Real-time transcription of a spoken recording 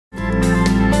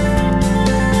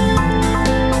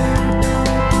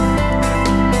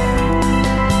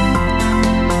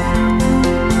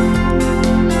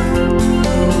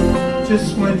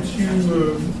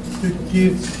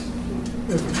give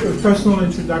a personal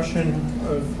introduction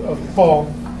of Paul.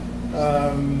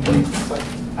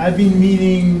 I've been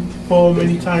meeting Paul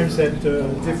many times at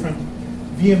different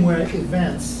VMware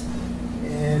events,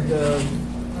 and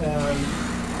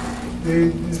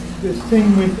the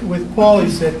thing with Paul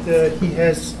is that he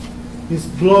has his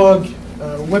blog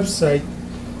website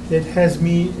that has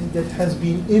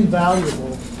been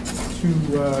invaluable to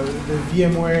the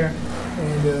VMware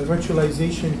and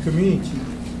virtualization community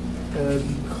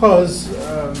because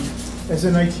as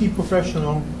an IT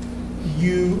professional,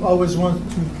 you always want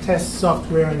to test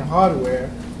software and hardware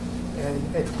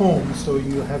and at home, so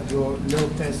you have your little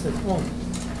test at home.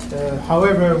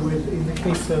 However, in the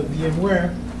case of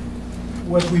VMware,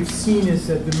 what we've seen is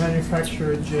that the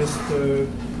manufacturer just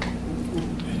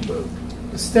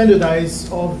standardize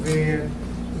all the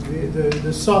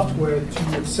software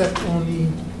to accept only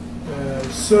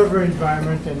server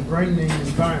environment and brand name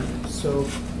environment. So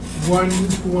one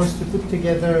who wants to put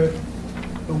together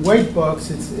a white box,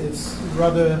 it's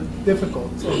rather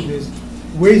difficult. So there's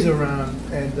ways around,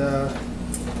 and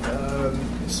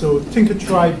so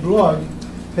TinkerToy blog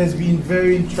has been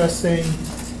very interesting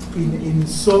in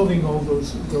solving all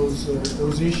those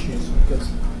issues, because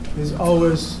there's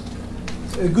always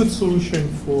a good solution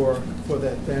for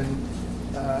that. And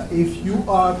if you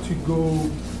are to go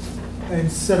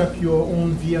and set up your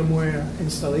own VMware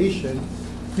installation,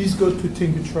 please go to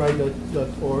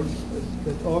tinkertoy.org,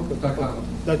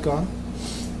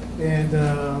 and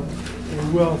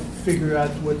we'll figure out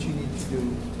what you need to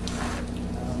do.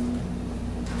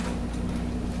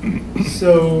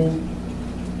 So,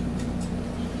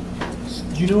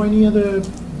 do you know any other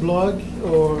blog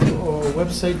or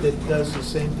website that does the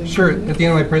same thing? Sure. At the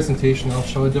end of my presentation, I'll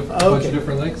show a bunch of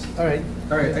different links. All right.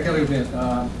 All right. I gotta admit,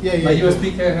 my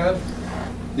USB key I have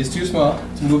is too small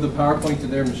to move the PowerPoint to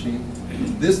their machine.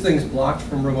 This thing's blocked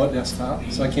from remote desktop,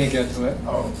 so I can't get to it.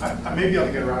 Oh, I may be able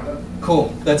to get around it.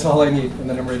 Cool. That's all I need, and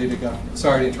then I'm ready to go.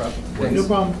 Sorry to interrupt. Thanks. No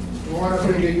problem. You want to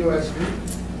put in a USB?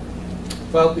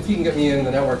 Well, if you can get me in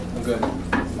the network, I'm good. I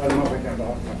don't know if I can.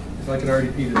 If I can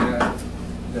RDP to that,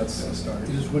 that's a start. Is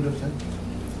this Windows 10?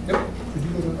 Yep. Could you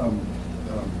go to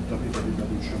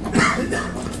www.show?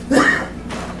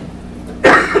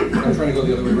 I'm trying to go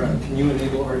the other way around. Can you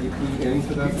enable RDP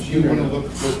into that machine? You want to look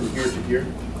from here to here?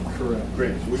 Correct.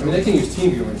 Great. I mean, I can use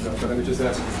TeamViewer and stuff, but I would just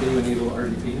ask, can you enable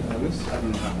RDP on this? I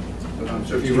don't know how. But,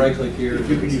 So if you right-click here, if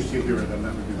you can use TeamViewer, then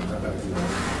that would be the best.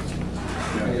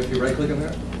 and if you right-click on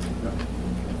that,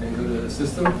 Yeah. and go to the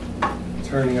system,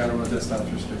 turning on remote desktop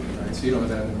restriction, right? So you don't have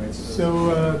that in the right system. So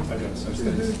I guess. So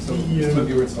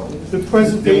the, installed. the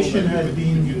presentation has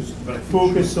been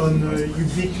focused on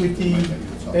Ubiquiti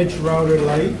Edge Router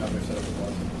Lite,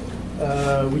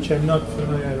 which I'm not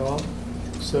familiar at all.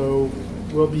 So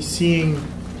we'll be seeing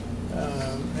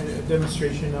a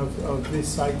demonstration of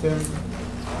this item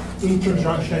in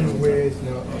conjunction with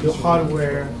the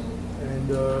hardware and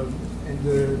the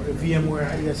VMware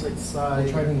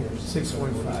ESXi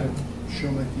 6.5.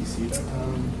 Show my PC. I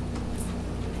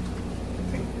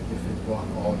think if it block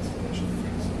all installation.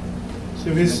 So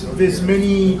there's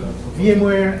many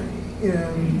VMware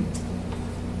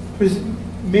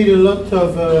made a lot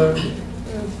of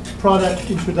product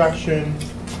introduction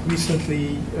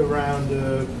recently around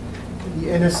the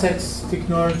NSX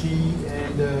technology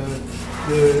and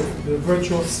the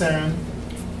virtual SAN,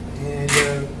 and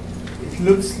it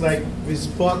looks like this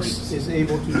box is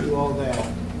able to do all that,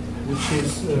 which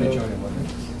is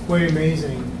quite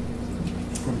amazing.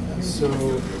 So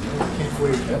I can't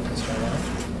wait.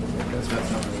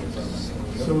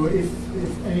 So if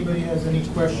anybody has any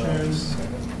questions,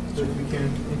 that we can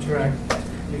interact,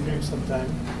 give him some time.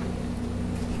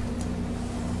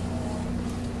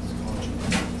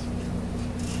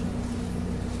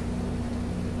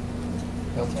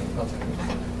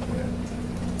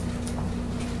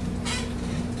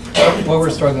 What we're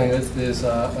struggling with is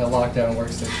a lockdown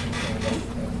workstation.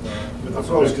 That's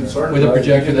what I was concerned with a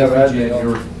projector that's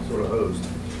you're sort of hosed.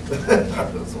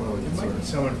 That's one of the concerns.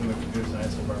 Someone from the computer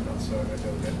science department, so I got to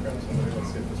grab somebody. Let's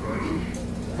see if this works.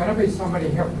 Gotta be somebody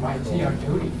here from IT on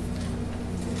duty.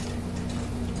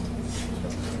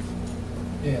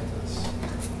 Yeah, that's.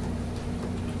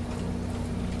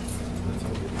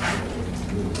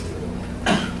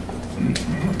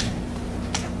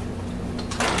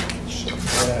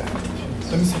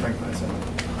 Let me see if I can find something.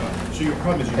 So your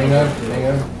problem is you Hang on.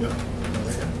 Yep.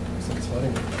 It's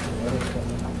flooding.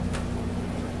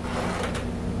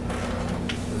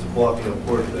 It's blocking a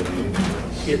port that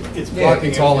It's Yeah, blocking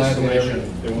it's all installation.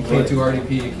 admin. You can't do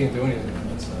RDP, you can't do anything.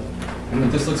 It's,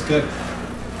 but this looks good.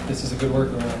 This is a good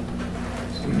workaround.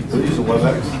 We'll use a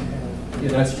WebEx. Yeah,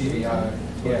 that's DVI.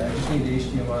 Yeah, I just need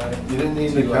HDMI. You didn't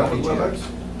need an account with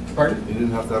WebEx? Pardon? You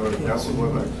didn't have to have an account with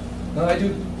WebEx? No, I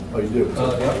do. Oh, you do?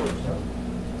 So Yeah.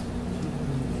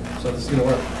 So this is gonna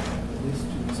work.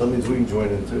 so that means we can join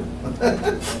in too.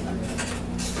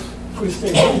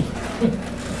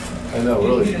 I know, He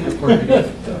really. didn't record video,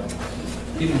 so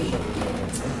he didn't show video.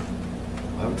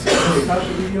 I'm Start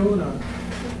the video or not?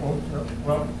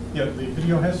 Well, yeah, the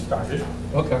video has started.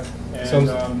 Okay. And, So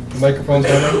the microphone's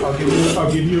on.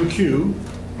 I'll give you a cue.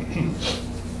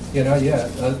 Yeah, not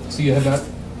yet. So you have not.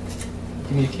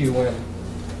 Give me a cue when.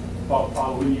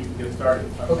 Following you can get started.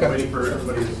 Okay. I'm waiting for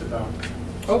everybody to sit down.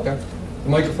 Okay. The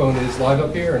microphone is live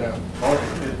up here or no? Oh,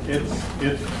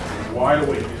 it's wide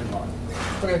awake and on.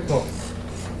 Okay, cool.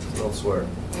 Don't swear.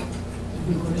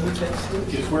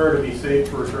 You swear to be safe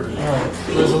for eternity. All right.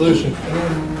 Resolution.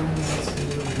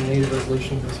 Let's see, native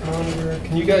resolution of this monitor.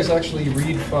 Can you guys actually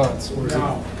read fonts? Or is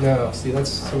No. It, no. See, that's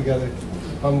so we gotta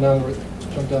jump down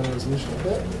the resolution a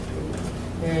bit.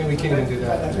 And we can't even do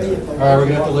that. All right, we're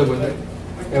gonna have to live with it,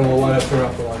 and we'll want to turn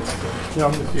off the lights. Yeah,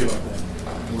 I'm gonna see about that.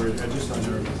 We're just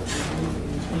under.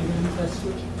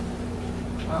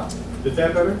 Is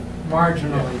that better?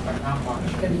 Marginally, but not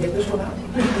much. Can you get this one out?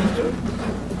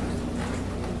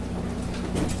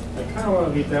 I kind of want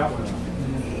to leave that one up.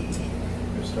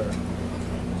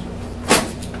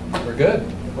 We're good.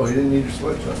 Oh, you didn't need your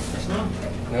switch, huh?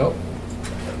 Nope.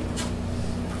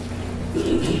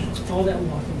 All that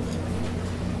walking.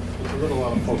 It's a little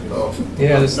out of focus. Oh.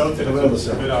 Yeah. This, Note that it's a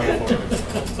bit out of focus.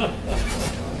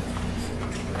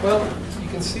 well, you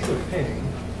can see the ping.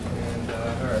 And all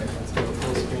right, let's go to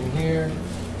full screen here.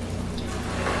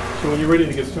 So when you're ready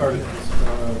to get started,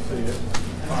 say it.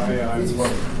 I'm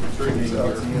turning So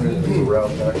it's the unit is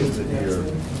route back into here.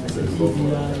 It's local.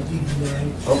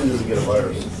 Hopefully it doesn't get a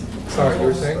virus. Sorry, you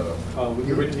were saying? when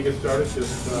you're ready to get started,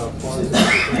 just pause. I'm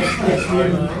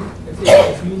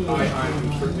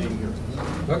turning here.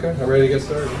 Okay, I'm ready to get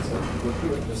started. So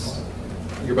just,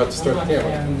 you're about to start the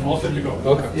camera. All set to go.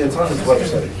 Okay. Yeah, it's on his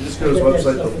website. You just go to his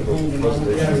website, the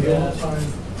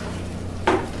presentation.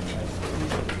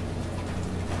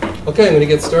 Okay, I'm going to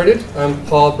get started. I'm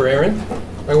Paul Braren.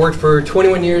 I worked for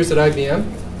 21 years at IBM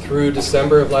through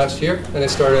December of last year, and I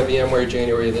started at VMware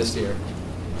January of this year.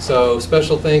 So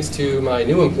special thanks to my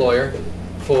new employer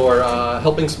for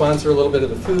helping sponsor a little bit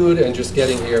of the food and just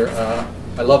getting here.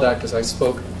 I love that because I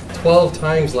spoke 12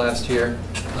 times last year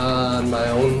on my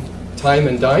own time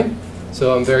and dime.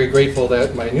 So I'm very grateful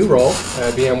that my new role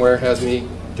at VMware has me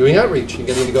doing outreach and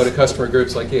getting to go to customer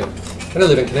groups like you. And I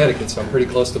live in Connecticut, so I'm pretty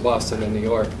close to Boston and New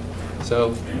York.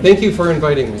 So thank you for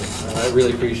inviting me. I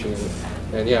really appreciate it.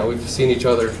 And yeah, we've seen each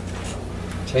other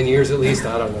 10 years at least,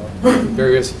 I don't know,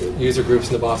 various user groups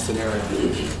in the Boston area.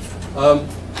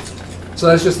 So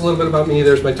that's just a little bit about me.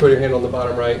 There's my Twitter handle on the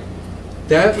bottom right.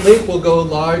 That link will go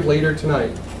live later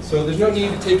tonight. So there's no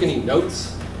need to take any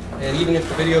notes. And even if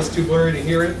the video is too blurry to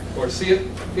hear it or see it,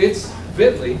 it's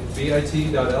bit.ly,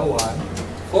 bit.ly/,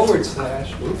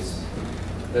 oops,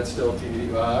 that's still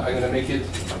TV. I'm going to make it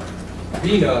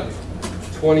VNUG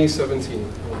 2017.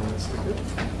 Hold on a second.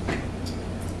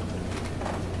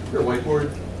 Your whiteboard?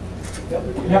 Yep.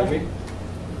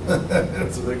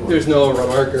 That's a big one. There's no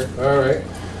marker. All right.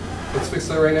 Let's fix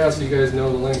that right now so you guys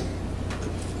know the link.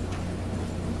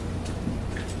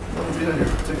 That'll be on your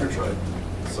TinkerToy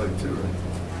site too,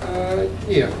 right?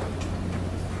 Yeah.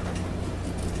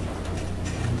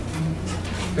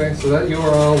 Okay, so that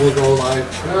URL will go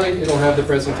live tonight. It'll have the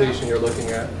presentation you're looking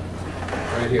at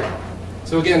right here.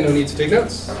 So again, no need to take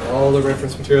notes. All the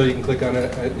reference material you can click on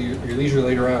it at your leisure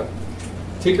later on.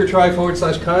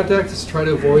 TinkerToy/contact is to try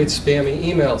to avoid spammy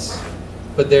emails.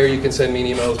 But there you can send me an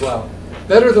email as well.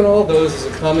 Better than all those is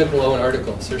a comment below an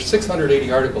article. So there's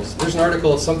 680 articles. There's an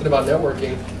article, something about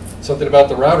networking, something about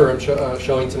the router I'm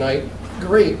showing tonight.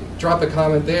 Great, drop a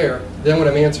comment there. Then when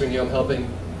I'm answering you, I'm helping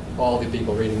all the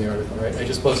people reading the article, right? I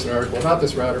just posted an article about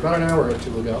this router about an hour or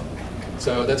two ago.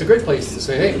 So that's a great place to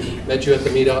say, hey, met you at the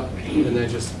meetup, and then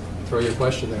just throw your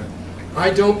question there.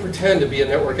 I don't pretend to be a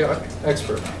network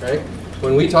expert, right?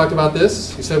 When we talked about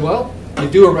this, you said, well, you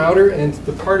do a router, and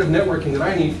the part of networking that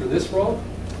I need for this role,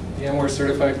 VMware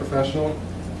Certified Professional,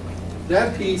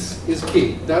 that piece is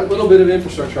key. That little bit of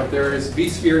infrastructure up there is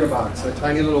vSphere in a box. That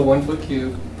tiny little 1-foot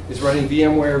cube is running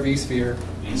VMware vSphere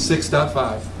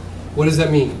 6.5. What does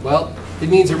that mean? Well, it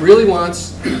means it really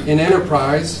wants an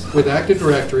enterprise with Active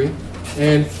Directory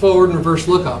and forward and reverse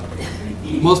lookup.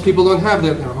 Most people don't have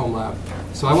that in their home lab.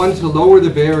 So I wanted to lower the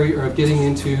barrier of getting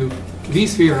into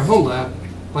vSphere in a home lab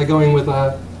by going with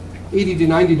a $80 to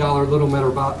 $90 little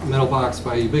metal box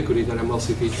by Ubiquiti that I'm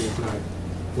mostly featuring tonight.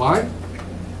 Why?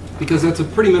 Because that's a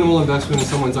pretty minimal investment in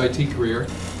someone's IT career,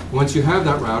 Once you have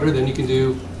that router, then you can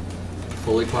do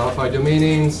fully qualified domain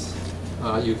names.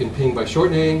 You can ping by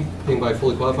short name, ping by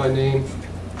fully qualified name,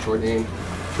 short name,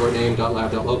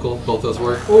 .lab.local, both those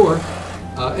work, or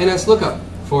NS lookup,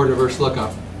 forward reverse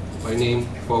lookup, by name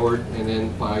forward and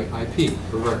then by IP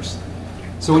reverse.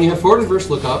 So when you have forward reverse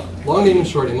lookup, long name and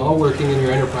short name all working in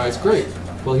your enterprise, great.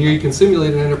 Well, here you can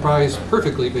simulate an enterprise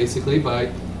perfectly, basically,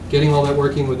 by getting all that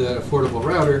working with an affordable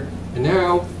router, and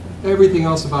now everything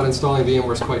else about installing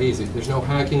VMware is quite easy. There's no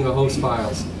hacking the host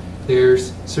files.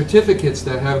 There's certificates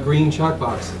that have green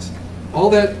checkboxes.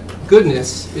 All that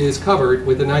goodness is covered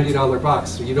with a $90 box,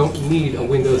 so you don't need a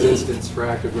Windows instance for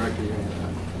Active Directory or anything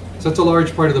like that. So that's a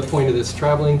large part of the point of this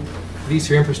traveling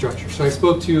vSphere infrastructure. So I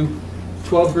spoke to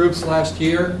 12 groups last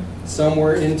year. Some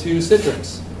were into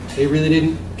Citrix. They really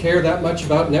didn't care that much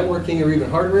about networking or even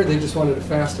hardware. They just wanted a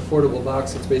fast, affordable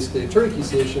box that's basically a turnkey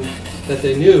solution that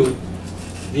they knew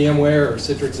VMware or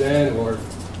Citrix Zen or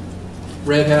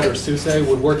Red Hat or SUSE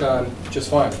would work on just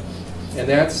fine. And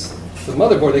that's the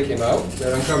motherboard that came out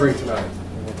that I'm covering tonight.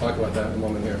 And we'll talk about that in a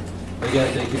moment here.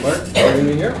 Again, thank you, Mark, for having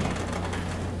me here.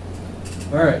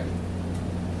 All right.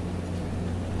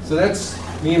 So that's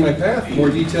me and my path, more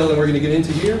detail than we're going to get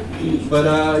into here. But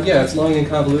yeah, it's long and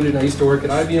convoluted. I used to work at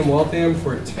IBM Waltham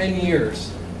for 10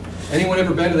 years. Anyone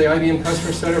ever been to the IBM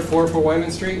Customer Center, 404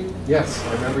 Wyman Street? Yes,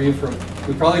 I remember you from,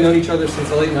 we've probably known each other since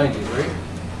the late 90s, right?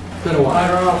 It's been a while. I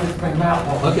don't know if it's been that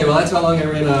long. Okay, well that's how long I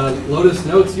ran a Lotus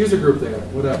Notes user group there,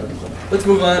 whatever. Let's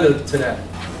move on to today.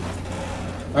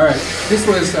 All right, this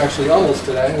was actually almost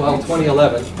today, well,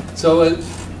 2011. So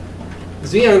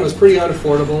Xeon was pretty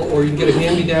unaffordable, or you can get a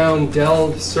hand-me-down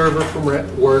Dell server from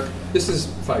work. This is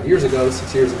 5 years ago,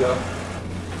 6 years ago.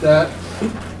 That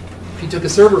if you took a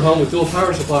server home with dual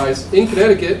power supplies in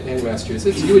Connecticut and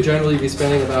Massachusetts, you would generally be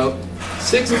spending about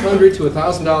 $600 to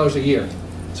 $1,000 a year.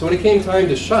 So when it came time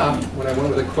to shop, when I went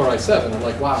with a Core i7, I'm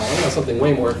like, wow, I want something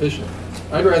way more efficient.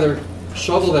 I'd rather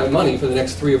shovel that money for the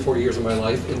next 3 or 4 years of my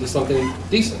life into something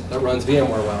decent that runs VMware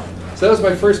well. So that was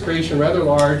my first creation, rather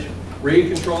large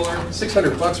RAID controller,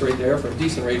 $600 right there for a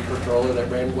decent RAID controller that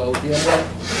ran well with VMware,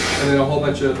 and then a whole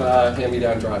bunch of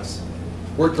hand-me-down drives.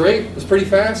 Worked great, was pretty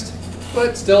fast,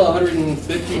 but still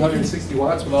 150, 160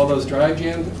 watts with all those drives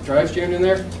jammed in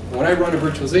there. And when I run a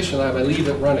virtualization lab, I leave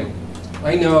it running.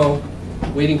 I know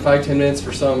waiting 5-10 minutes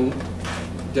for some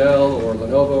Dell or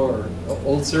Lenovo or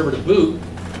old server to boot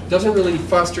doesn't really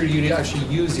foster you to actually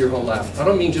use your home lab. I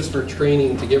don't mean just for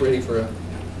training to get ready for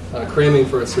cramming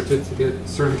for a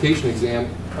certification exam.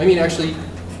 I mean actually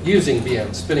using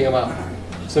VMs, spinning them out.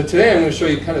 So today I'm going to show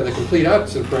you kind of the complete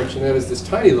opposite approach, and that is this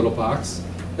tiny little box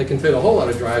that can fit a whole lot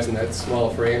of drives in that small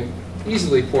frame,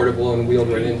 easily portable and wheeled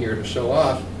right in here to show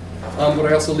off. But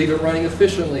I also leave it running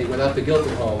efficiently without the guilt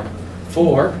at home.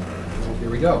 Here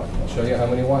we go. I'll show you how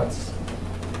many watts.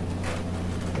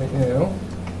 Right now,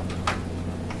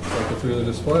 cycle through the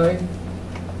display.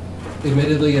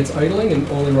 Admittedly, it's idling and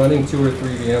only running 2 or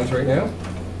 3 VMs right now.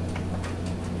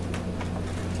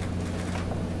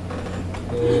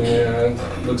 And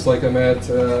looks like I'm at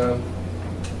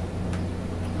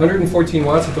 114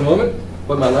 watts at the moment,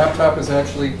 but my laptop is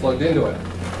actually plugged into it.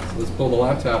 So let's pull the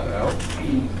laptop out.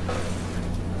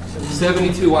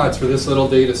 72 watts for this little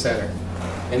data center.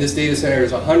 And this data center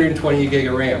is 120 gig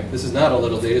of RAM. This is not a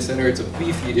little data center, it's a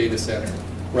beefy data center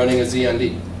running a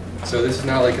ZND. So this is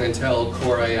not like an Intel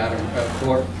Core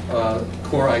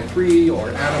i3 or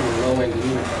Atom or low-end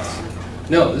Unix.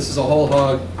 No, this is a whole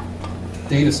hog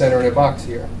data center in a box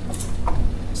here.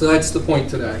 So that's the point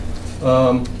today.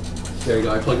 There you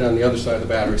go, I plugged it on the other side of the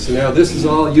battery. So now this is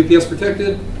all UPS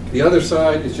protected. The other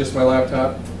side is just my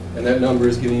laptop, and that number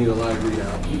is giving you the live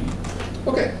readout.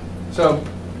 Okay, so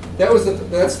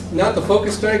that's not the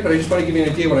focus tonight, but I just want to give you an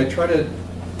idea. When I try to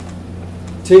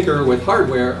tinker with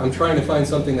hardware, I'm trying to find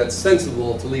something that's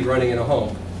sensible to leave running in a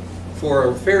home for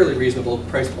a fairly reasonable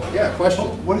price point. Yeah, question?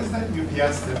 What is that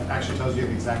UPS that actually tells you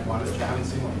the exact wattage? I haven't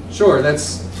seen one. Sure,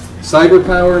 that's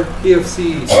CyberPower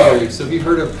PFC series. So if you've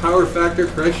heard of power factor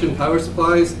correction power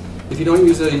supplies, if you don't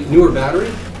use a newer battery,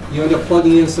 you end up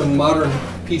plugging in some modern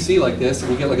PC like this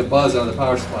and you get like a buzz out of the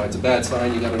power supply. It's a bad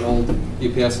sign. You got an old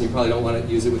UPS and you probably don't want to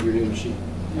use it with your new machine.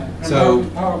 Yeah. So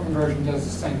power conversion does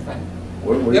the same thing.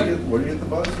 Where do you get the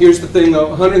buzz? Here's the thing though,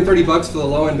 $130 for the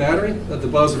low-end battery, that the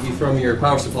buzz would be from your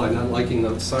power supply, not liking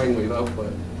the sine wave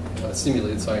output,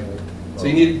 simulated sine wave. So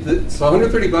you need, so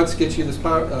 $130 gets you this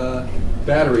power,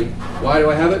 battery. Why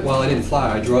do I have it? Well, I didn't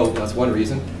fly, I drove, that's one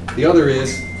reason. The other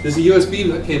is, there's a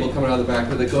USB cable coming out of the back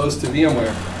of it that goes to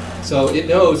VMware. So it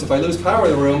knows if I lose power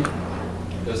in the room,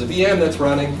 there's a VM that's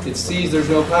running, it sees there's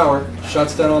no power,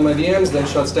 shuts down all my VMs, then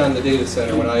shuts down the data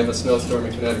center when I have a snowstorm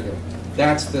in Connecticut.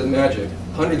 That's the magic.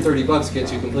 $130 $130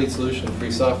 gets you a complete solution,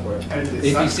 free software. And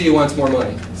it's APC wants more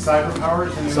money. Cyber power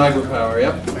is the new Cyber power,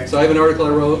 yep. So I have an article I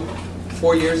wrote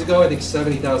 4 years ago. I think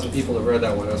 70,000 people have read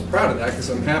that one. I was proud of that because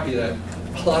I'm happy that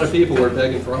a lot of people were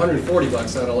begging for $140.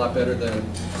 Sounded a lot better than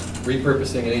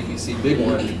repurposing an APC big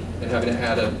one and having to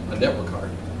add a network card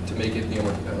to make it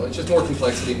VMware compatible. It's just more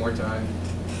complexity, more time.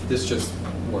 This just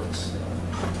works.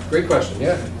 Great question,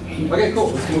 yeah. Okay,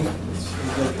 cool. Let's move. Let's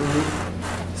go through.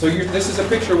 So this is a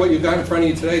picture of what you've got in front of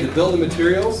you today. The bill of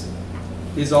materials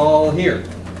is all here.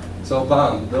 So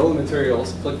BOM, bill of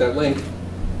materials, click that link.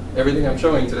 Everything I'm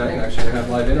showing today, and actually I have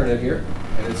live internet here,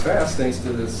 and it's fast thanks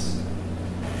to this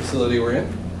facility we're in.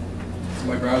 So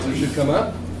my browser should come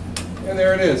up, and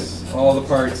there it is. All the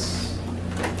parts,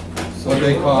 what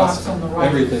they cost,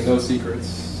 everything, no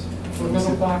secrets. The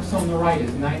little box on the right is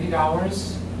 $90,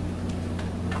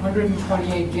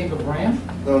 128 gig of RAM.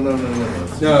 No. No.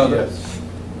 Yes.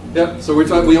 Yep, so we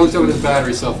only talked about the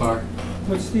battery so far.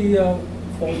 What's the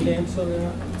volt amps on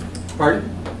that? Pardon?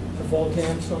 The volt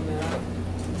amps on that?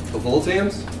 The volt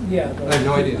amps? Yeah. I have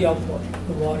no idea. The output,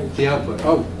 the wattage. The output.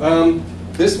 Oh,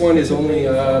 this one is only,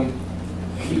 It's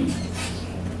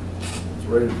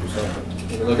rated for something.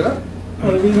 can you look it up?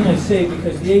 Well, the reason I say,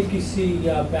 because the APC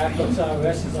backups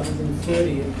RS is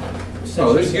 130. And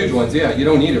Oh, there's huge ones, yeah. You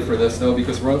don't need it for this though,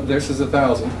 because this is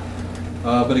 1,000.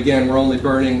 But again, we're only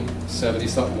burning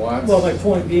 70-something watts. Well, my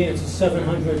point being, it's a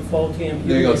 700 volt amp.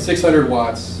 There you go, 600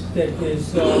 watts. That is,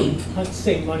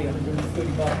 same money,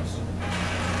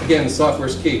 $130. Again, the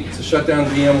software's key. To shut down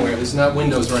VMware, this is not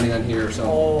Windows running on here or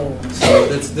something. Oh. So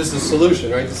this is a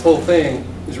solution, right? This whole thing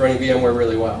is running VMware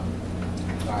really well.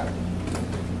 All right.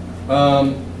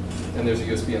 And there's a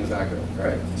USB in the back of it. All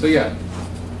right. So yeah,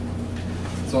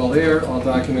 it's all there, all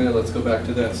documented. Let's go back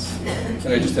to this. And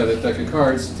I just have a deck of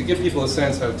cards to give people a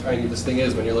sense how tiny this thing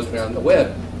is when you're looking on the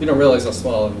web. You don't realize how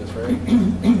small it is, right?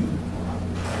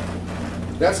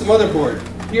 That's the motherboard.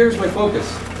 Here's my focus.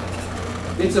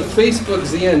 It's a Facebook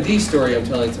ZND story I'm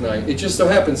telling tonight. It just so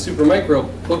happens Supermicro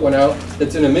put one out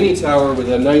that's in a mini tower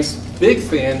with a nice big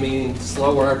fan, meaning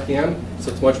slower RPM, so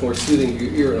it's much more soothing to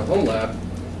your ear in a home lab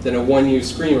than a one-use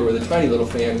screamer with a tiny little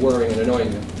fan whirring and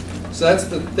annoying you. So that's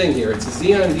the thing here. It's a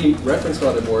ZND reference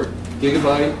motherboard.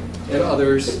 Gigabyte and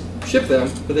others ship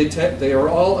them, but they are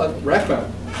all rack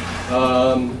mount.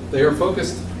 They are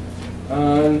focused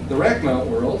on the rack mount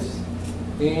world.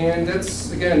 And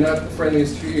that's, again, not the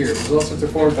friendliest to your ear. There's all sorts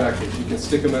of form factors. You can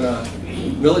stick them in a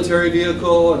military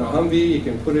vehicle, in a Humvee, you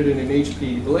can put it in an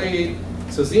HP Blade.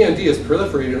 So ZND has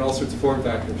proliferated in all sorts of form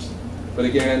factors. But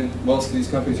again, most of these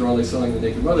companies are only selling the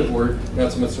naked motherboard,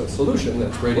 not so much a solution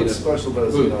that's ready What's to special about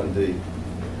boot. ZND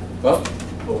Well,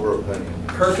 over a penny?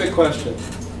 perfect question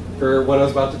for what I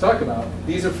was about to talk about.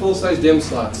 These are full-size DIMM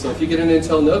slots. So if you get an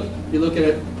Intel NUC, you're looking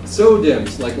at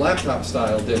DIMMs, like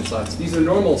laptop-style DIMM slots. These are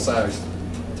normal size.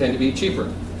 Tend to be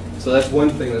cheaper. So that's one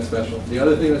thing that's special. The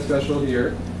other thing that's special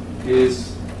here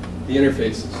is the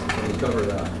interfaces. We'll cover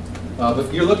that. But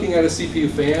if you're looking at a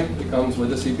CPU fan, it comes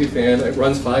with a CPU fan. It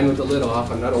runs fine with the lid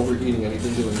off. I'm not overheating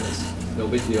anything doing this. No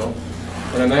big deal.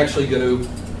 And I'm actually going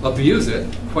to abuse it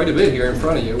quite a bit here in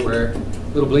front of you, where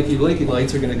little blinky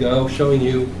lights are going to go, showing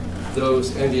you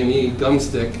those NVMe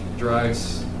gumstick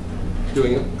drives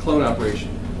doing a clone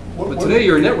operation. But today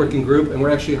you're a networking group, and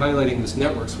we're actually highlighting this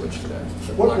network switch today.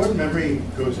 What memory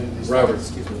goes into these? Robert,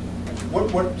 excuse me.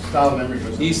 What style of memory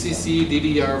goes into ECC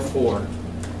DDR4.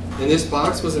 And this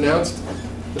box was announced.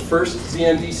 The first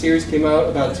ZND series came out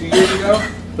about 2 years ago,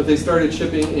 but they started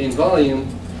shipping in volume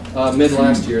mid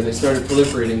last year. They started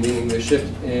proliferating, meaning they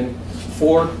shipped in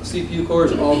 4 CPU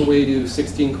cores all the way to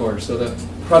 16 cores. So the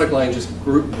product line just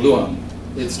blew up.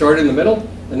 It started in the middle,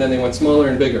 and then they went smaller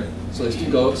and bigger. So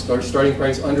they starting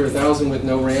price under 1,000 with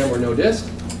no RAM or no disk,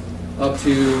 up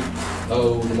to,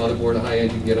 the motherboard, a high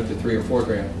end, you can get up to 3 or 4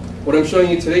 grand. What I'm showing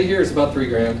you today here is about 3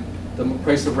 grand. The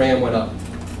price of RAM went up.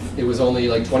 It was only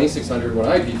like 2,600 when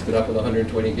I beefed it up with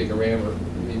 120 gig of RAM, or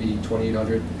maybe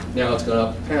 2,800. Now it's gone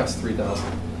up past 3,000.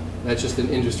 That's just an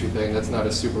industry thing. That's not a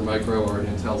Supermicro or an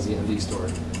Intel ZND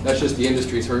story. That's just the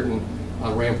industry's hurting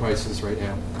on RAM prices right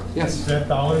now. Yes? Is that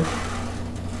dollars?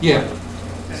 Yeah.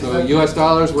 So US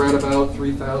dollars, we're at about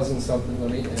 3,000 something.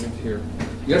 Let me end here.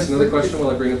 Yes, another question while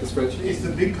I bring up the spreadsheet? Is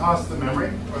the big cost the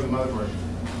memory or the motherboard?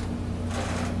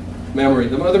 Memory.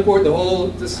 The motherboard, the whole,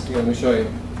 let me show you.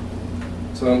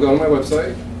 So I'm going to my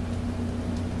website.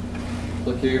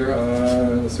 Look here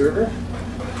on the server.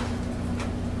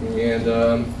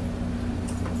 And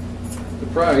the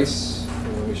price,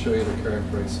 let me show you the current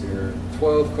price here.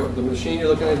 12 core, the machine you're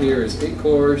looking at here is 8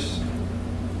 cores.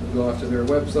 We'll go off to their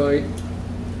website.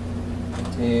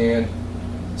 And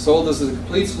sold this as a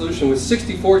complete solution with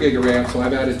 64 gig of RAM, so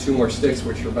I've added 2 more sticks,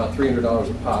 which are about $300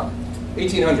 a pop,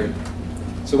 $1,800.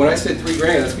 So when I said $3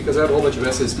 grand, that's because I have a whole bunch of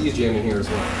SSDs jammed in here as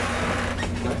well.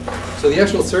 Okay? So the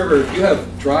actual server, if you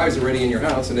have drives already in your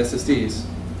house and SSDs,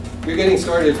 you're getting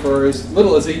started for as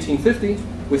little as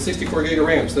 $1,850 with 64 gig of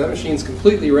RAM. So that machine's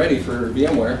completely ready for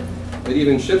VMware. It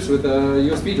even ships with a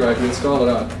USB drive to install it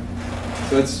on.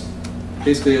 So that's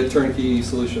basically a turnkey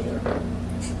solution there.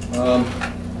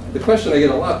 The question I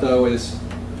get a lot, though, is,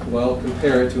 well,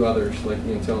 compare it to others, like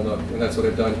the Intel NUC, and that's what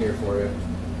I've done here for you.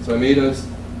 So I made a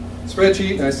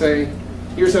spreadsheet, and I say,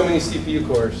 here's how many CPU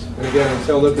cores. And again,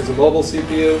 Intel NUC is a mobile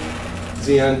CPU.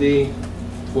 Xeon D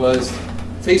was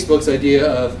Facebook's idea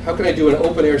of, how can I do an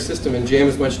open-air system and jam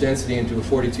as much density into a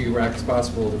 42 rack as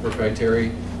possible, the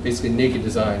proprietary, basically naked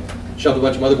design. Shove a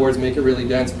bunch of motherboards, make it really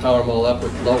dense, power them all up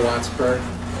with low watts per,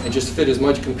 and just fit as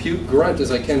much compute grunt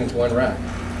as I can into one rack.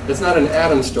 That's not an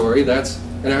Atom story, that's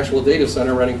an actual data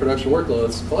center running production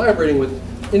workloads, collaborating with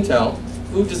Intel,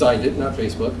 who designed it, not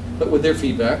Facebook, but with their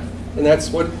feedback, and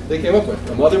that's what they came up with.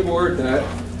 A motherboard that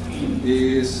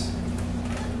is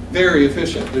very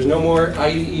efficient. There's no more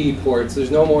IDE ports, there's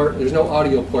no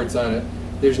audio ports on it,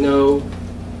 there's no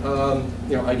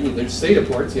IDE, there's SATA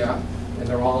ports, yeah, and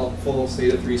they're all full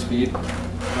SATA 3-speed.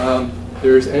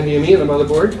 There's NVMe in the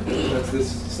motherboard. That's this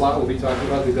slot we'll be talking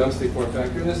about, the dumbstick form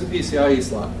factor. And there's a PCIe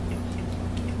slot.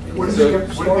 What did they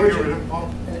get rid of,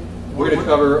 Paul? We're going to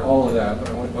cover all of that.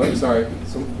 Oh, sorry,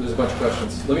 there's a bunch of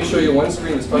questions. Let me show you one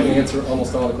screen that's probably going to answer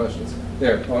almost all the questions.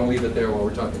 There, I want to leave it there while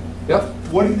we're talking. Yep?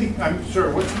 What do you think, I'm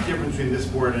sorry, what's the difference between this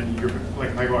board and your, like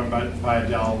if I go out and buy a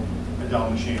Dell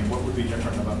machine, what would be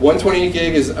different about it? 128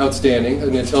 gig is outstanding.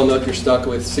 And Intel NUC, you're stuck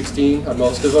with 16 on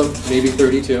most of them, maybe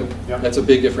 32. Yep. That's a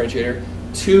big differentiator.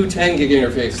 2 10 gig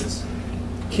interfaces.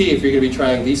 Key if you're going to be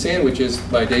trying vSAN, which is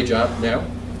my day job now,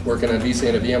 working on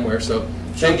vSAN at VMware. So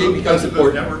 10 gig becomes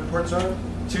important. Network ports are?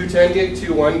 2 10 gig,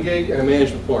 2 1 gig, and a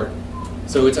management port.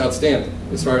 So it's outstanding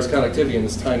as far as connectivity in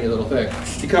this tiny little thing.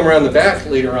 If you come around the back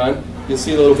later on, you'll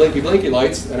see the little blinky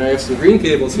lights, and I have some green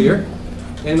cables here.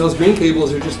 And those green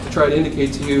cables are just to try to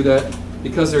indicate to you that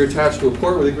because they're attached to a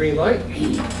port with a green light,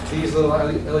 these little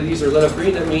LEDs are lit up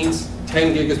green. That means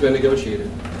 10 gig has been negotiated.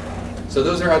 So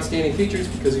those are outstanding features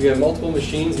because if you have multiple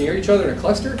machines near each other in a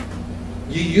cluster,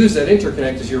 you use that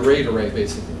interconnect as your RAID array,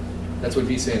 basically. That's what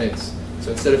vSAN is.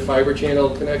 So instead of fiber channel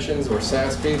connections or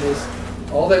SAS cables,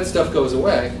 all that stuff goes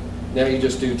away. Now you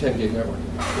just do 10 gig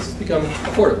networking. This has become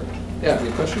affordable. Yeah,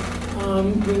 any question?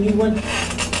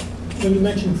 When you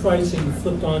mentioned pricing, you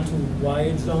flipped on to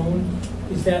wired zone.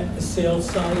 Is that the sales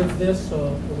side of this,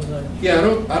 or was I? Yeah,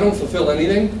 I don't fulfill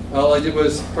anything. All I did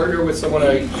was partner with someone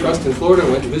I trust in Florida,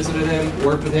 went and visited him,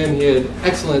 worked with him. He had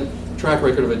excellent track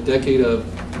record of a decade of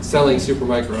selling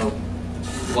Supermicro,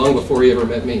 long before he ever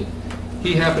met me.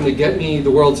 He happened to get me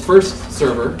the world's first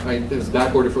server. It was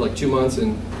back ordered for like 2 months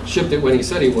and shipped it when he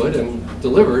said he would and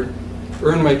delivered.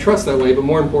 Earned my trust that way, but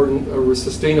more important, a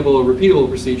sustainable, repeatable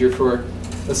procedure for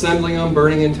assembling them,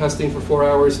 burning and testing for 4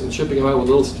 hours, and shipping them out with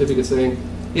a little certificate saying,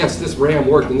 yes, this RAM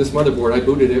worked in this motherboard. I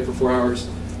booted it for 4 hours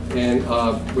and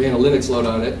ran a Linux load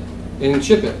on it and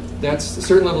ship it. That's a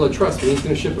certain level of trust. When he's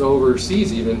going to ship it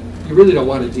overseas even, you really don't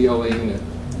want a DOA in it.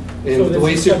 And So the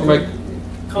way Supermicro...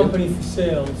 Company for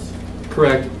sales.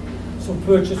 Correct. So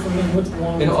purchase from them, what's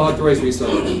wrong? And authorized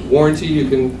reseller. Warranty, you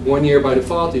can 1 year by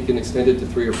default, you can extend it to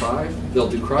 3 or 5. They'll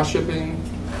do cross-shipping.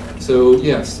 So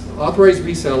yes, authorized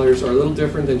resellers are a little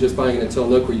different than just buying an Intel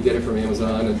NUC where you get it from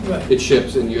Amazon and Right. it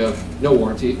ships and you have no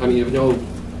warranty. I mean, you have no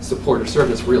support or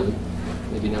service really.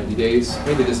 Maybe 90 days,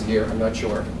 maybe this year, I'm not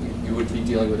sure. You would be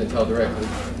dealing with Intel directly.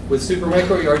 With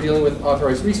Supermicro, you are dealing with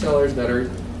authorized resellers that are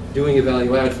doing a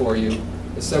value add for you,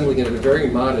 assembling it at a very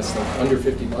modest, like under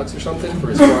 $50 or something for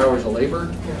his 4 hours of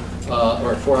labor,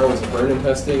 or 4 hours of burn and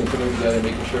testing and putting it together and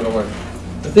making sure it'll work.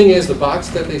 The thing is, the box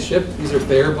that they ship, these are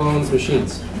bare bones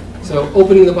machines. So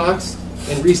opening the box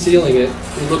and resealing it,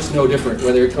 it looks no different.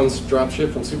 Whether it comes drop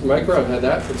ship from Supermicro, I've had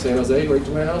that from San Jose right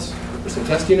to my house, for some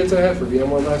test units I had for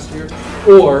VMware last year,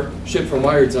 or shipped from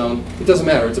Wired Zone. It doesn't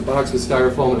matter. It's a box with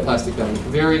styrofoam and a plastic bag.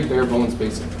 Very bare bones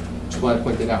basic. Just want to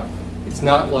point that out. It's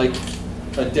not like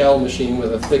a Dell machine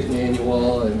with a thick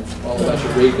manual and all a bunch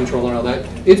of RAID control and all that.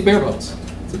 It's bare bones.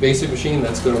 It's a basic machine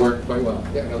that's going to work quite well.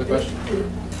 Yeah, another question?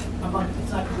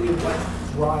 It's not clear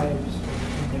what drives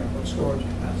in there, what storage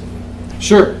capacity.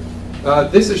 Sure.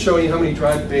 This is showing you how many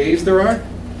drive bays there are.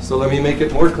 So let me make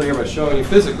it more clear by showing you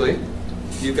physically.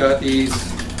 You've got these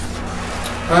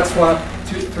hot swap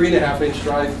 3.5-inch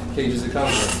drive cages that come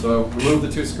with it. So remove the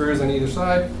 2 screws on either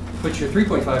side, put your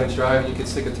 3.5-inch drive, and you can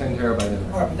stick a 10 terabyte in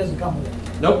there. All right, but it doesn't come with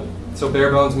it. Nope. So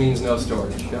bare bones means no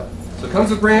storage. Yeah. So it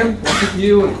comes with RAM,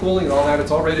 CPU, and cooling, and all that.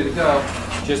 It's all ready to go.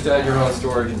 Just add your own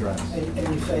storage and drives. And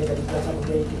you say that it does have a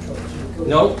RAID control, so you could.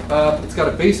 Nope, it's got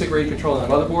a basic RAID control on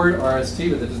the motherboard,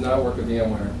 RST, but it does not work with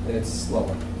VMware, and it's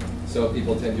slower. So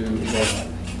people tend to ignore that.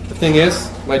 The thing is,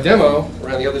 my demo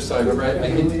around the other side, remember,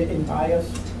 In BIOS,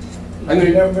 I'm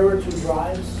gonna- mirror two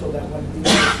drives so that when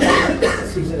VMware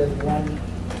sees it as one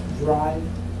drive.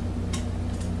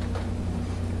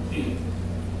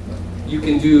 you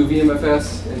can do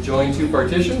VMFS and join two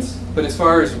partitions, but as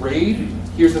far as RAID,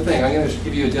 here's the thing, I'm going to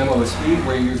give you a demo of speed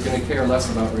where you're going to care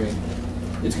less about RAID.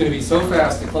 It's going to be so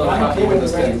fast to clone a I don't copy care of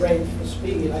with Windows the 10. RAID for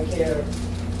speed, I care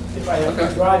if I have Okay.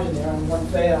 two drives in there and one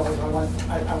fails,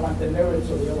 I want the mirrored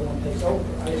so the other one takes over.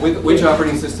 With which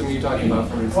operating system are you talking about,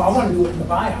 for instance? Well, I want to do it in the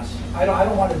BIOS. I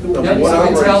don't want to do it. Yeah, in what so the-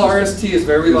 operating Intel system? RST is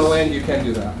very low end, you can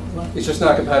do that. It's just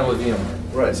not compatible with VMware.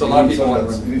 Right, So a you lot of need people want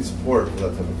to something run. you need support for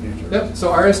that type of feature. Yep,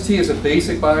 so RST is a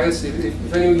basic BIOS.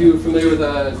 If any of you are familiar with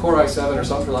Core i7 or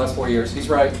something for the last 4 years, he's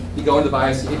right. You go into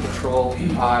BIOS, you hit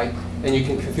Control-I, and you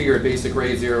can configure a basic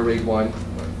RAID 0, RAID 1.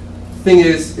 Thing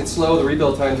is, it's slow, the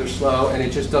rebuild times are slow, and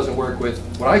it just doesn't work with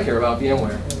what I care about,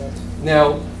 VMware.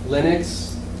 Now,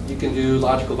 Linux, you can do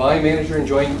logical volume manager and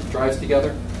join drives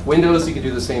together. Windows, you can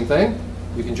do the same thing.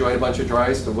 You can join a bunch of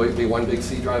drives to be one big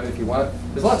C drive if you want.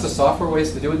 There's lots of software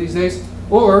ways to do it these days.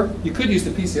 Or you could use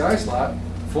the PCI slot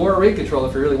for a RAID controller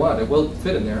if you really want. It will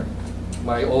fit in there.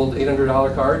 My old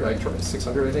 $800 card, I tried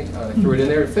 $600 I think, I threw it in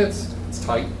there, it fits. It's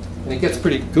tight. And it gets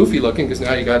pretty goofy looking because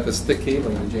now you got this thick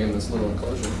cabling to jam this little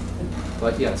enclosure.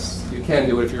 But yes, you can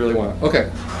do it if you really want.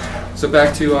 Okay, so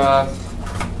back to,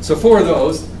 so 4 of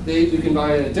those, you can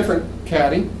buy a different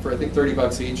caddy for I think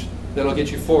 $30 each. That'll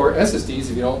get you 4 SSDs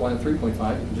if you don't want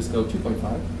 3.5, you can just go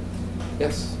 2.5.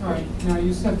 Yes? All right, now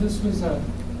you said this was an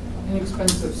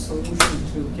inexpensive solution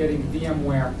to getting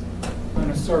VMware on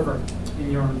a server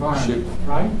in your environment,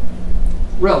 right?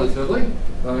 Relatively.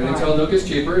 Intel NUC is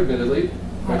cheaper, admittedly.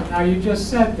 All right, now you just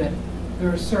said that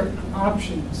there are certain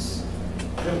options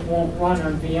that won't run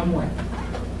on VMware.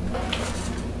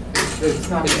 It's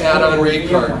not An add-on RAID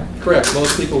card. VMware. Correct.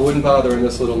 Most people wouldn't bother in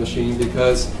this little machine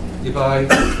because you buy,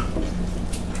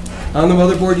 on the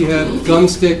motherboard you have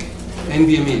thumbstick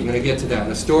NVMe. I'm going to get to that.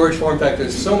 And the storage form factor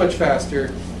is so much faster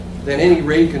than any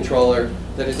RAID controller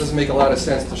that it doesn't make a lot of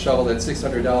sense to shovel that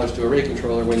 $600 to a RAID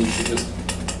controller when you could just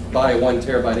buy a 1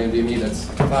 terabyte NVMe that's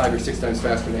 5 or 6 times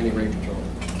faster than any RAID controller.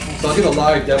 So I'll give a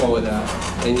live demo of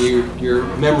that, and your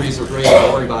memories of RAID,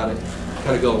 don't worry about it,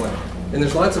 kind of go away. And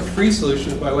there's lots of free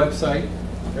solutions on my website,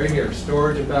 right here,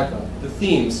 storage and backup. The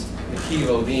themes, the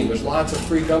Kivo, Veeam, there's lots of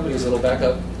free companies that'll back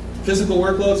up physical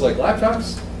workloads like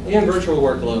laptops and virtual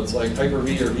workloads like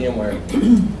Hyper-V or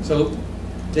VMware. So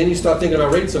then you stop thinking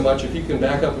about RAID so much if you can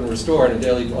back up and restore on a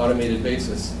daily automated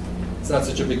basis. It's not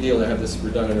such a big deal to have this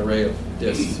redundant array of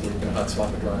disks where you can hot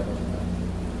swap a drive over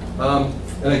that.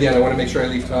 And again, I want to make sure I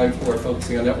leave time for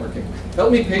focusing on networking.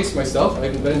 Help me pace myself. I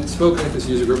haven't been spoken at this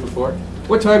user group before.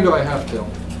 What time do I have till?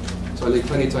 So I leave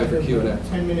plenty of time for Q&A.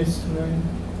 10 minutes to 9.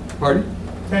 Pardon?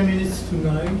 10 minutes to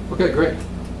 9. Okay, great.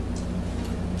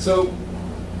 So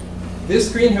this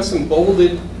screen has some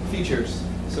bolded features.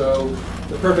 So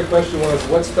the perfect question was,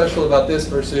 what's special about this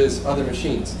versus other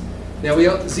machines? Now we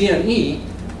have ZNE,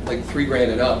 like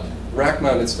 $3,000 and up,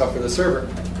 rack-mounted stuff for the server.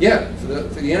 Yeah, for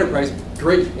the enterprise,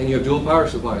 great, and you have dual power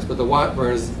supplies, but the watt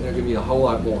burns are going to be a whole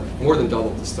lot more than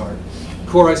double to start.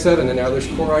 Core i7, and now there's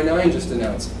Core i9 just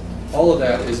announced. All of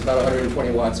that is about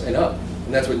 120 watts and up,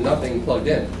 and that's with nothing plugged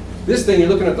in. This thing, you're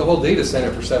looking at the whole data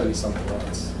center for 70-something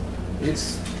watts.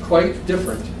 It's quite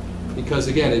different, because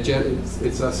again,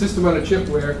 it's a system on a chip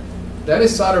where that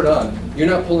is soldered on. You're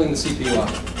not pulling the CPU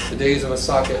off. The days of a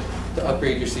socket to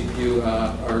upgrade your CPU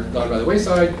are gone by the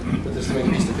wayside, but there's some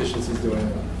increased efficiencies doing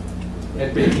it.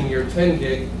 And making your 10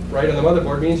 gig right on the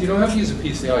motherboard means you don't have to use a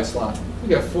PCI slot. You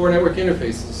got 4 network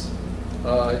interfaces.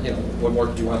 You know, what more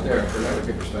could you want there from a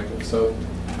networking perspective? So,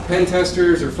 pen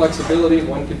testers or flexibility.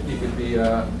 You could be, you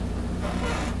know,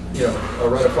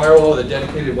 run a firewall with a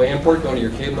dedicated WAN port going to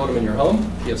your cable modem in your home,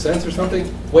 pfSense or something.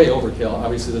 Way overkill.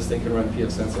 Obviously, this thing can run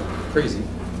pfSense like crazy.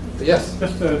 But yes.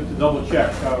 Just to double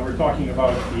check, we're talking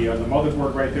about the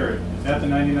motherboard right there. Is that the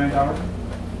 $99?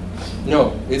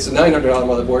 No, it's a $900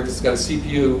 motherboard because it's got a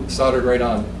CPU soldered right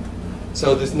on.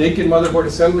 So this naked motherboard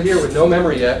assembly here with no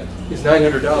memory yet is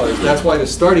 $900. That's why the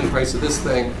starting price of this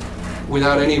thing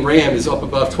without any RAM is up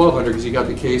above $1,200 because you got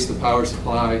the case, the power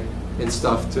supply, and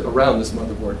stuff around this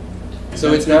motherboard.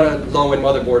 So it's not a low-end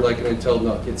motherboard like an Intel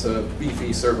NUC. It's a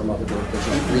beefy server motherboard.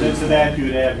 And then to that you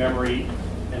would add memory,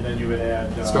 and then you would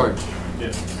add storage.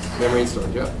 Disk. Memory and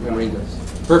storage, yeah. Memory and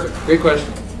disk. Perfect. Great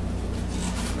question.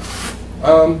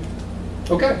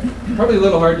 Okay, probably a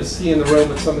little hard to see in the room,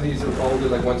 but some of these are bolded,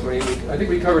 like 128. I think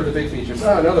we covered the big features.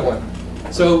 Ah, another one.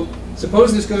 So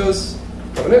suppose this goes,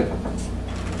 coming in.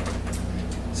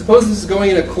 Suppose this is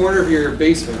going in a corner of your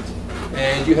basement,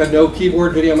 and you have no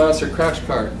keyboard, video mouse, or crash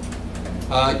card.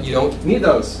 You don't need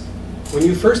those. When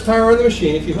you first power on the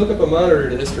machine, if you hook up a monitor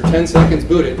to this for 10 seconds,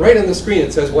 boot it, right on the screen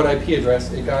it says what IP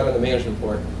address it got on the management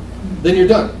port. Then you're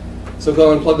done. So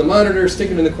go and plug the monitor, stick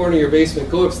it in the corner of your basement,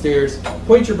 go upstairs,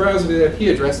 point your browser to the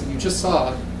IP address that you just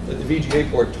saw that the VGA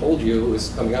port told you it was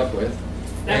coming up with,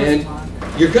 and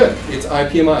you're good. It's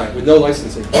IPMI with no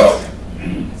licensing. So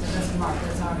that's Mark,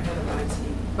 that's our head of IT.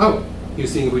 Oh, you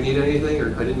seeing if we need anything,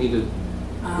 or I didn't need to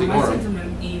ignore I sent him?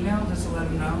 him an email just to let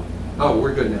him know. Oh,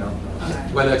 we're good now. Okay.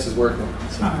 WebEx is working.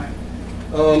 So.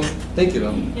 All right. Thank you,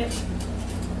 though. Yep.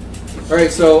 All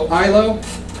right, so ILO.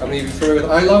 How many of you are familiar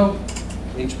with ILO?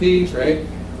 HP, right?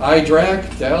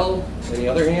 iDRAC, Dell. Any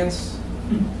other hands?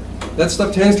 That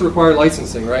stuff tends to require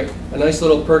licensing, right? A nice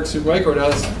little perk Supermicro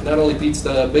does not only beats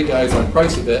the big guys on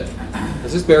price a bit.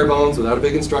 This is bare bones without a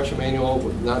big instruction manual.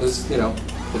 Not as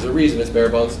there's a reason it's bare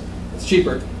bones. It's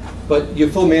cheaper, but you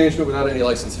have full management without any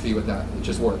license fee with that. It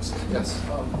just works. Yes.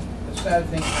 A sad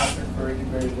thing happened for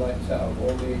integrated lights out,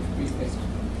 all the HP things.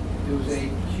 There was a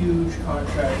huge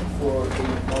contract for a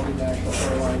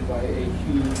multinational airline by a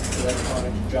huge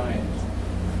electronics giant.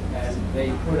 And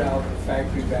they put out the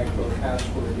factory backdoor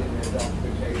password in their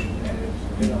documentation, and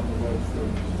it's been on the web for,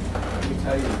 let me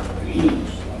tell you, years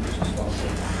on this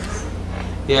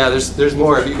software. Yeah, there's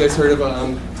more. Have you guys heard of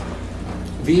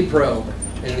vPro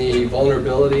and the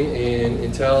vulnerability in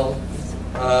Intel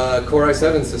Core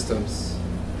i7 systems?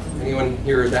 Anyone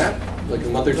hear that? Like a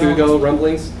month or two ago,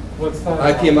 rumblings? What's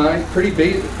that? IPMI,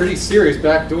 pretty serious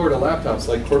backdoor to laptops,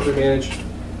 like corporate managed,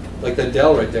 like that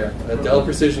Dell right there. A Dell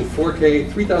Precision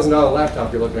 4K, $3,000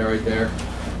 laptop you're looking at right there.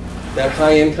 That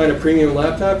high-end kind of premium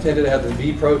laptop tended to have the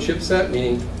vPro chipset,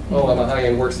 meaning, oh, I'm a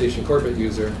high-end workstation corporate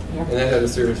user, and that had a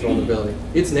serious vulnerability.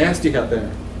 It's nasty out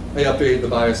there. I updated the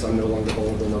BIOS, I'm no longer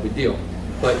vulnerable, no big deal.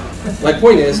 But my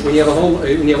point is, when you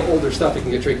have older stuff, it can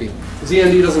get tricky.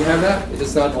 ZMD doesn't have that.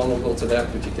 It's not vulnerable to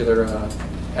that particular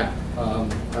hack. I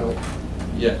don't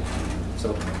yet.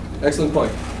 So, excellent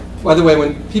point. By the way,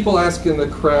 when people ask in the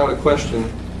crowd a question,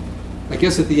 I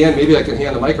guess at the end maybe I can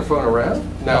hand the microphone around.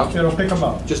 No, It'll pick them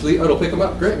up. just leave. It'll pick them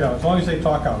up. Great. Yeah, as long as they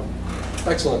talk out.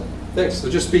 Excellent. Thanks. So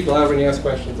just speak loud when you ask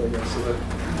questions, I guess, so that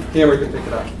the camera can pick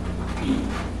it up.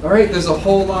 All right. There's a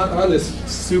whole lot on this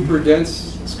super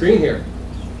dense screen here.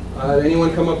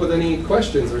 Anyone come up with any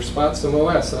questions or spot some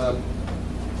OS that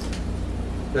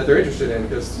they're interested in?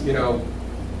 Because,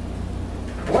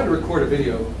 I wanted to record a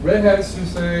video. Red Hat,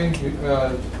 SUSE,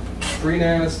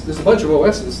 FreeNAS, there's a bunch of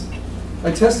OSs.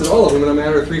 I tested all of them in a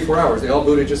matter of 3-4 hours. They all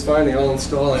booted just fine. They all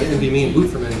install on NVMe and boot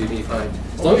from NVMe fine.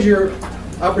 As long as your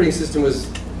operating system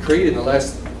was created in the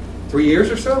last 3 years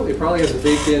or so, it probably has a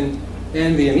baked-in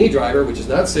NVMe driver, which is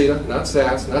not SATA, not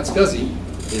SAS, not SCSI.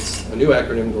 It's a new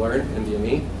acronym to learn,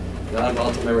 NVMe.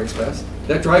 Non-volatile memory express.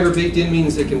 That driver baked in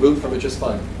means it can boot from it just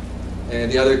fine.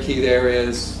 And the other key there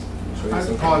is... I'm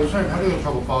having a little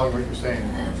trouble following what you're saying.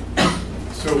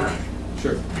 So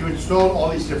Sure. you installed all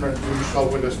these different, you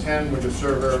installed Windows 10, Windows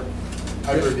Server,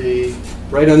 Hyper-V.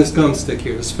 Right on this gum stick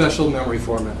here, the special memory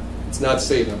format. It's not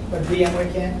SATA. But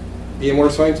VMware can't?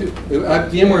 VMware's fine too.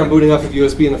 VMware I'm booting off of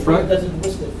USB in the It front. doesn't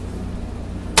list it.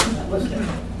 It's not listed.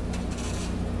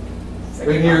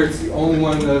 Right here, it's the only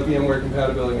one VMware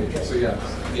compatibility matrix. So yeah,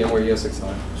 VMware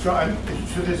ESXi. So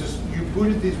you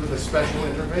booted these with a special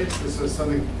interface? This is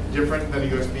something different than a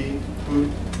USB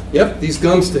boot? Yep, these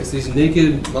gum sticks, these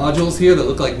naked modules here that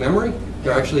look like memory,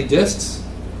 they're actually disks.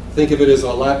 Think of it as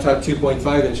a laptop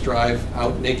 2.5-inch drive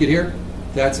out naked here.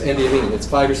 That's NVMe. It's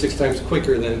 5 or 6 times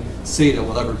quicker than SATA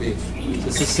will ever be.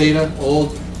 This is SATA,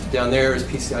 old. Down there is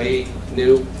PCIe,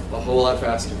 new, a whole lot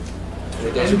faster. And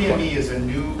it does require- NVMe is a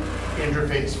new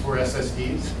interface for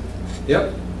SSDs?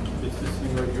 Yep. It's this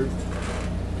thing right here.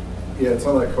 Yeah, it's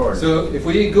on that card. So if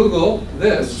we Google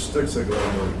There's a this, stick signal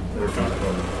on the interface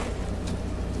card.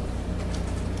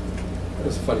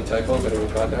 that's a funny typo, but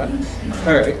anyone caught that?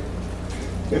 All right.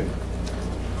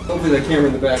 Hopefully that camera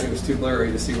in the back, it was too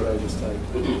blurry to see what I just typed.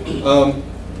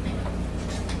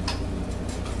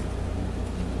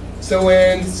 So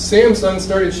when Samsung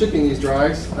started shipping these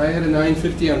drives, I had a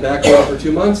 950 on backlog for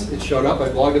 2 months. It showed up. I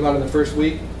blogged about it in the first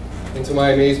week. And to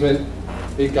my amazement,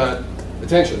 it got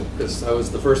attention because I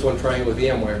was the first one trying it with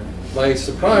VMware. My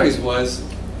surprise was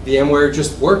VMware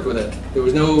just worked with it. There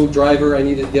was no driver I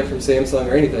needed to get from Samsung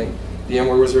or anything.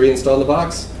 VMware was already installed in the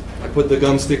box. I put the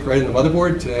gum stick right in the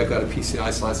motherboard. Today I've got a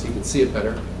PCI slot so you can see it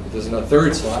better. There's a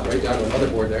third slot right down to the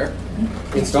motherboard there.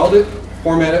 Installed it,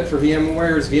 format it for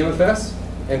VMware as VMFS,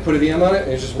 and put a VM on it,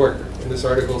 and it just worked. And this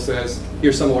article says,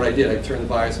 here's some of what I did. I turned the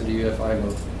BIOS into UEFI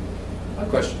mode.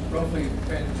 Question? Roughly,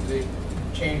 the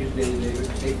changes day to day,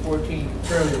 but take 14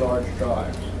 fairly large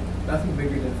drives, nothing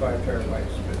bigger than 5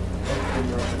 terabytes, but hopefully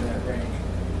we're up in that range,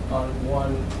 on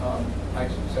one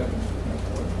i7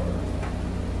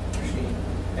 machine,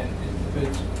 and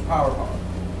it's a power hog.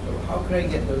 So how can I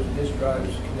get those disk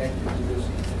drives connected to this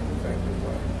in an effective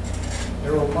way?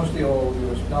 They're mostly all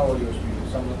USB, not all USB,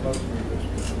 but most of them are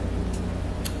USB.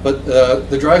 But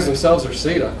the drives themselves are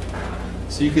SATA.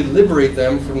 So you could liberate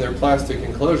them from their plastic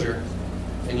enclosure,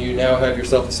 and you now have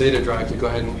yourself a SATA drive to go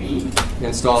ahead and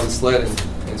install the sled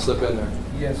and slip in there.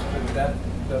 Yes, but that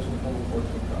doesn't hold 14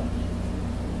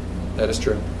 drives. That is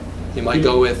true. You might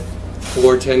go with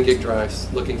 4 10-gig drives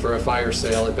looking for a fire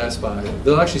sale at Best Buy.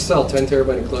 They'll actually sell 10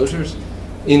 terabyte enclosures.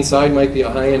 Inside might be a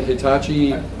high-end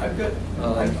Hitachi. I've got,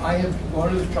 I have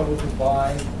one of the troubles to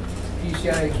buy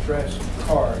PCI Express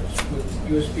cards with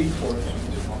USB ports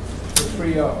for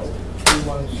 3.0.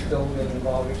 One's still in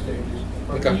evolving stages.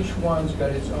 Or Okay. each one's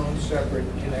got its own separate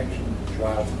connection.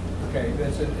 Wow. Okay,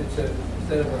 instead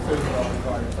of a $30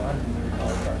 card, it's a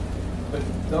 $130 card. But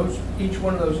each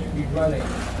one of those can be running,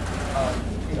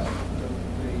 you know,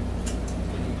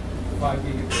 the 5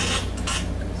 gigabits,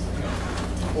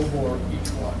 or more each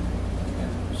one. And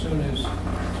as soon as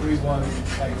 3.1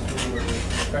 type 3 were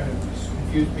trying to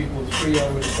confuse people,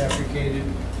 3.0 is deprecated,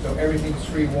 so everything's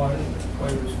 3.1,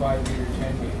 whether it's 5 gig or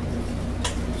 10 gig.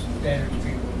 Standards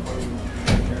people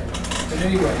but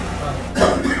anyway,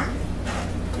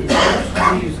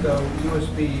 these though,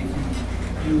 USB,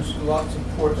 if you use lots of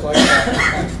ports like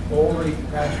that, already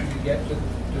capacity to get to the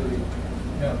you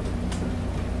know,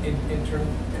 in term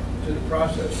to the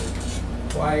processor.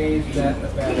 Why is that a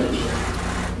bad idea?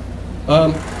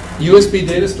 USB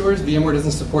data stores, VMware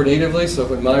doesn't support natively,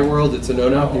 so in my world it's a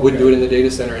no-no. You wouldn't do it in the data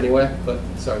center anyway, but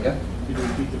sorry, yeah? Could you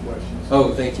repeat the question?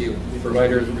 Oh, thank you.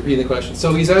 Reminder of repeating the question.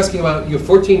 So he's asking about, you have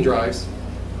 14 drives,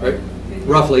 right?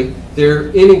 Roughly. They're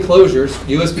in enclosures,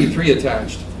 USB 3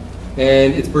 attached,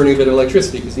 and it's burning a bit of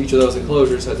electricity because each of those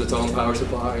enclosures has its own power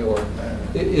supply, or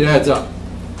it adds up.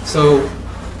 So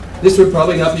this would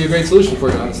probably not be a great solution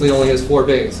for you. Honestly, it only has 4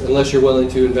 bays, unless you're willing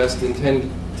to invest in 10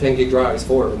 gig drives,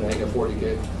 4 of them, and you got 40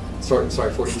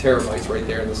 terabytes right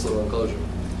there in this little enclosure.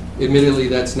 Admittedly,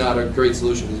 that's not a great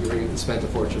solution because you're going to spend a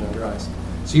fortune on drives.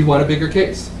 So you'd want a bigger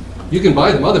case. You can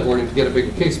buy the motherboard and get a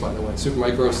bigger case, by the way.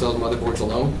 Supermicro sells motherboards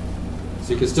alone.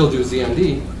 So you can still do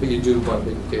ZMD, but you do want a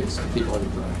bigger case to keep all your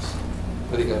drives.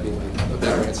 I think that'd be a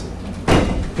better answer.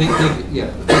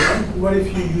 Yeah. What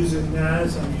if you use a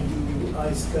NAS and you do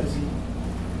iSCSI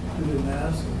to the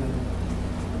NAS and then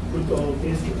put the whole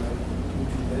case together?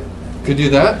 Could do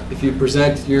that if you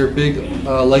present your big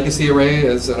legacy array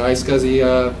as an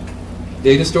iSCSI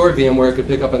data store. VMware could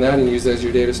pick up on that and use it as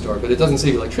your data store. But it doesn't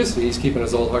save electricity. He's keeping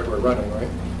his old hardware running, right?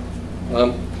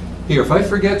 Here, if I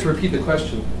forget to repeat the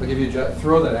question, I'll give you a jet.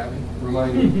 Throw that at me.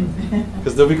 Remind me.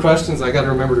 Because there'll be questions. I got to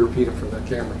remember to repeat them from that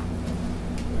camera.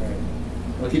 All right.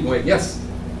 I'll keep waiting. Yes?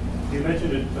 You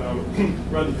mentioned it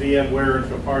runs VMware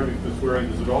into a project that's wearing.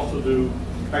 Does it also do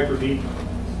Hyper-V?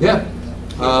 Yeah.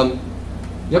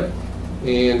 Yep.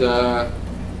 And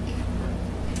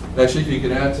actually, if you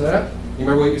could add to that, you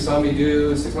remember what you saw me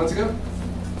do 6 months ago?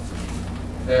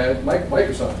 At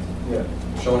Microsoft. Yeah.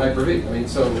 Showing Hyper-V. I mean,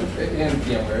 so, and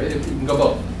VMware, you can go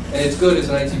both. And it's good as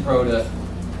an IT pro to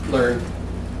learn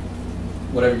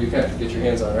whatever you can to get your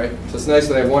hands on, right? So it's nice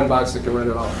that I have one box that can run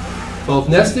it all. Both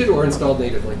nested or installed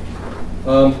natively.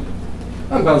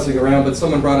 I'm bouncing around, but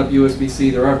someone brought up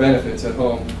USB-C. There are benefits at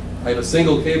home. I have a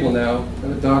single cable now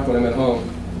and a dock when I'm at home.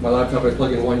 My laptop, I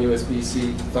plug in one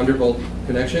USB-C Thunderbolt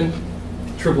connection,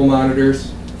 triple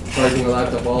monitors, charging the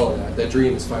laptop, all of that. That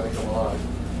dream has finally come alive.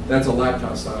 That's a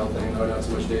laptop style thing, not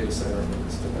so much data center.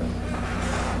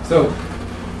 So,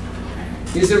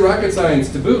 is it rocket science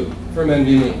to boot from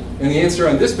NVMe? And the answer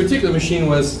on this particular machine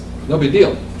was no big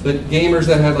deal. But gamers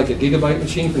that had like a gigabyte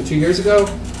machine from 2 years ago,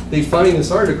 they find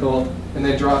this article and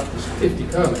they drop 50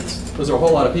 comments. Those are a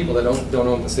whole lot of people that don't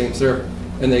own the same server.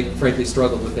 And they frankly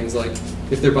struggled with things like,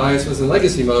 if their BIOS was in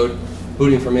legacy mode,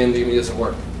 booting from NVMe doesn't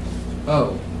work.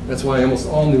 Oh, that's why almost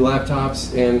all new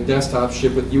laptops and desktops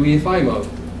ship with UEFI mode.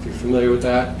 If you're familiar with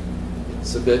that,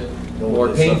 it's a bit more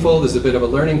painful. There's a bit of a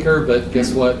learning curve, but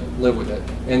guess what? Live with it.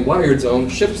 And Wired Zone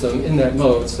ships them in that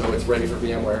mode, so it's ready for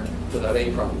VMware without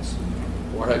any problems.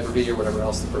 Or Hyper-V or whatever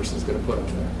else the person's going to put on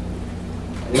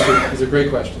there. These are great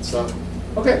questions. So,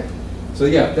 okay. So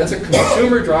yeah, that's a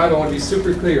consumer drive. I want to be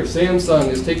super clear. Samsung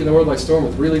is taking the world by storm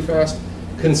with really fast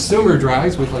consumer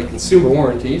drives with like consumer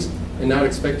warranties. and not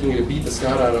expecting you to beat the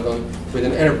snot out of them with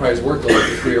an enterprise workload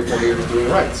for 3 or 4 years doing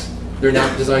writes. They're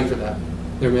not designed for that.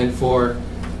 They're meant for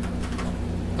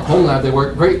the home lab. They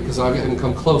work great because I haven't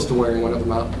come close to wearing one of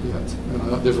them out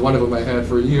yet. There's one of them I had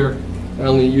for a year. I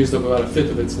only used up about 1/5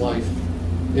 of its life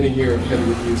in a year of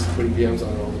heavy use, putting VMs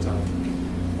on it all the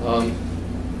time.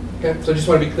 Okay, so I just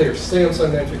want to be clear.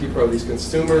 Samsung 950 Pro, these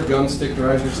consumer gum stick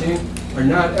drives you're seeing, are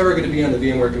not ever going to be on the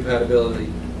VMware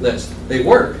compatibility list. They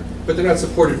work, but they're not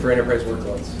supported for enterprise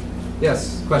workloads.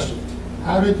 Yes, question?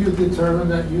 How did you determine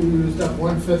that you used up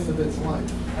 1/5 of its life?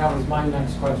 That was my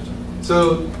next question.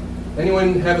 So,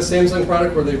 anyone have a Samsung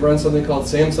product where they've run something called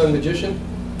Samsung Magician?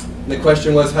 And the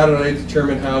question was, how did I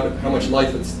determine how much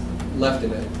life it's left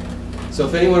in it? So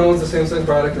if anyone owns a Samsung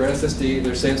product or SSD,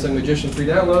 their Samsung Magician free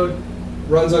download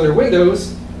runs under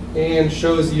Windows and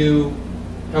shows you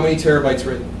how many terabytes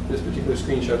written. This particular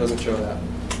screenshot doesn't show that.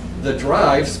 The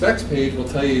drive specs page will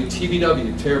tell you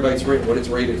TBW, terabytes written, what it's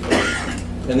rated for.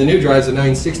 And the new drive's a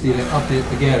 960, and they upped it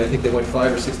again. I think they went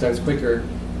 5 or 6 times quicker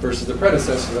versus the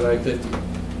predecessor, the 950.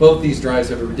 Both these drives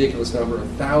have a ridiculous number of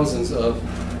thousands of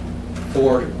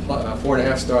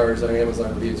 4.5 stars on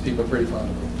Amazon reviews. People are pretty fond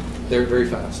of them. They're very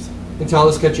fast. Intel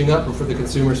is catching up for the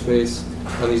consumer space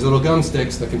on these little gum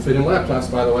sticks that can fit in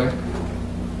laptops, by the way.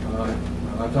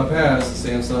 Laptop has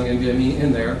Samsung NVMe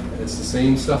in there. It's the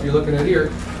same stuff you're looking at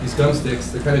here. These gum sticks,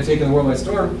 they're kind of taking the world by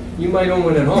storm. You might own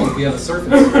one at home if you have a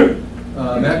Surface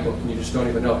MacBook and you just don't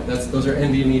even know it. Those are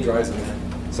NVMe drives in there.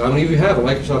 So how many of you have a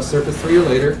Microsoft Surface 3 or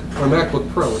later, or a MacBook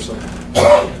Pro or something?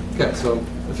 Okay, so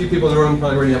a few people in the room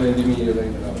probably already have NVMe or they don't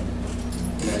even know it.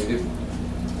 Yeah, you do.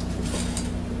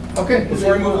 Okay,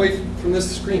 before I move away from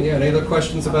this screen, yeah, any other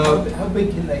questions about? How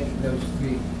big can those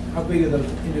be? How big are those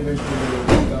individual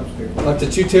dumpsters? Up to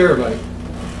 2 terabyte.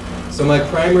 So my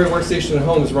primary workstation at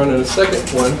home is running a second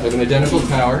one. I have an identical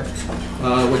tower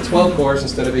with 12 cores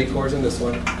instead of 8 cores in this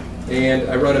one. And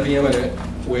I run a VM in it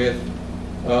with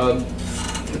a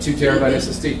 2 terabyte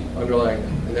SSD underlying it.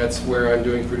 And that's where I'm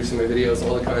producing my videos.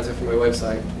 All the content from my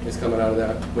website is coming out of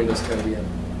that Windows 10 VM.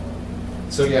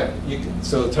 So yeah,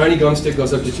 so the tiny gum stick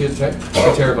goes up to 2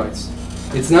 terabytes.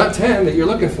 It's not 10 that you're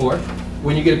looking for.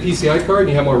 When you get a PCI card and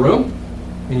you have more room,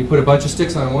 and you put a bunch of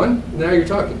sticks on one, now you're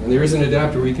talking. And there is an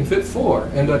adapter where you can fit 4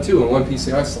 M.2 in one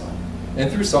PCI slot. And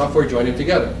through software, join them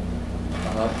together.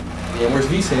 VMware's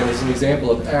vSAN is an example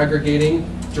of aggregating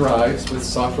drives with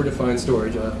software-defined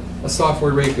storage, a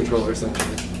software RAID controller,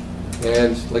 essentially.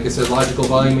 And like I said, Logical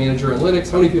Volume Manager and Linux.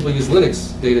 How many people use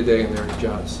Linux day-to-day in their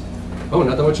jobs? Oh,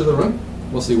 not that much of the room?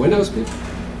 Mostly Windows people?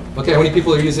 Okay, how many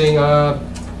people are using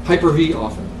Hyper-V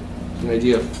often? An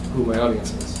idea of who my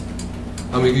audience is.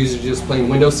 How many of you are just playing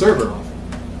Windows Server often?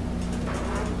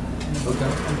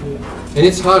 Okay. And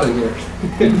it's hot in here.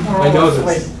 I know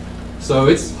this. So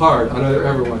it's hard on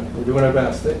everyone. We're doing our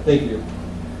best. Thank you.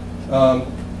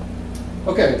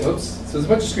 Okay, oops. So there's a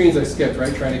bunch of screens I skipped,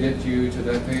 right? Trying to get you to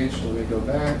that page. Let me go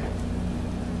back.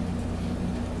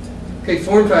 Okay,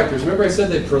 form factors. Remember I said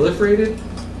they proliferated?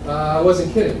 I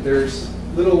wasn't kidding. There's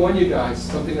little one you guys,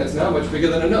 something that's not much bigger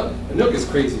than a Nook. A Nook is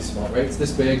crazy small, right? It's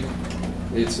this big.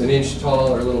 It's an inch tall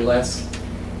or a little less,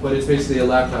 but it's basically a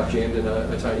laptop jammed in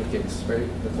a tiny case, right?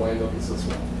 That's why a Nook is so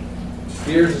small.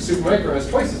 Here's a Supermicro, has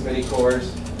twice as many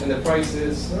cores, and the price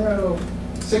is around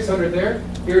 600 there.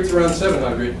 Here it's around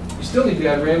 700. You still need to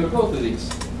add RAM to both of these.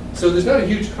 So there's not a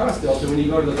huge cost delta when you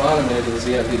go to the bottom end of the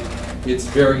ZMD. It's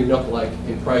very Nook-like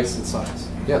in price and size.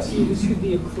 Yes? You see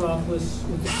the Acropolis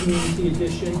with the Community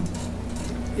Edition.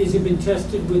 Has it been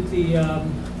tested with the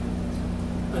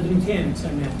Nutanix,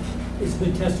 I meant? Has it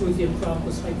been tested with the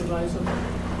Acropolis hypervisor?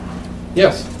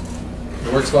 Yes,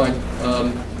 it works fine.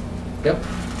 Yep.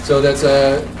 So that's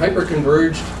a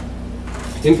hyper-converged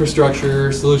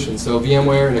infrastructure solution. So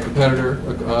VMware and a competitor,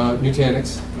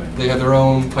 Nutanix, they have their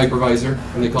own hypervisor,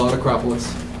 and they call it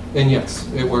Acropolis. And yes,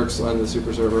 it works on the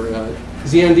super server.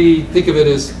 ZMD, think of it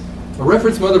as a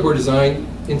reference motherboard design,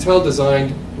 Intel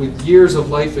designed with years of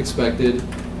life expected,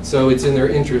 so it's in their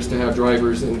interest to have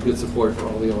drivers and good support for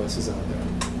all the OSs out there.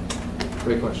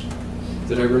 Great question.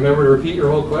 Did I remember to repeat your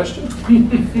whole question?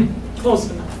 Close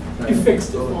enough. You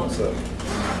fixed it.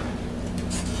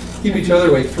 Keep each other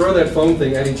awake. Throw that phone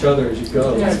thing at each other as you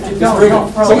go. Yeah,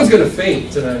 someone's going to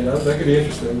faint tonight. That could be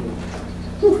interesting.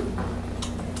 Whew.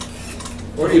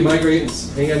 Or do you migrate and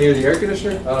hang out near the air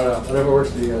conditioner? I don't know. Whatever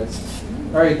works for you guys.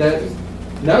 All right, that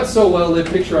not so well lit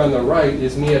picture on the right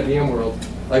is me at VMworld.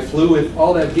 I flew with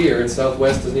all that gear, and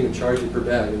Southwest doesn't even charge you per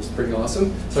bag. It was pretty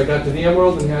awesome. So I got to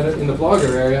VMworld and had it in the blogger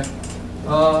area.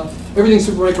 Everything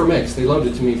Supermicro makes. They loaned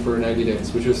it to me for 90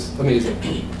 days, which was amazing.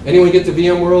 Anyone get to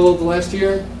VMworld last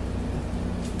year?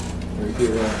 Very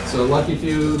few. So lucky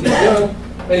few didn't go.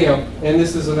 Anyhow, and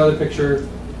this is another picture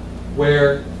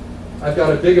where I've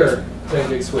got a bigger 10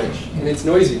 gig switch, and it's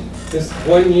noisy. This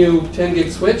 1U 10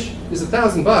 gig switch is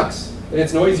 $1,000, and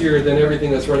it's noisier than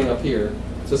everything that's running up here.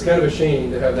 So it's kind of a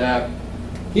shame to have that.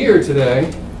 Here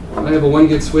today, I have a 1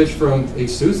 gig switch from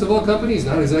ASUS of all companies,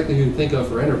 not exactly who you think of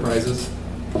for enterprises,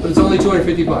 but it's only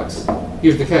 $250.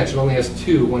 Here's the catch, it only has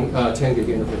two 10 gig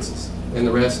interfaces, and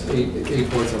the rest 8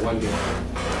 ports at 1 gig.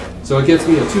 So it gets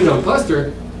me a 2-node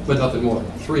cluster, but nothing more.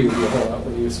 3 would be a whole lot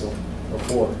more useful, or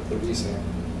 4 for vSAN.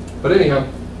 But anyhow,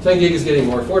 10 gig is getting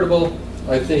more affordable.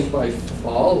 I think by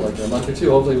fall, like a month or two,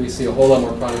 hopefully we see a whole lot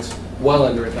more products well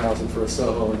under $1,000 for a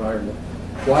Soho environment.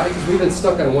 Why? Because we've been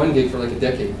stuck on 1 gig for like a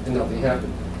decade and nothing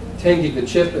happened. 10 gig the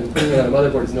chip and putting it on a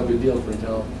motherboard is no big deal for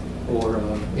Intel or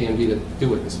AMD to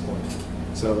do at this point.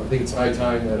 So I think it's high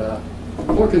time that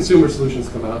more consumer solutions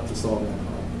come out to solve that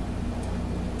problem.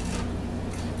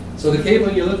 So the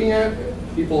cabling you're looking at,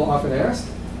 people often ask,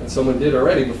 and someone did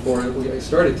already before we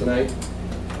started tonight,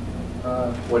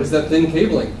 what is that thin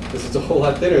cabling? Because it's a whole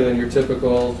lot thinner than your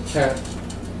typical Cat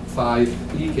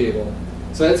 5e cable.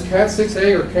 So that's Cat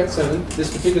 6a or Cat 7.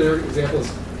 This particular example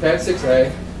is Cat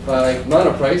 6a by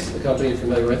Monoprice, the company you're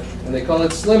familiar with, and they call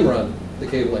it Slim Run, the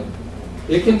cabling.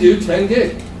 It can do 10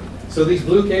 gig. So these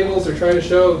blue cables are trying to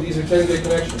show these are 10 gig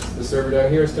connections. The server down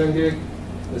here is 10 gig.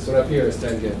 This one up here is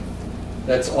 10 gig.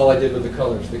 That's all I did with the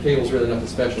colors. The cable's really nothing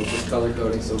special, it's just color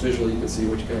coding, so visually you can see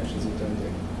which connections are 10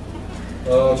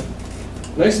 gig.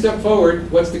 Nice step forward.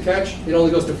 What's the catch? It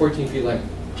only goes to 14 feet length.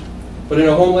 But in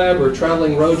a home lab or a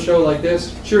traveling road show like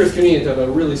this, sure it's convenient to have a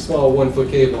really small 1-foot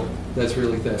cable that's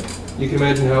really thin. You can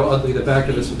imagine how ugly the back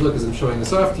of this would look as I'm showing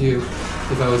this off to you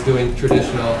if I was doing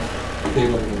traditional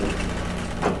cabling.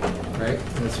 Right?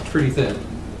 And it's pretty thin.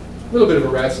 A little bit of a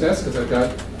rat's nest because I've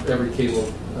got every cable,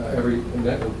 every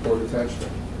network port attached to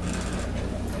it.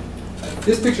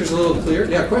 This picture's a little clear.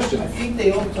 Yeah, question? I think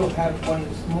they also have one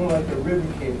that's more like a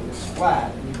ribbon cable. It's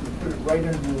flat, and you can put it right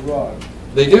under the rug.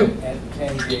 They do. At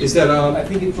 10 gig. Is that I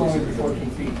think it's only 14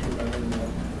 feet.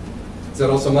 Is that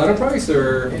also Monoprice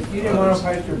or? It's either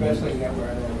Monoprice or Wellesley network.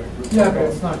 I don't know what Yeah, but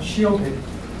it's not shielded,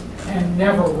 and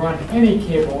never run any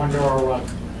cable under a rug.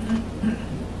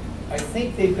 I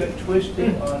think they've got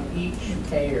twisting on each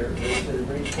pair. It's at a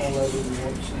very small level you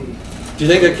won't see. Do you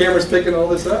think the camera's picking all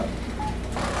this up?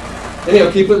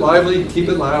 Anyhow, keep it lively, keep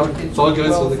it loud. It's all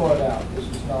good. Well thought out. This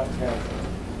is not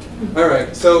careful. All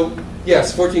right. So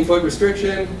yes, 14-foot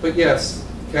restriction, but yes,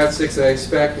 Cat 6a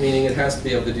spec, meaning it has to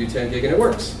be able to do 10 gig, and it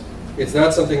works. It's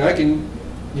not something I can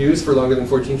use for longer than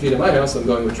 14 feet in my house. I'm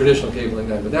going with traditional cabling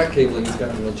then, but that cabling has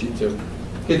gotten real cheap too.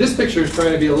 Okay, this picture is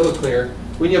trying to be a little clear.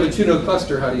 When you have a 2-node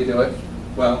cluster, how do you do it?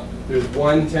 Well, there's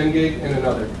one 10 gig and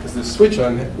another. Because the switch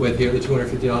I'm with here, the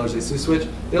 $250 ASUS switch,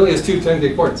 it only has two 10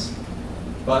 gig ports.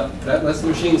 But that lets the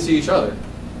machines see each other.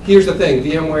 Here's the thing,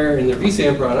 VMware in their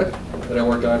vSAN product that I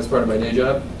work on as part of my day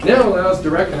job now allows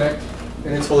direct connect,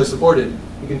 and it's fully supported.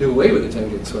 You can do away with a 10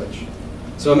 gig switch.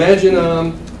 So imagine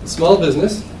a small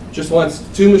business just wants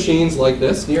two machines like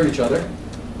this near each other.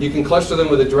 You can cluster them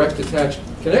with a direct attached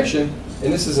connection,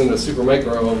 and this isn't a super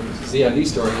micro ZND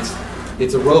story.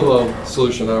 It's a robo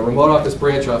solution, a remote office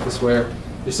branch office where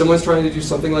if someone's trying to do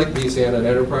something like vSAN, an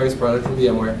enterprise product from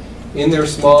VMware, in their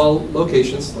small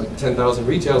locations, like 10,000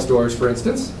 retail stores, for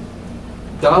instance,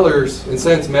 dollars and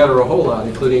cents matter a whole lot,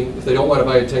 including if they don't want to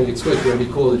buy a 10 gig switch, it would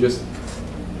be cool to just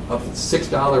a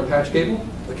 $6 patch cable,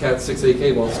 a Cat 6a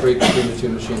cable, straight between the two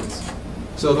machines.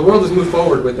 So the world has moved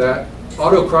forward with that.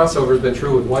 Auto crossover has been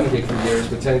true with 1 gig for years,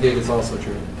 but 10 gig is also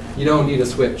true. You don't need a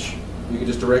switch. You can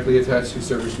just directly attach two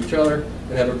servers to each other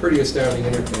and have a pretty astounding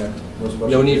interconnect.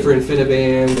 No need for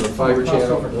InfiniBand or fiber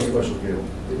channel. No special cable.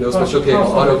 No special cable,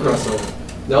 auto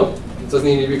crossover. Nope, it doesn't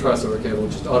need to be crossover cable,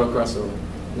 just auto crossover.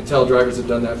 Intel drivers have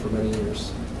done that for many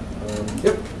years.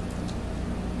 Yep.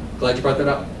 Glad you brought that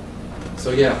up.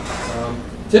 So yeah,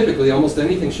 typically almost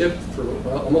anything shipped for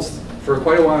for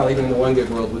quite a while, even in the 1 gig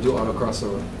world, would do auto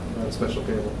crossover, not a special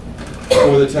cable.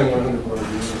 Or the 10100 world, you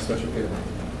need a special cable.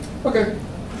 Okay.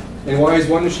 And why is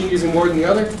one machine using more than the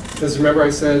other? Because remember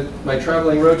I said my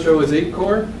traveling roadshow is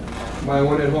 8-core. My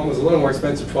one at home is a little more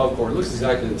expensive, 12-core. It looks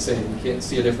exactly the same. You can't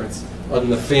see a difference. Other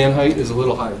than the fan height is a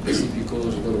little higher. The CPU cooler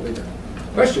is a little bigger.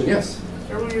 Question, yes?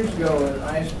 Several years ago, an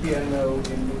ISP I know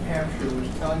in New Hampshire was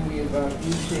telling me about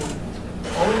using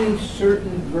only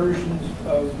certain versions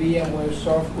of VMware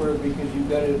software because you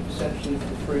got it essentially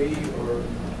for free, or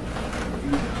if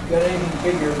you got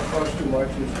anything bigger, it costs too much,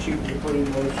 it's cheaper to put in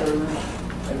more servers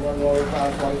and run lower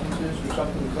class licenses or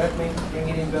something. Does that ring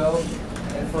any bells?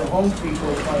 And for home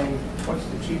people, find what's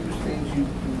the cheapest things you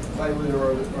can play with,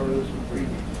 or those for free?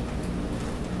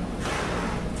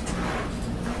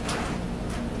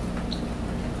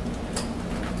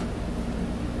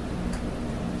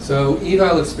 So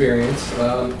eval experience.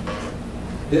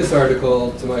 This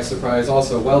article, to my surprise,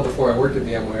 also well before I worked at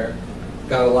VMware,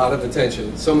 got a lot of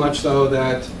attention. So much so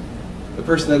that the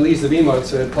person that leads the VMUG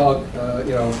said, Paul,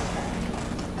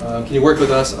 can you work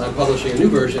with us on publishing a new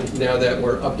version now that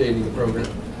we're updating the program?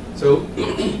 So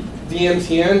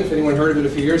VMTN, if anyone heard of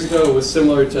it a few years ago, was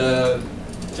similar to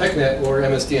TechNet or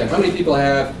MSDN. How many people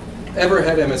have ever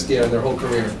had MSDN in their whole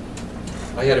career?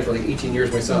 I had it for like 18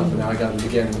 years myself, and now I got it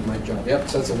again with my job. Yep,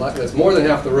 so that's a lot. That's more than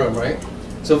half the room, right?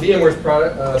 So VMware's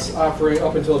product offering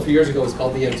up until a few years ago was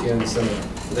called VMTN similar.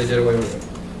 So they did away with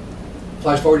it.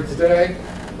 Flash forward to today,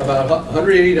 about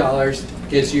 $180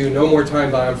 gets you no more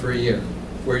time bomb for a year,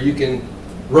 where you can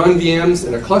run VMs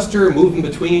in a cluster, move them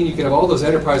between. You can have all those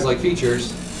enterprise-like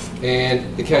features,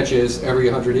 and the catch is every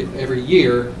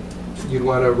year you'd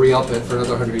want to re-up it for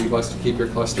another $180 to keep your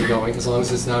cluster going, as long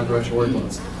as it's non-production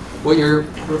workloads. What your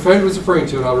friend was referring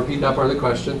to, and I'll repeat that part of the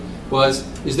question, was,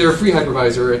 is there a free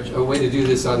hypervisor, a way to do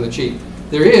this on the cheap?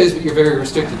 There is, but you're very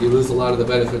restricted. You lose a lot of the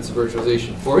benefits of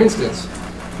virtualization. For instance,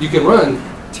 you can run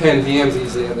 10 VMs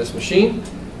easily on this machine,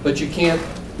 but you can't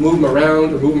move them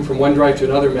around or move them from one drive to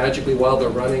another magically while they're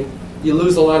running. You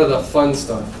lose a lot of the fun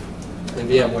stuff in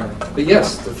VMware. But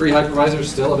yes, the free hypervisor is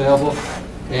still available,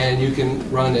 and you can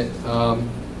run it.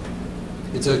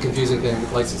 It's a confusing thing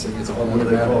with licensing. It's a whole other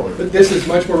matter. But this is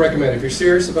much more recommended. If you're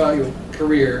serious about your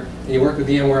career and you work with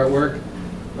VMware at work,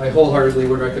 I wholeheartedly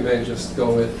would recommend just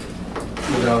go with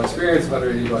experience,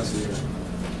 $180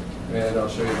 a year. And I'll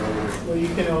show you later. Well, you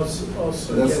can also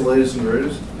That's the latest and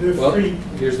greatest? the Well, free,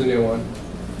 here's the new one.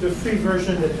 the free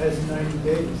version that has 90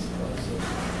 days also.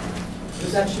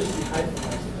 Because that's just the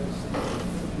hypervisor,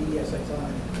 that's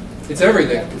ESXi. It's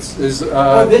everything. It's This is.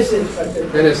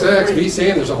 NSX,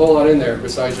 vSAN, there's a whole lot in there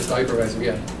besides just hypervisor.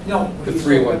 Yeah. No. The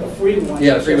free one. The free one.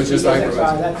 Yeah, the free one's just ESXi,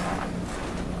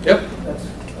 hypervisor. Yep.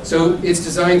 So it's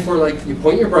designed for, like, you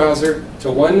point your browser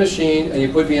to one machine and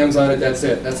you put VMs on it, that's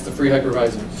it. That's the free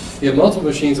hypervisor. If you have multiple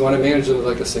machines and want to manage them with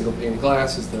like a single pane of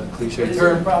glass, is the cliche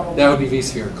term, that would be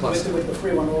vSphere cluster. With the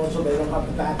free one also, they don't have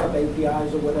the backup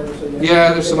APIs or whatever. So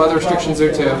Yeah, there's some other restrictions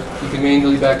there too. You can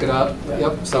manually back it up.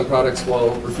 Yep, some products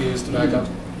will refuse to back up.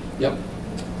 Yep.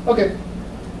 Okay.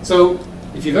 So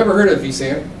if you've ever heard of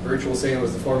vSAN, virtual SAN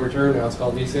was the former term, now it's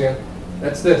called vSAN.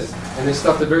 That's this, and they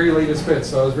stuffed the very latest bits.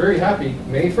 So I was very happy,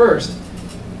 May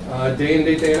 1st, day and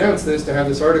date they announced this, to have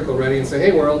this article ready and say,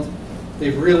 hey world,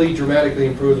 they've really dramatically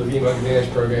improved the VMUG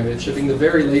Advantage program. It's shipping the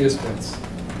very latest bits.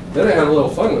 Then I had a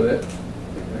little fun with it.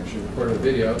 I actually recorded a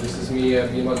video. This is me at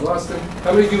VMUG Boston.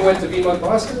 How many of you went to VMUG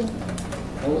Boston?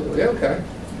 Oh, yeah, okay.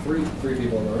 Three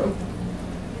people in the room.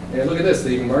 And look at this,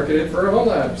 they even marketed it for home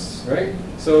labs, right?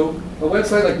 So a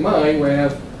website like mine, where I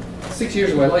have 6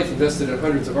 years of my life invested in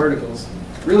hundreds of articles,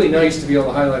 really nice to be able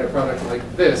to highlight a product like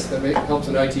this that helps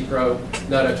an IT pro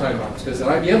not have time bombs. Because at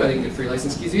IBM, I didn't get free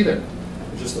license keys either.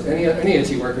 Just any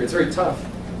IT worker, it's very tough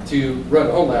to run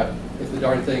a home lab if the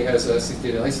darn thing has a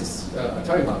 60-day license, a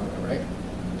time bomb, right?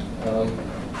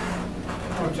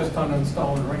 Or just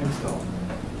uninstall and reinstall.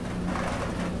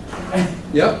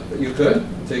 Yep, you could.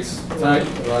 It takes time.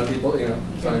 A lot of people,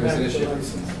 time is an issue.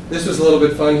 This was a little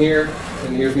bit fun here,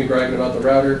 and here's me bragging about the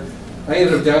router. I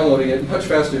ended up downloading it much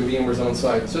faster than VMware's own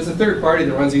site. So it's a third party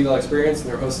that runs eval experience, and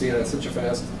they're hosting it on such a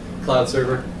fast cloud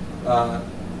server.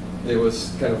 It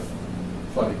was kind of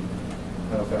funny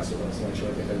how fast it was. Actually,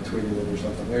 I think I tweeted it or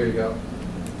something. There you go.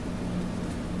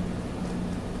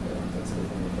 Yeah, that's it.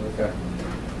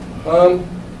 Okay.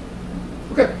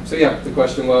 Okay, so yeah, the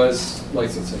question was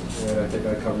licensing, and I think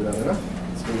I covered that enough.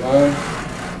 Let's move on.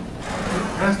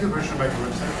 Can I ask you a question about your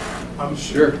website?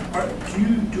 Sure. Do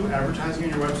you do advertising on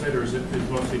your website, or is it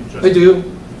mostly just... I do.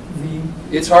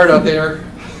 It's hard out there.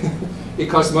 It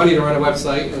costs money to run a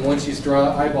website, and once you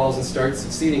draw eyeballs and start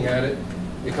succeeding at it,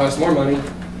 it costs more money,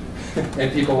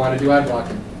 and people want to do ad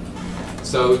blocking.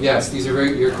 So yes, these are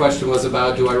your question was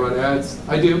about, do I run ads?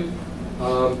 I do.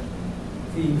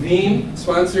 Veeam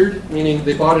sponsored, meaning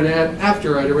they bought an ad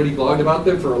after I'd already blogged about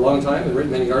them for a long time and written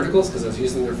many articles because I was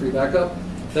using their free backup.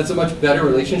 That's a much better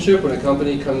relationship when a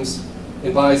company comes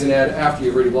and buys an ad after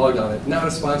you've already blogged on it. Not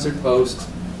a sponsored post,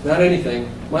 not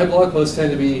anything. My blog posts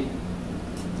tend to be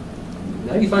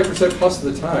 95% plus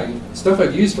of the time stuff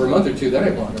I've used for a month or two, then I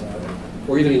blog about it,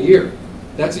 or even a year.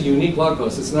 That's a unique blog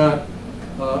post. It's not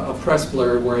a press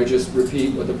blurb where I just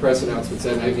repeat what the press announcement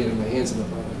said and I get my hands on the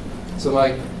product. So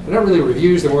they're not really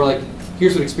reviews, they're more like,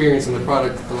 here's what experience in the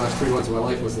product the last 3 months of my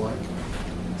life was like.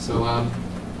 So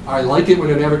I like it when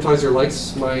an advertiser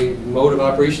likes my mode of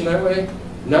operation that way.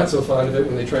 Not so fond of it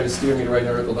when they try to steer me to write an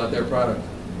article about their product.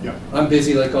 Yeah. I'm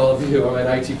busy like all of you. I'm an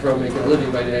IT pro making a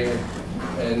living by day,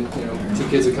 and 2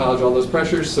 kids at college, all those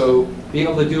pressures. So being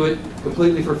able to do it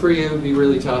completely for free, it would be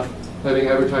really tough. Having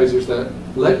advertisers that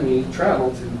let me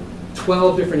travel to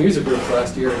 12 different user groups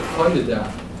last year and funded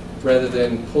that, rather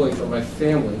than pulling from my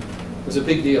family, was a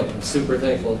big deal. I'm super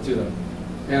thankful to them.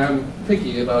 And I'm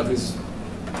picky about who's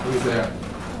there.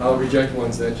 I'll reject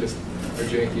ones that just are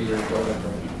janky or don't look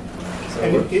right. So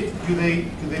And do they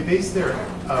base their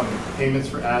payments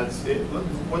for ads?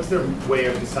 What's their way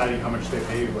of deciding how much they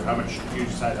pay you, or how much you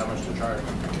decide how much to charge?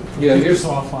 yeah, here's,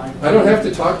 offline. I don't have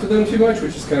to talk to them too much,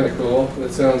 which is kind of cool.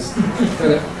 That sounds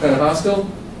kind of hostile,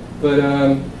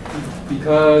 but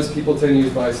because people tend to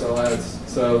use buy-sell ads,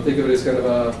 so think of it as kind of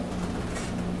a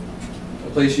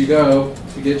place you go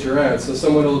to get your ads. So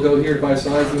someone will go here to buy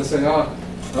sell ads and they'll say,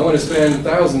 I want to spend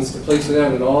thousands to place an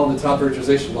ad in all the top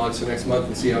virtualization blogs for next month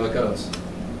and see how it goes.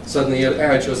 Suddenly an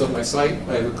ad shows up on my site,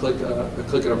 I have a click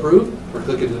and approve, or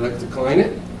click and decline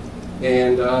it,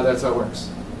 and that's how it works.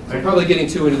 So I'm probably getting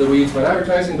too into the weeds about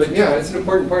advertising, but yeah, it's an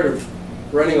important part of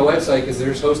running a website because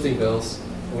there's hosting bills.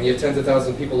 And when you have tens of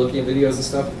thousands of people looking at videos and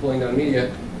stuff and pulling down media,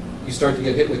 you start to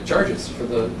get hit with charges for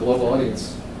the global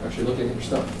audience actually looking at your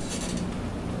stuff.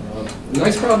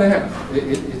 Nice problem to have.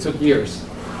 It took years.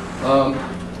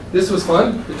 This was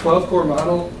fun. The 12-core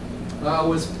model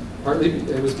was partly,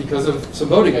 it was because of some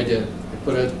voting I did. I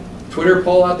put a Twitter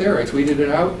poll out there, I tweeted it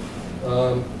out.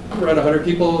 Around 100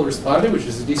 people responded, which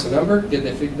is a decent number, getting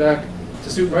that feedback to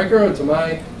Supermicro, and to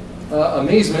my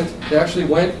amazement, they actually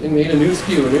went and made a new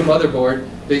SKU, a new motherboard,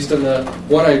 based on the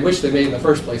one I wish they made in the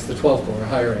first place, the 12-core,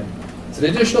 higher end. It's an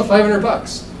additional $500,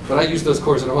 but I use those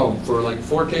cores at home for like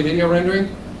 4K video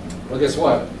rendering. Well, guess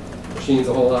what? Machine's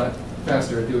a whole lot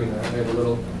faster at doing that. I have a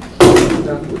little,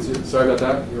 sorry about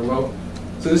that, your remote.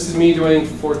 So this is me doing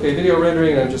 4K video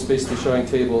rendering, and I'm just basically showing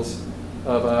tables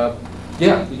of,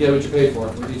 yeah, you get what you pay for.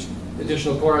 With each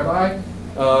additional core I buy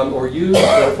or use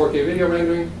for 4K video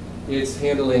rendering, it's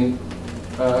handling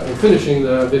and finishing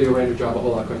the video render job a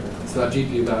whole lot quicker. It's not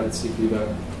GPU bound, it's CPU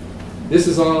bound. This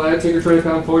is all at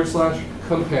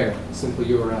TinkerToy.com/compare, simple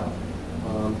URL.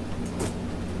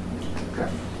 Okay.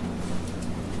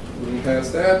 Moving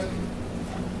past that,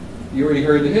 you already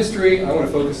heard the history. I want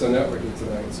to focus on networking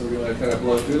tonight, so we're going to kind of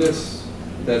blow through this.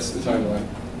 That's the timeline.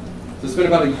 So it's been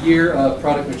about a year of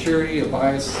product maturity, of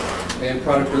bias, and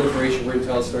product proliferation where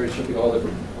Intel started shipping a whole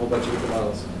bunch of different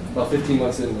models. About 15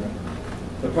 months in there.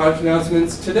 The product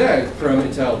announcements today from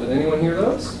Intel. Did anyone hear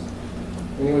those?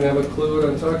 Anyone have a clue what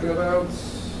I'm talking about?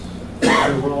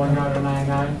 Are you rolling out a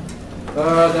 9.9?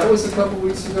 That was a couple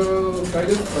weeks ago, kind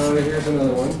of. Here's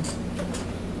another one.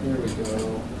 Here we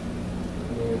go.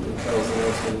 And Intel's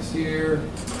announcement is here.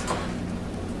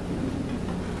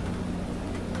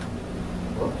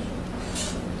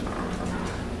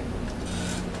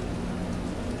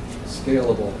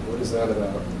 Scalable. What is that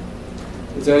about?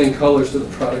 It's adding colors to the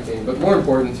product name, but more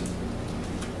important,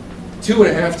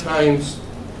 2.5 times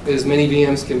as many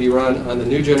VMs can be run on the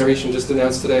new generation just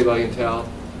announced today by Intel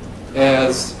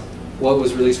as what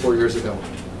was released 4 years ago.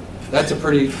 That's a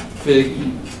pretty big,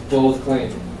 bold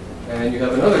claim. And you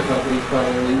have another company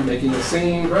finally making the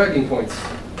same bragging points.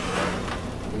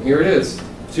 And here it is,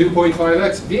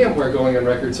 2.5x VMware going on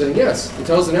record saying, yes,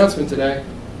 Intel's announcement today,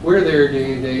 we're there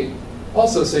day and date,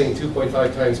 also saying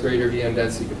 2.5 times greater VM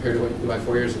density compared to what you could buy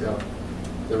 4 years ago.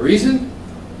 The reason?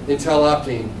 Intel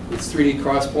Optane. It's 3D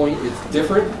Crosspoint. It's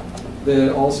different than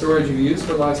all storage you've used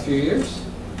for the last few years.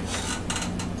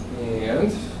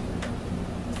 And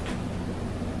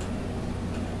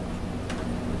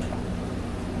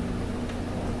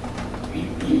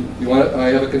you want? I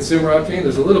have a consumer Optane.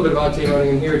 There's a little bit of Optane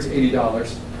running in here. It's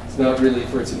 $80. It's not really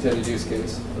for its intended use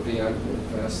case of VM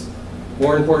really fast.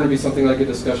 More important to be something like a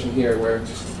discussion here where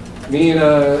me and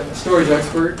a storage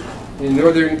expert in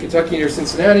northern Kentucky near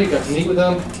Cincinnati got to meet with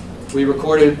them. We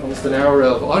recorded almost an hour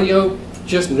of audio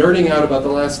just nerding out about the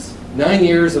last 9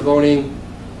 years of owning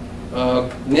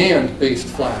NAND-based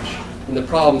flash and the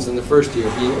problems in the first year,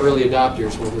 being early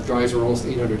adopters where the drives were almost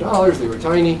 $800, they were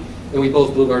tiny, and we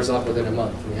both blew ours up within a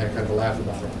month. We had kind of a laugh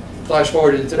about it. Flash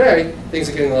forward to today, things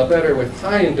are getting a lot better with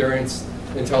high endurance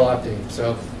Intel Optane.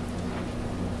 So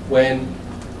when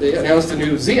they announced a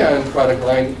new Xeon product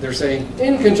line, they're saying,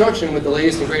 in conjunction with the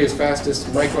latest and greatest, fastest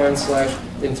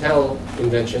Micron/Intel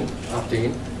invention,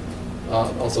 Optane,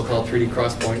 also called 3D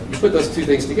Crosspoint, you put those two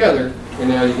things together, and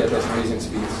now you get those amazing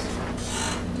speeds.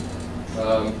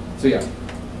 So yeah.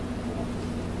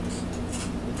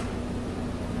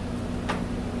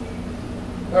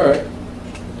 All right.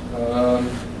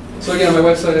 So again, on my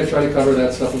website, I try to cover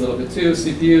that stuff a little bit too.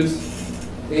 CPUs.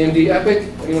 AMD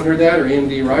EPYC, anyone heard that? Or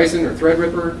AMD Ryzen or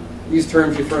Threadripper? These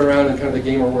terms you throw around in kind of the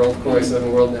gamer world, Core i7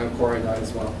 world, now Core i9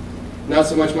 as well. not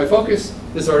so much my focus.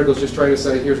 This article is just trying to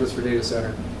say, here's what's for data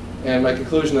center. And my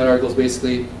conclusion of that article is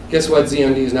basically, guess what,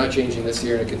 ZMD is not changing this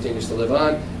year and it continues to live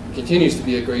on. It continues to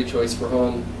be a great choice for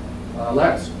home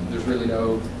labs. There's really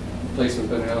no replacement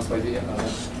been announced by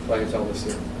Intel this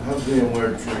year. How's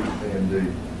VMware treat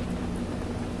AMD?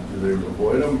 Do they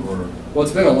avoid them, or? Well,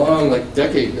 it's been a long,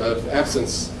 decade of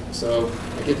absence, so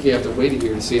I think you have to wait a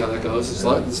year to see how that goes. As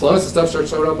long as the stuff starts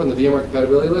showing up on the VMware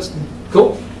compatibility list,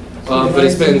 cool. But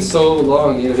it's been so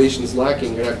long, the innovation's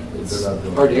lacking. It's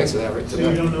hard to answer that right So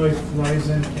today. you don't know if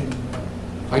Ryzen can...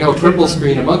 I know Purple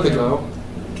Screen a month ago.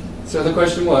 So the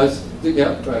question was,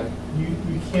 yeah, go ahead.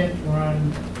 You can't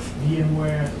run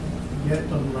VMware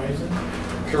yet on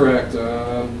Ryzen? Correct.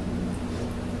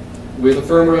 With a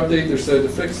firmware update, they're said to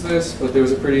fix this, but there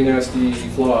was a pretty nasty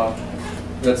flaw.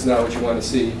 That's not what you want to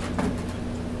see.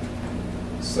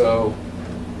 So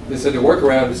they said the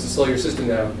workaround is to slow your system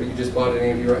down, but you just bought an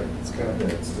AMD, right? It's kind of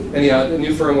a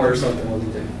new firmware or something will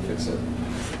need to fix it.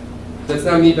 That's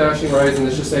not me bashing Ryzen.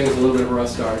 It's just saying it's a little bit of a rough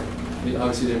start. It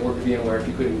obviously didn't work with VMware if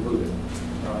you couldn't boot it.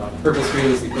 Purple screen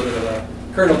is the equivalent of a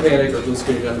kernel panic or blue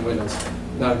screen death in Windows.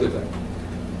 Not a good thing.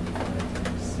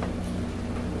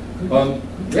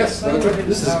 Yes,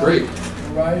 this is great.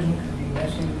 Verizon could be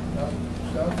messing up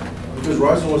stuff? Because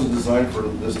Ryzen wasn't designed for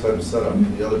this type of setup.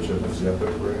 The other chip is the Epic,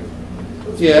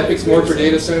 right? Yeah, Epic's more for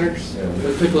data centers. Yeah.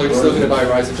 But people are still going to buy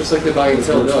Ryzen, just like they buy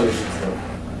Intel Nook.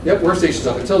 Yep, workstation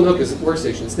stuff. Intel Nook is a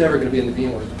workstation. It's never going to be in the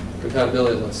VMware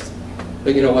compatibility list.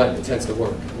 But you know what? It tends to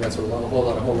work. And that's what a whole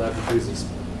lot of home lab enthusiasts.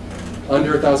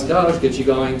 Under $1,000 gets you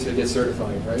going to get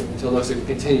certified, right? Intel Nook's going to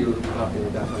continue to be popular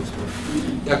at that price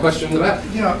point. Got a question in the back?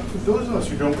 Yeah, for those of us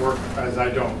who don't work, as I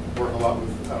don't, work a lot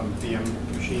with VM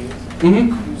machines,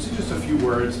 Mm-hmm. can you say just a few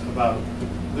words about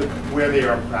where they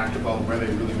are practical and where they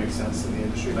really make sense in the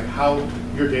industry? Like how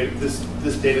your data,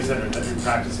 this data center that you're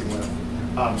practicing with,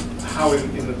 how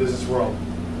in the business world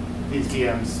these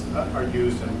VMs are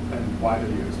used and why they're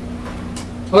used?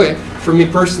 Okay, for me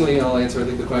personally, I'll answer, I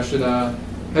think, the question.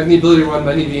 Having the ability to run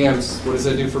many VMs, what does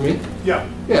that do for me? Yeah.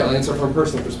 Yeah, I'll answer from a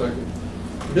personal perspective.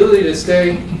 Ability to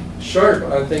stay sharp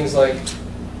on things like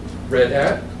Red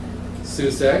Hat,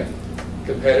 SUSE,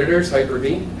 competitors,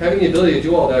 Hyper-V. Having the ability to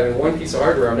do all that in one piece of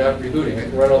hardware, I'm not rebooting. I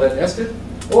can run all that nested,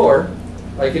 or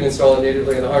I can install it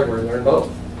natively in the hardware and learn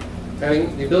both.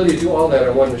 Having the ability to do all that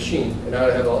on one machine, and not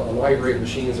have a library of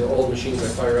machines or old machines I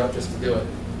fire up just to do it,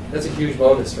 that's a huge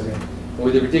bonus for me. And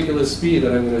with the ridiculous speed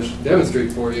that I'm going to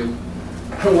demonstrate for you,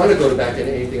 I don't want to go back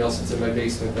into anything else that's in my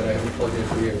basement that I haven't plugged in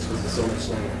for years because it's so much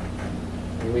slower.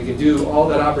 And we can do all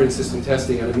that operating system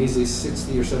testing on a measly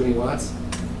 60 or 70 watts.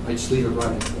 I just leave it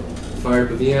running. Fire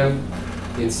up a VM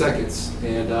in seconds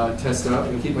and test it out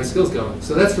and keep my skills going.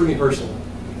 So that's for me personally.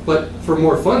 But for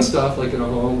more fun stuff, like in a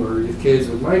home where you have kids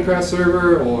with Minecraft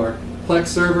server or Plex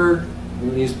server,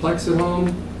 you use Plex at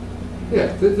home,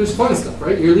 yeah, there's fun stuff,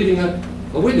 right? You're leaving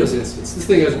a Windows instance. This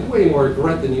thing has way more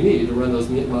grunt than you need to run those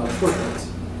workloads.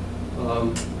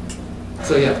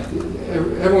 So yeah,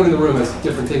 everyone in the room has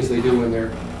different things they do when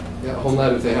they're at home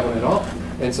lab if they have one at all.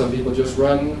 And some people just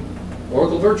run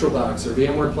Oracle VirtualBox or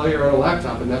VMware Player on a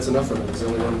laptop, and that's enough for them because they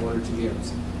only run 1 or 2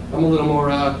 VMs. I'm a little more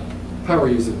power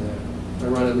user than that. I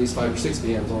run at least 5 or 6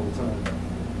 VMs all the time.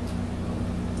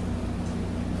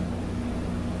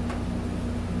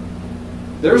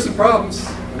 There are some problems.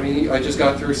 I mean, I just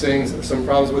got through saying there's some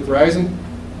problems with Ryzen.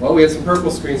 Well, we had some purple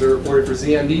screens that were reported for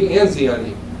ZMD and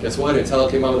Xeon. Guess what? Until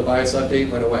it came out with a BIOS update,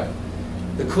 went away.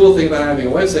 The cool thing about having a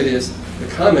website is the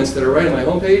comments that are right on my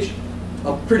homepage,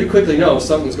 I'll pretty quickly know if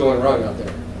something's going wrong out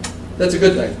there. That's a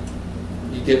good thing.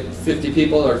 You get 50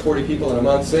 people or 40 people in a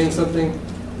month saying something.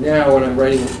 Now when I'm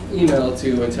writing an email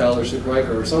to Intel or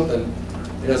Supermicro or something,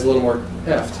 it has a little more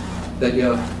heft. That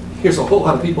here's a whole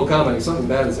lot of people commenting something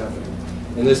bad is happening.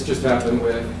 And this just happened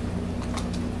with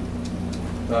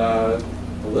a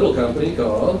little company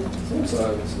called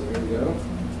Samsung. So there we go.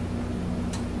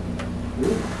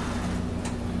 Ooh.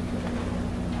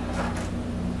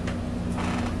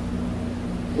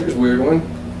 Here's a weird one.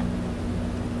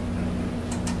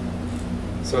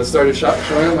 So it started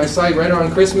showing on my site right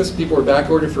around Christmas. People were back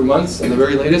ordered for months, and the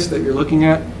very latest that you're looking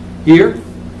at here.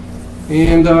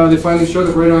 And they finally showed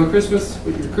up right around Christmas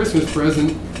with your Christmas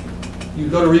present. You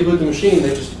go to reboot the machine,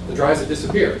 the drives have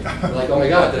disappeared. You're like, oh my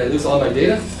God, did I lose all my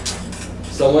data?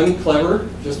 Someone clever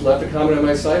just left a comment on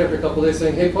my site after a couple days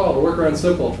saying, hey Paul, the workaround's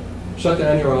simple. Shut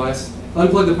down your OS,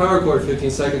 unplug the power cord 15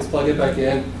 seconds, plug it back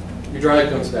in, your drive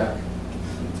comes back.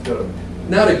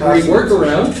 Not a great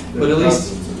workaround, but at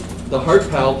least the heart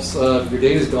palps of your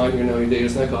data's gone, you know your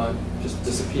data's not gone, just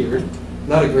disappeared.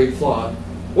 Not a great flaw.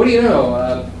 What do you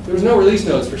know? There was no release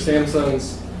notes for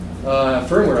Samsung's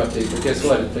firmware update, but guess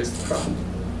what? It fixed the problem.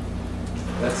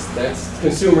 That's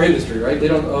consumer industry, right? They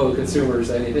don't owe consumers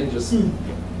anything, just an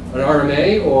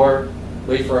RMA or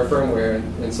wait for our firmware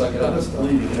and suck it up. That's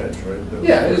bleeding edge, right?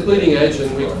 Yeah, it is bleeding edge,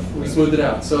 and we smoothed it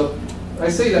out. So I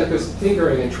say that because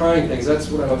tinkering and trying things, that's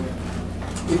what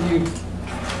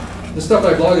the stuff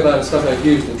I blog about is stuff I've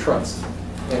used and trust.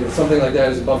 And if something like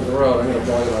that is a bump in the road, I'm going to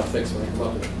blog about fix when I come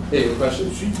up with it. Hey, any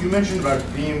questions? You mentioned about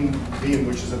Veeam,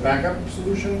 which is a backup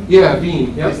solution? Yeah,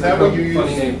 Veeam. Yep. Is that what you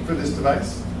Funny use name. for this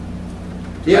device?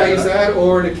 Yeah, I use that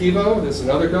or Nikivo. There's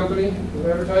another company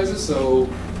that advertises. So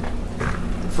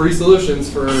free solutions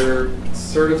for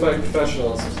certified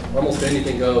professionals. Almost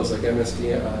anything goes, like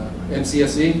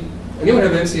MCSE. Anyone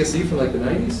have MCSE from like the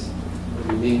 90s? What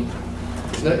do you mean?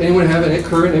 Does anyone have an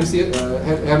current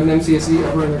have an MCSE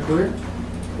ever in their career?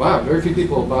 Wow, very few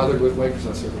people have bothered with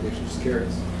Microsoft certification. Just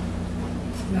curious.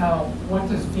 Now, what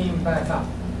does Veeam back up?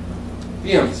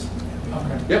 VMs.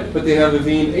 Okay. Yep, but they have a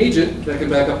Veeam agent that can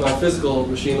back up on a physical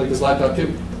machine like this laptop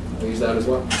too. I use that as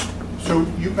well. So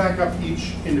you back up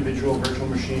each individual virtual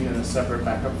machine in a separate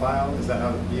backup file? Is that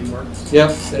how the Veeam works? Yep,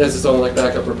 it has its own like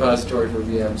backup repository for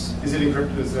VMs. Is it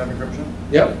encrypted? Does it have encryption?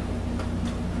 Yep.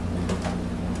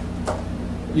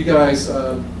 You guys,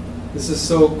 this is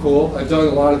so cool. I've done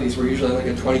a lot of these. We're usually like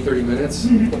at 20, 30 minutes.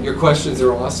 Your questions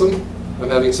are awesome. I'm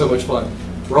having so much fun.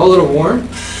 We're all a little warm,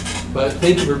 but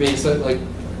thank you for being so, like,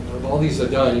 of all these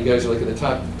I've done, you guys are like in the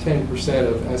top 10%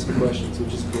 of asking questions,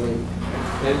 which is great.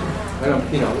 And I don't,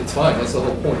 it's fine. That's the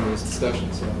whole point of this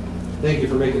discussion. So thank you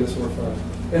for making this more fun.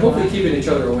 And hopefully keeping each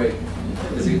other awake.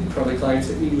 Is he probably climbs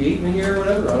to 88 in here or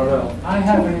whatever? I don't know. I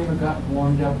haven't even gotten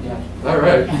warmed up yet. All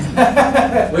right.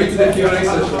 Wait till the Q&A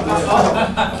session.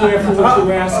 Careful what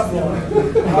you ask for.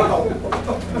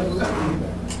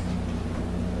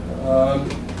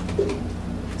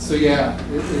 So yeah,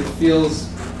 it feels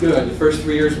good. The first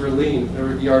 3 years were lean. There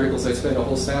would be articles I spent a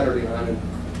whole Saturday on and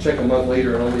check a month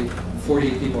later and only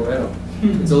 48 people read them.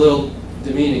 It's a little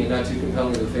demeaning and not too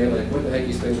compelling to the family. Like, what the heck are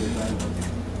you spending your time on?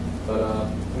 But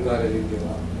I'm glad I didn't give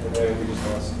up. And then we just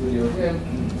lost video again.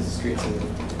 This is screen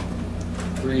saving.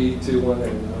 3, 2, 1,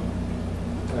 there we go.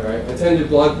 All right, I tend to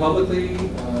blog publicly.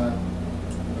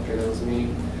 Okay, that was me.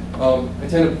 I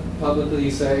tend to publicly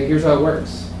say, here's how it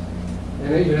works.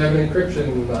 And I even have an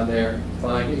encryption on there.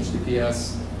 Fine,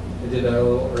 HTTPS. I did that a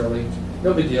little early.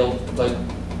 No big deal, but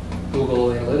Google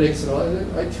Analytics and all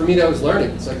that. For me, that was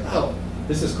learning. It's like, oh,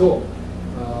 this is cool.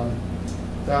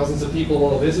 Thousands of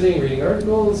people visiting, reading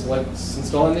articles. What's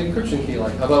installing the encryption key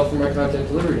like? How about for my content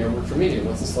delivery network for media?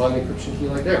 What's installing the encryption key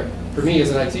like there? For me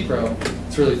as an IT pro,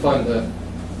 it's really fun to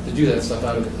do that stuff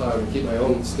out of the cloud and keep my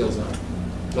own skills up.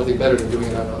 Nothing better than doing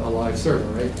it on a live server,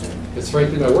 right? Because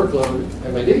frankly, my workload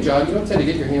and my day job, you don't tend to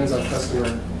get your hands on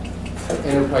customer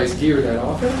enterprise gear that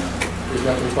often. There's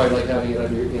nothing quite like having it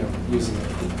under, using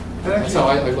it. That's how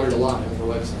I've learned a lot on the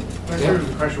website. There was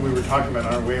a question we were talking about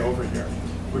on our way over here.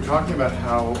 We're talking about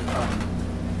how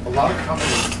a lot of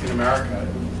companies in America,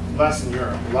 less in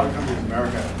Europe, a lot of companies in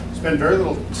America spend very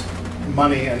little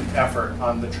money and effort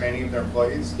on the training of their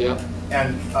employees. Yeah.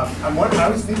 And I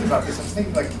was thinking about this. I was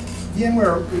thinking like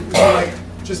VMware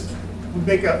would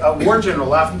make a war general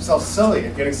laugh himself silly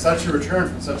at getting such a return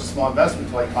from such a small investment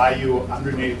to like buy you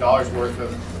 $180 worth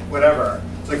of whatever.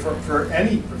 It's like for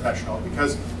any professional,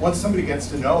 because once somebody gets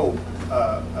to know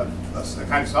a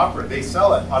kind of software, they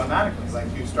sell it automatically. Like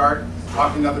you start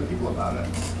talking to other people about it.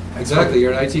 Exactly,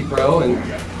 you're an IT pro, and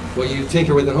what you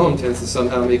tinker with at home tends to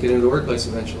somehow make it into the workplace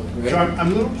eventually, right? So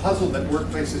I'm a little puzzled that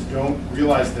workplaces don't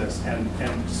realize this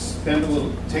and spend a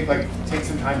little, take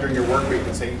some time during your work week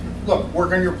and say, look,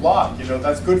 work on your blog,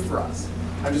 that's good for us.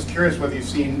 I'm just curious whether you've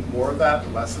seen more of that,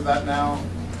 less of that now.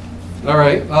 All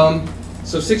right,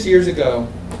 so 6 years ago,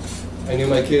 I knew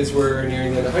my kids were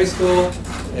nearing the end of high school,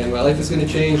 and my life is going to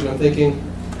change, and I'm thinking,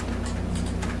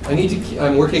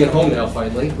 I'm working at home now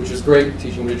finally, which is great,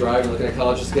 teaching them to drive and looking at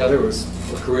colleges together. It was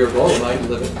a career goal of mine to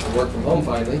live and work from home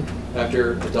finally,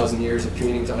 after a dozen years of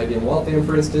commuting to IBM Waltham,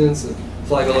 for instance, and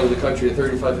flying all over the country to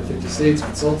 35 to 50 states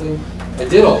consulting. I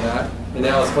did all that, and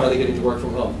now it's finally getting to work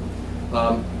from home.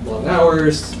 Long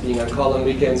hours, being on call on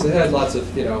weekends, it had lots of,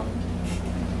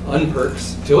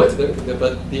 unperks to it,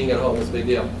 but being at home was a big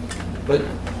deal. But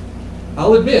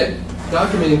I'll admit,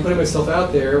 documenting, putting myself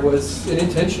out there was an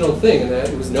intentional thing, and that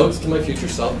it was notes to my future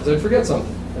self because I'd forget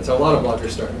something. That's how a lot of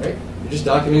bloggers start, right? You're just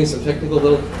documenting some technical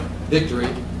little victory,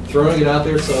 throwing it out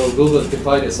there so Google can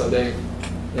find it someday,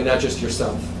 and not just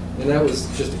yourself. And that was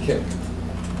just a kick.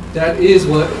 That is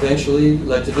what eventually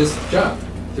led to this job,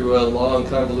 through a long,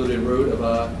 convoluted route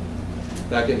of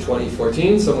back in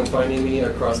 2014, someone finding me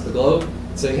across the globe,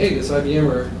 saying, hey, this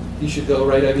IBMer you should go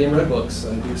write IBM Red Books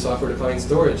and do software-defined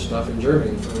storage stuff in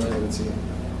Germany for relevancy.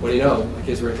 What do you know? My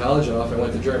kids were in college and off I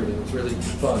went to Germany. It was really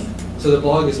fun. So the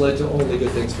blog has led to only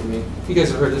good things for me. You guys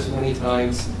have heard this many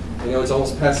times. You know, it's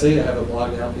almost passé to have a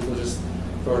blog now. People just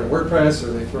throw it in WordPress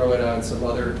or they throw it on some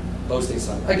other hosting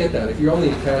site. I get that. If you're only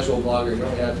a casual blogger, you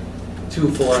only have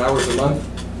 2-4 hours a month,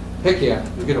 heck yeah,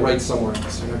 you're going to write somewhere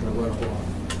else. You're not going to run a blog.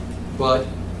 But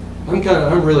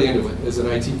I'm really into it as an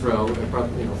IT pro, you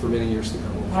know, for many years to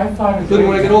come. I thought of Including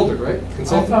when I get that. older, right? I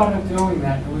Consulting. thought of doing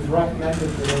that. It was recommended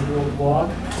that I do a blog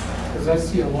because I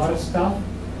see a lot of stuff.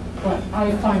 But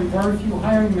I find very few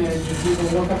hiring managers even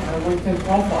look up my LinkedIn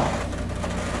profile.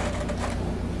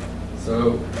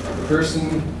 So the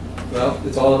person, well,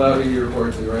 it's all about who you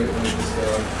report to, right?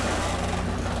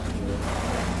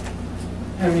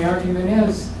 And the argument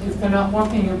is, if they're not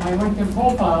looking at my LinkedIn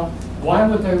profile, why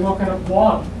would they look at a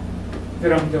blog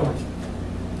that I'm doing?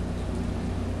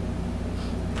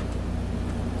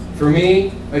 For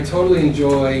me, I totally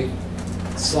enjoy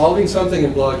solving something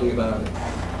and blogging about it.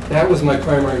 That was my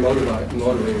primary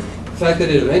motivator. The fact that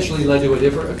it eventually led to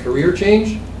a career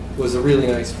change was a really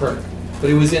nice perk.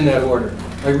 But it was in that order.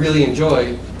 I really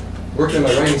enjoy working on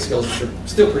my writing skills, which are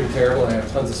still pretty terrible. I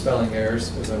have tons of spelling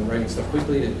errors because I'm writing stuff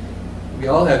quickly. We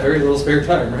all have very little spare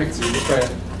time, right? So you're just trying to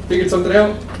figure something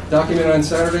out, document it on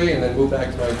Saturday, and then move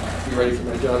back to be ready for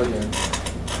my job again.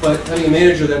 But having a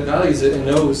manager that values it and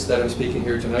knows that I'm speaking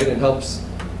here tonight and helps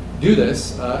do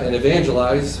this and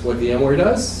evangelize what VMware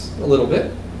does a little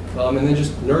bit, and then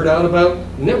just nerd out about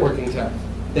networking tech.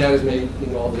 That is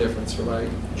making all the difference for my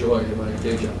joy in my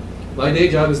day job. My day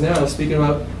job is now speaking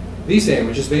about vSAN,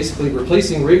 which is basically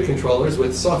replacing RAID controllers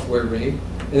with software RAID,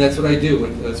 and that's what I do.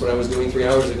 That's what I was doing 3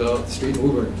 hours ago at the street in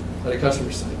Woburn at a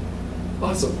customer site.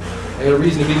 Awesome. I had a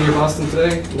reason to be near Boston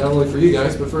today, not only for you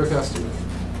guys, but for a customer.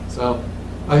 So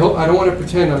I don't want to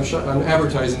pretend I'm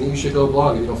advertising that you should go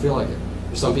blog if you don't feel like it.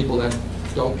 There's some people that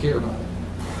don't care about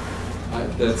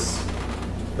it. That's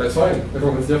fine.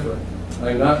 Everyone's different.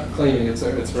 I'm not claiming it's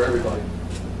for everybody.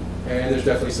 And there's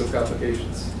definitely some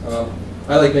complications.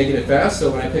 I like making it fast,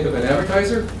 so when I pick up an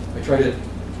advertiser, I try to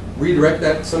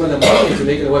redirect some of them money to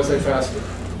making the website faster.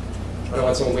 I don't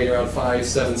want someone waiting around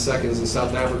 5-7 seconds in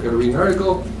South Africa to read an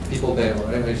article. People bail,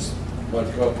 right? I just want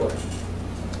to go up quick.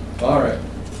 All right.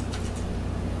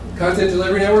 Content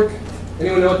delivery network.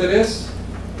 Anyone know what that is?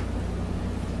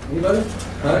 Anybody?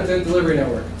 Content delivery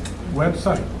network.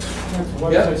 Website.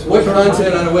 Yeah. What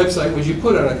content on a website would you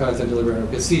put on a content delivery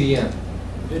network? A CDN.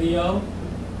 Video.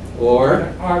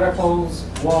 Or? Articles,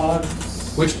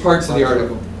 blogs. Which parts of the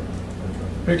article?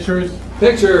 Pictures.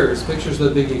 Pictures. Pictures are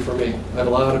the biggie for me. I have a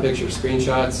lot of pictures,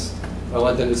 screenshots. I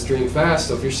want them to stream fast.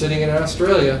 So if you're sitting in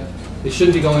Australia, it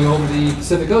shouldn't be going over the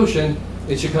Pacific Ocean.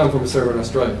 It should come from a server in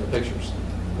Australia, the pictures.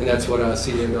 And that's what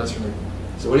CDN does for me.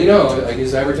 So what do you know? I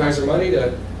use advertiser money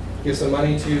to give some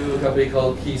money to a company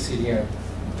called Key CDN.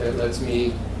 That lets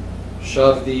me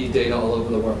shove the data all over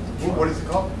the world. What is it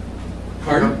called?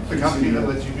 Pardon? The company that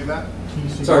lets you do that?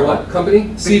 Sorry, what? Company?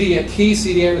 CDN. Key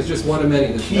CDN is just one of many.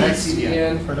 There's Key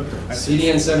CDN,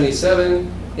 CDN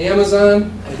 77,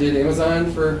 Amazon. I did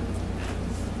Amazon for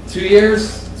 2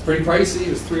 years. It's pretty pricey. It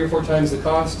was 3 or 4 times the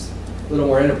cost. A little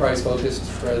more enterprise focused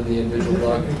rather than the individual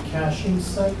blog. Like a caching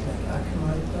site, like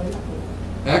Akamai type?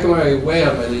 Akamai way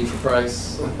out of my league for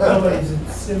price. Oh, is it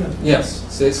similar? Yes,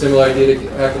 similar idea to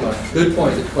Akamai. Good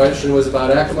point. The question was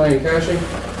about Akamai and caching.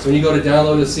 So when you go to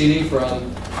download a CD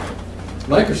from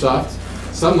Microsoft,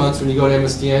 some months when you go to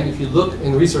MSDN, if you look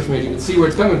in the resource manager, you can see where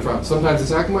it's coming from. Sometimes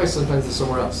it's Akamai, sometimes it's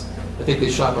somewhere else. I think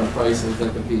they shop on price and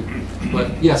then compete.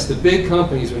 But yes, the big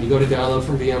companies, when you go to download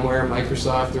from VMware,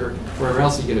 Microsoft, or wherever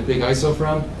else you get a big ISO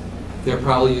from, they're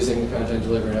probably using the content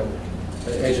delivery network,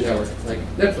 edge network, like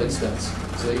Netflix does.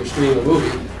 So that you're streaming a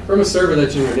movie from a server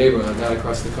that's in your neighborhood, not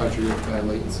across the country with bad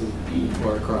latency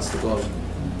or across the globe.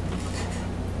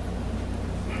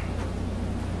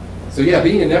 So yeah,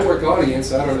 being a network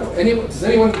audience, I don't know. Does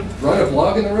anyone run a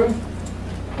blog in the room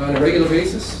on a regular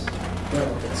basis? No.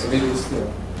 Okay. So maybe it's,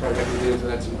 probably not going to get into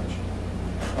that too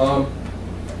much.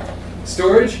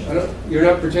 Storage. You're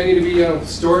not pretending to be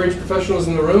storage professionals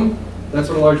in the room. That's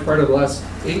what a large part of the last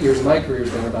 8 years of my career has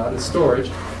been about, is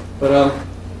storage. But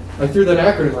I threw that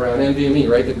acronym around, NVMe,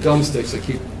 right? The thumbsticks I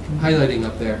keep highlighting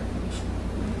up there.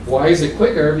 Why is it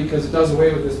quicker? Because it does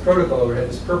away with this protocol overhead,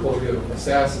 this purple view of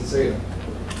SAS and SATA.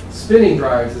 Spinning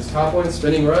drives, this top one,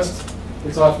 spinning Rust,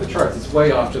 it's off the charts. It's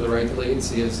way off to the right. The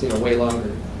latency is way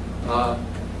longer.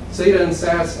 SATA and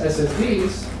SAS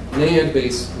SSDs,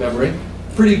 NAND-based memory,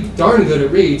 pretty darn good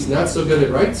at reads, not so good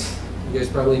at writes. You guys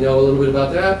probably know a little bit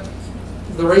about that.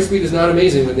 The write speed is not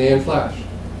amazing with NAND flash.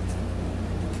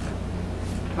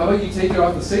 How about you take it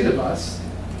off the SATA bus?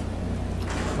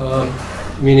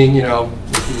 Meaning, you know,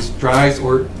 these drives,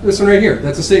 or this one right here,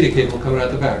 that's a SATA cable coming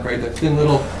out the back, right? That thin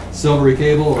little silvery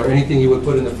cable, or anything you would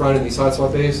put in the front of these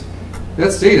hotspot bays.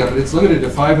 That's SATA, but it's limited to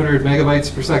 500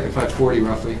 megabytes per second, 540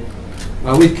 roughly.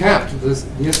 We've capped the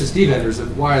SSD vendors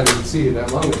of why they exceeded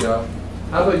that long ago.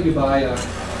 How about you buy a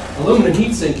aluminum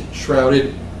heatsink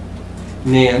shrouded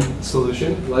NAND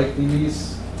solution like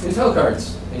these Intel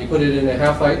cards, and you put it in a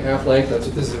half height, half length. That's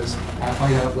what this is, half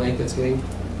height, half length. That's getting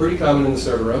pretty common in the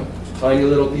server room. Tiny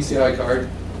little PCI card,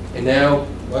 and now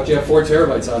why don't you have 4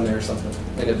 terabytes on there or something,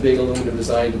 and a big aluminum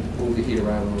design to move the heat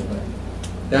around a little bit.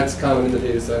 That's common in the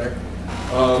data center.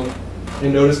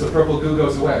 And notice the purple goo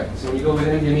goes away. So when you go with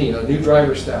NVMe, a new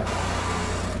driver stack,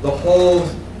 the whole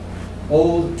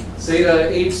old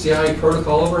SATA HCI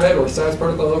protocol overhead or SAS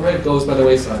protocol overhead goes by the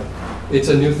wayside. It's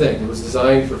a new thing. It was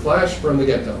designed for flash from the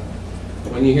get-go.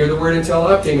 When you hear the word Intel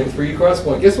Optane and 3D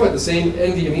Crosspoint, guess what? The same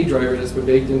NVMe driver that's been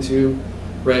baked into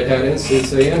Red Hat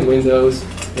instance and Windows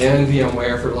and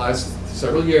VMware for the last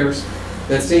several years,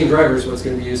 that same driver is what's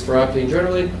going to be used for Optane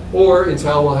generally, or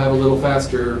Intel will have a little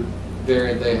faster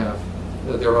variant they have,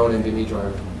 their own NVMe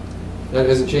driver. That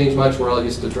hasn't changed much. We're all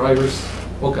used to drivers.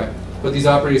 Okay. But these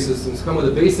operating systems come with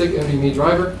a basic NVMe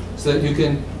driver so that you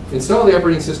can install the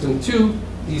operating system to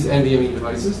these NVMe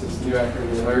devices, this is the new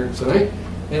acronym we learned tonight,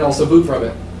 and also boot from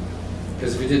it.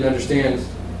 Because if you didn't understand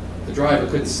the drive or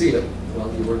couldn't see it, well,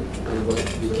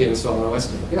 you can't install an OS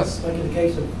to it. Yes? Like in the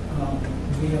case of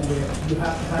VMware, you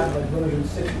have to have like version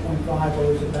 6.5,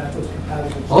 or is it backwards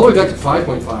compatible? All the way back to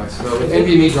 5.5. So the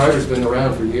NVMe driver's been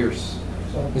around for years.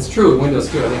 So It's true with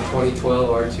Windows too. I think 2012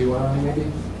 R2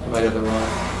 maybe. I might have that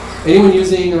wrong. Anyone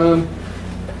using?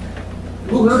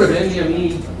 Who heard of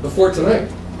NVMe before tonight?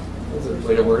 That's a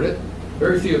way to word it.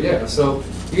 Very few. Yeah. So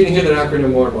you're going to hear that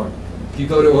acronym more and more. If you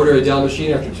go to order a Dell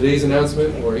machine after today's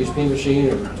announcement, or HP machine,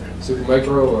 or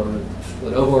Supermicro, or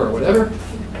Lenovo, or whatever,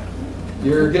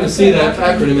 you're going to see that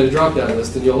acronym in a drop-down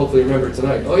list, and you'll hopefully remember it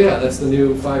tonight. Oh yeah, that's the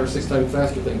new 5 or 6 times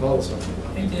faster thing Paul was talking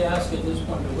about. I think they ask at this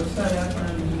point, but what's that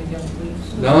acronym again,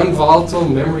 please? Non-volatile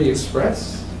memory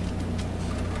express.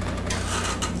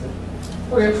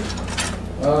 Okay.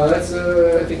 That's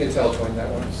I think Intel coined that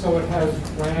one. So it has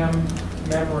RAM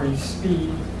memory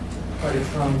speed, but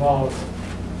it's non-volatile.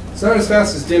 It's not as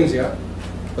fast as DIMMs yet,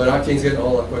 but Octane's getting a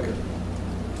whole lot quicker.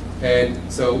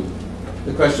 And so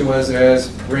the question was, as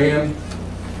RAM,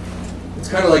 it's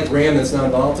kind of like RAM that's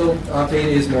non-volatile. Octane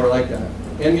is more like that.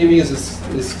 NVMe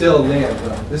is still NAND,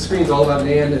 though. This screen's all about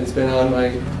NAND, and it's been on my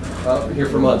here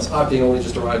for months. Octane only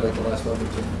just arrived like the last month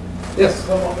or two. Yes?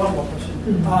 So one more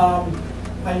question.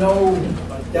 I know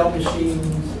Dell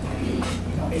machines,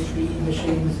 HPE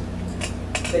machines,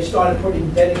 they started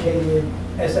putting dedicated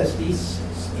SSDs,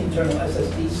 internal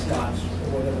SSD slots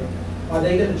or whatever. Are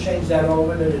they going to change that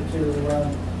over to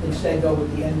instead go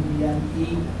with the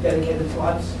NVMe dedicated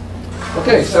slots?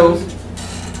 Okay, so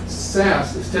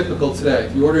SAS is typical today.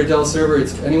 If you order a Dell server,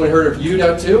 anyone heard of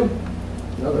U.2?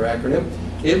 Another acronym.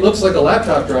 It looks like a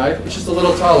laptop drive. It's just a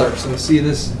little taller. So you see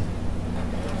this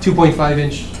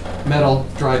 2.5-inch metal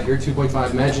drive here,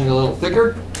 2.5. Imagine a little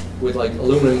thicker with like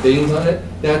aluminum veins on it.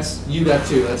 That's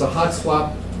U.2. That's a hot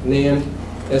swap NAND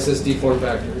SSD form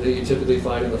factor that you typically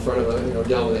find in the front of a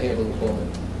Dell with a handle and pull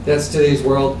it. That's today's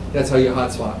world. That's how you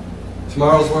hot swap.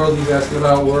 Tomorrow's world, he's asking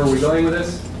about where are we going with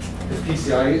this?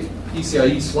 Because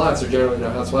PCIe slots are generally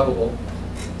not hot swappable.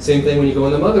 Same thing when you go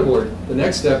on the motherboard. The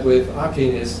next step with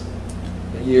Optane is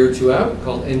a year or two out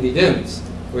called NVDIMMs,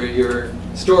 where your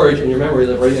storage and your memory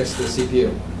live right next to the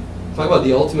CPU. Talk about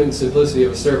the ultimate simplicity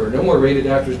of a server. No more RAID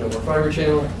adapters, no more fiber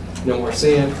channel, no more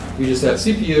SAN. You just have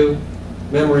CPU,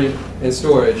 memory, and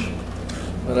storage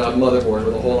on a motherboard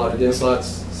with a whole lot of DIMM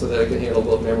slots so that it can handle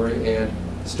both memory and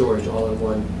storage all in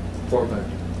one form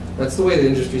factor. That's the way the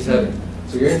industry's heading.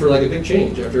 So you're in for like a big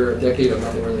change after a decade of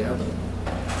nothing really happening.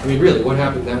 I mean, really, what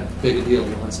happened that big a deal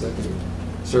in the last decade?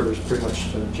 Servers pretty much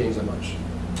haven't changed that much.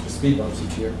 Just speed bumps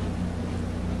each year.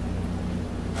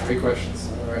 Great questions.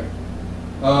 All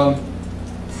right.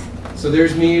 So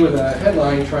there's me with a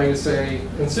headline trying to say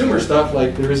consumer stuff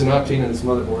like there is an Optane in this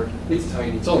motherboard. It's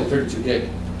tiny. It's only 32 gig.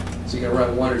 So you can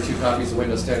run 1 or 2 copies of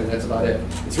Windows 10 and that's about it.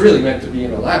 It's really meant to be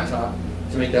in a laptop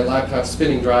to make that laptop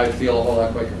spinning drive feel a whole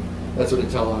lot quicker. That's what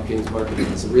Intel Optane's marketing.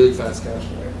 It's a really fast cache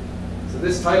layer. So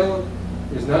this title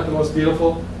is not the most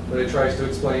beautiful, but it tries to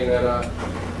explain that,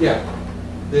 yeah,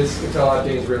 this Intel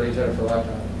Optane is really intended for a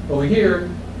laptop. Over here,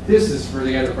 this is for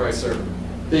the enterprise server.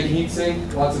 Big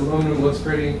heatsink, lots of aluminum, looks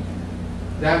pretty.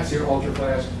 That's your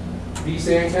ultra-flash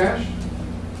vSAN cache,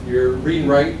 your read and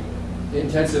write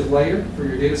intensive layer for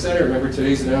your data center. Remember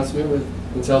today's announcement with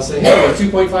Intel saying, hey, we're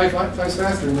 2.5 times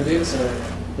faster in the data center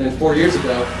than 4 years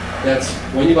ago. That's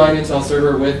when you buy an Intel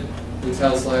server with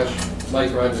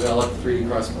Intel/Micron developed 3D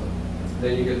crossplane.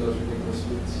 Then you get those ridiculous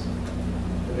speeds.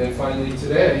 And then finally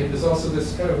today, there's also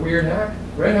this kind of weird hack.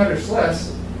 Red Hat or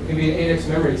SLES, it can be an 8x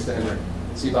memory extender.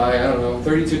 So you buy, I don't know,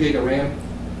 32 gig of RAM,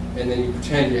 and then you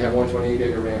pretend you have 128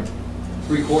 gig of RAM.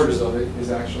 3/4 of it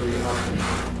is actually optional.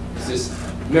 It's this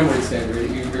memory extender.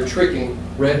 You're tricking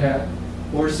Red Hat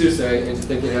or SUSE into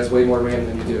thinking it has way more RAM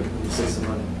than you do. You save some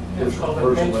money. It's called a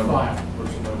Virtual page memory. file.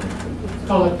 Virtual memory. It's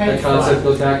called a That page concept file.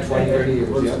 goes back 20, 30 years.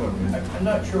 Virtual Yeah. memory. I'm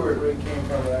not sure where it really came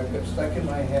from, but I got stuck in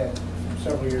my head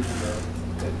several years ago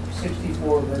that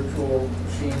 64 virtual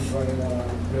machines running on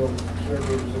real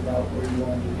servers is about where you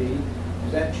want to be.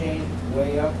 Has that changed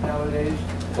way up nowadays?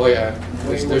 Oh yeah.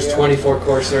 There's 24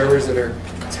 core servers that are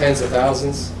tens of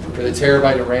thousands with a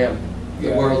terabyte of RAM. The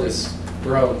Yeah. world has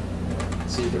grown.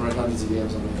 So you can run hundreds of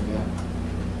VMs on there, yeah.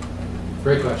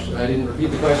 Great question. I didn't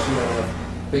repeat the question,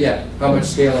 but yeah, how much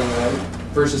scaling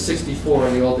versus 64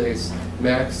 in the old days,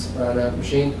 max on a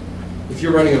machine. If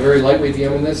you're running a very lightweight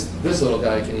VM in this little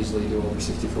guy can easily do over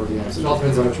 64 VMs. It all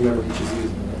depends on how much memory each is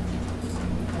using.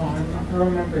 I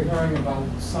remember hearing about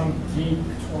some geek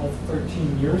 12,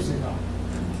 13 years ago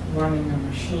running a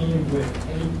machine with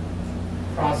 8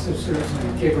 processors and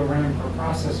a gig of RAM per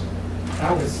processor.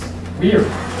 That was weird.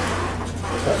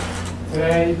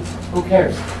 Today, who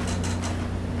cares?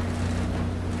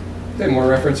 Okay, more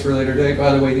reference for a later date.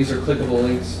 By the way, these are clickable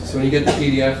links. So when you get the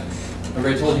PDF, I've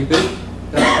already told you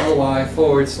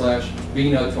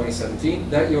bit.ly/bnode2017.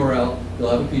 That URL, you'll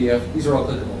have a PDF. These are all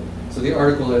clickable. So the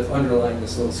article that's underlying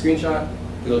this little screenshot,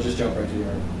 it'll just jump right to the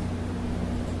article.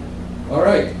 All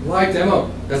right, live demo.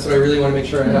 That's what I really want to make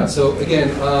sure I have. So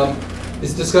again,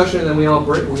 it's discussion, and then we all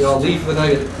leave for the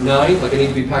night at 9. Like I need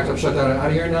to be packed up, shut down, out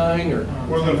of here at 9, or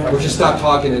just stop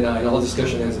talking at 9. All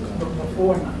discussion ends at 9.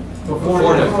 Before 9. Before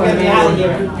 9. We'll be out of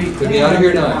here. To be out of here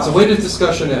at 9. So when does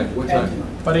discussion end? What time?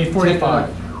 About 8:45.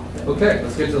 Okay,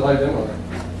 let's get to the live demo then.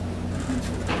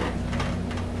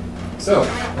 So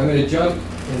I'm going to jump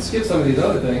and skip some of these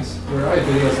other things where I have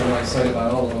videos on my site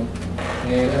about all of them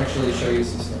and actually show you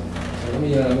some stuff. So let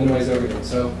me minimize everything.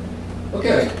 So,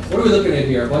 okay, what are we looking at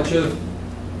here? A bunch of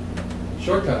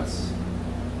shortcuts.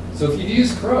 So if you've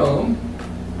used Chrome,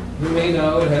 you may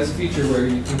know it has a feature where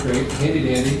you can create a handy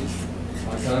dandy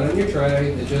icon on your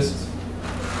tray that just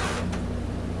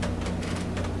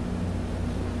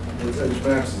What's Edge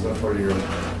Max? Is that part of your?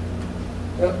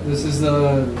 Yep, this is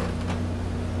the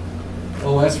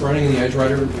OS running in the Edge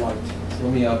Writer Lite. So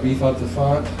let me beef up the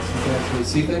font so you can actually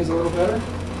see things a little better.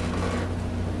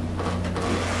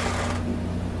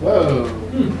 Whoa.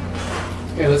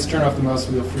 Okay, let's turn off the mouse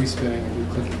wheel free spinning and do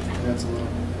clicking. That's a little.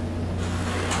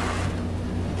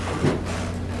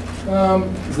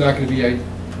 It's not going to be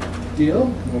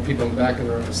ideal. I want people in the back of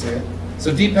the room to see it.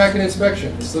 So deep packet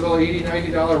inspection. This little $80,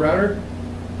 $90 router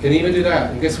can even do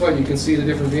that. And guess what? You can see the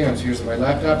different VMs. Here's what my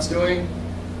laptop's doing.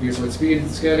 Here's what speed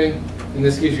it's getting. And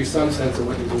this gives you some sense of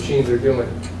what these machines are doing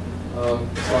as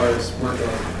far as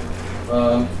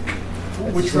workload.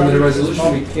 Which limited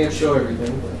resolution, we can't show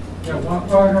everything. But. Yeah, what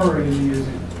router are you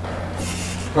using?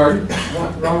 Pardon?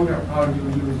 What router are you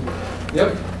using?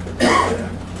 Yep.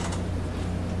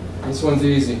 This one's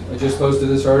easy. I just posted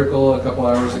this article a couple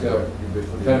hours ago.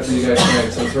 Kind of for you guys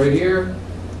tonight. So it's right here.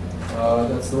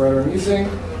 That's the router I'm using.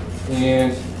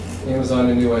 And Amazon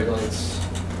and Newegg links.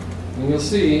 And you'll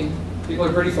see people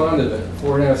are pretty fond of it.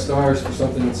 4.5 stars for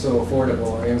something that's so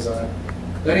affordable on Amazon.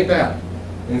 That ain't bad.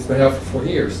 And it's been out for 4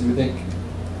 years. You would think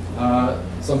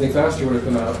something faster would have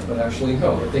come out, but actually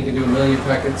no. They can do 1 million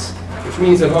packets, which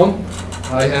means at home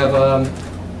I have.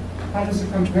 How does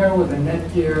it compare with a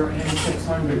Netgear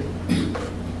N600?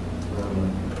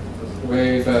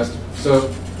 Way faster.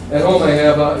 So at home I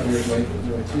have. Here's my.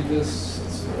 Do I tweet this?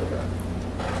 Let's see what I got.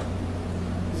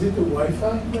 Is it the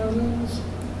Wi-Fi routers?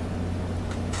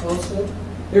 Also?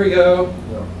 Here we go.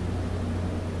 No.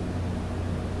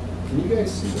 Can you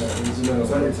guys see that? It's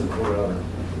not into the core router.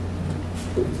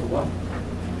 It's a what?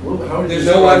 Well, how would you There's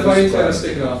no describe Wi-Fi this antenna class?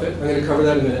 sticking off it. I'm going to cover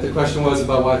that in a minute. The question was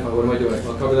about Wi-Fi. What am I doing?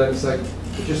 I'll cover that in a second.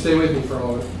 But just stay with me for a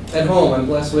moment. At home, I'm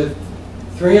blessed with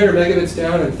 300 megabits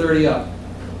down and 30 up.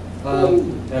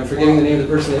 And I'm forgetting the name of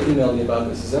the person that emailed me about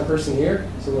this. Is that person here?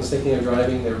 Someone was thinking of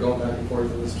driving. They were going back and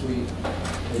forth with this tweet.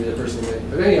 Maybe the person did.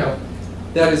 But anyhow,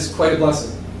 that is quite a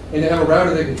blessing. And to have a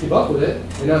router that can keep up with it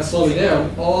and not slow me down,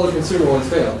 all the consumer ones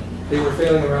failed. They were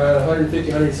failing around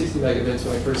 150, 160 megabits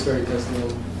when I first started testing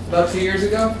them about 2 years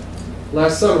ago.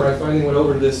 Last summer, I finally went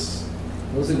over to this,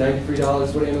 what was it,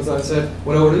 $93, what Amazon said?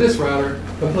 Went over to this router,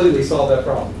 completely solved that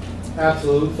problem.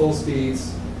 Absolute full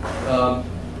speeds.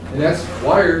 And that's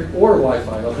wired or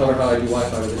Wi-Fi. I'll cover how I do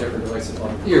Wi-Fi with a different device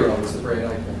called Eero, was the Braren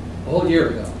icon. A whole year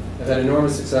ago. I've had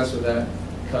enormous success with that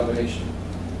combination.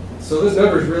 So this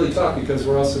number is really tough because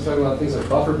we're also talking about things like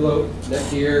buffer bloat,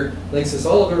 Netgear, Linksys,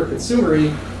 all of them are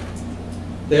consumer-y.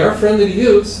 They are friendly to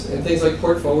use, and things like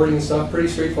port forwarding and stuff, pretty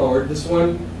straightforward. This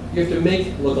one, you have to make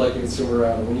it look like a consumer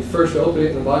router. When you first open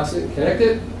it and unbox it and connect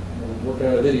it, I'm working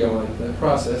on a video on that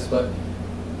process, but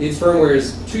its firmware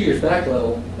is 2 years back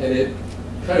level, and it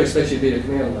kind of expects you to be a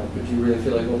command line, but do you really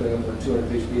feel like opening up a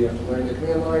 200-page PDF after learning the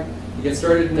command line? You get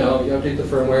started, no, you update the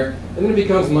firmware, and then it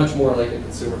becomes much more like a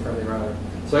consumer-friendly router.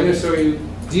 So I'm going to show you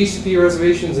DHCP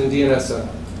reservations and DNS setup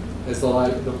as the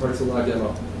parts of the live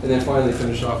demo, and then finally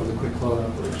finish off with a quick clone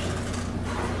operation.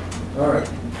 All right,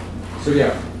 so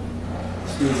yeah,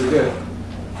 speeds are good.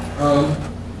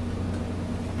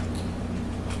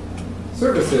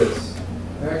 Services,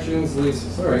 actions,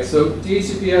 leases. All right, so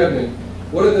DHCP admin.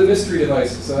 What are the mystery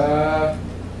devices? There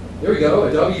we go,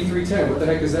 a W310. What the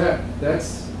heck is that?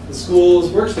 That's the school's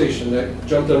workstation that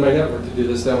jumped on my network to do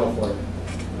this demo for me.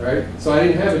 All right, so I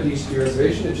didn't have a DHCP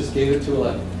reservation, it just gave it to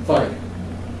 11. Fine,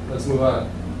 let's move on.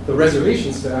 The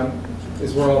reservations tab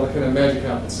is where all the kind of magic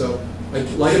happens. So I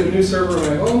light up a new server in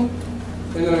my home,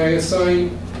 and then I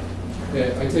assign,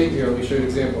 I take here, let me show you an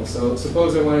example. So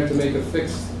suppose I wanted to make a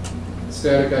fixed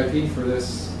static IP for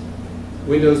this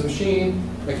Windows machine,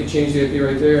 I could change the IP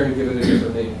right there and give it a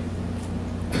different name.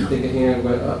 I think a hand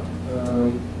went up.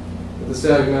 With the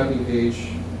static mapping page.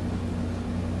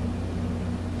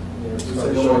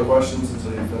 No more questions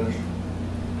until you finish.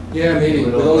 Yeah, maybe.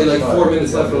 With only like 4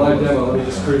 minutes left for live demo, let me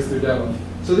just cruise through demo.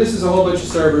 So this is a whole bunch of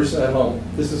servers at home.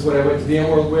 This is what I went to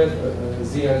VMworld with,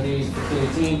 ZND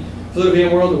 1518. Flew to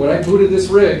VMworld, and when I booted this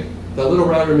rig, that little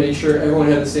router made sure everyone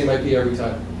had the same IP every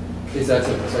time. It's that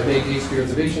simple. So I made DHCP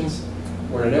reservations.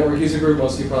 We're in a network user group.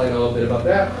 Most of you probably know a bit about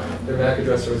that. They're MAC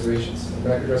address reservations. The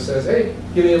MAC address says, hey,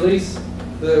 give me at least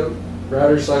the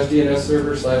router slash DNS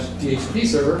server slash DHCP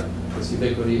server, this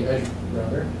Ubiquity Edge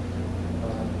router,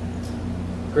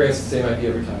 grants the same IP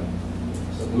every time.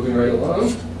 So moving right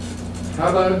along, how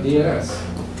about DNS?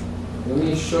 Let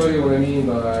me show you what I mean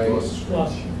by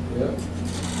Flush. Yep.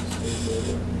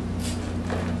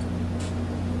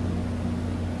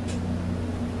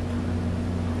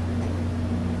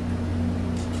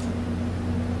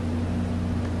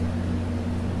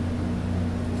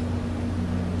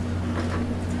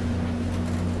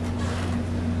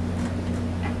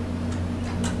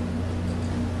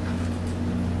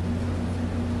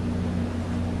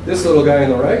 This little guy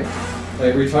on the right,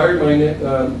 I retired my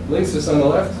Linksys on the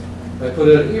left. I put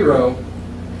it at Eero,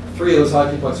 3 of those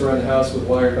hockey pucks around the house with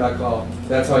wired backhaul.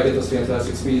 That's how I get those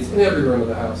fantastic speeds in every room of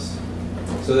the house.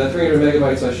 So that 300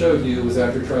 megabytes I showed you was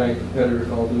after trying a competitor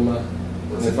called Luma.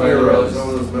 What's the routers? Some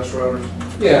of those mesh routers?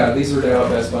 Yeah, these are now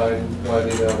Best Buy and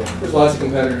widely available. There's lots of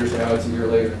competitors now, it's a year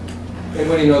later. And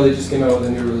what do you know, they just came out with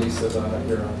a new release of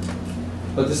Eero.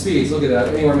 But the speeds, look at that.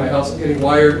 Anywhere in my house, I'm getting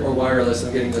wired or wireless.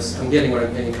 I'm getting this. I'm getting what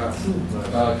I'm paying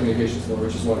communications for,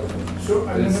 which is wonderful. So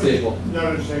and it's stable. Not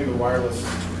understanding the wireless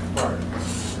part.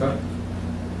 Okay.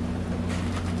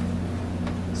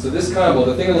 So this combo,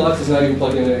 the thing on the left is not even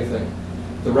plugged into anything.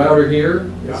 The router here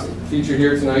is featured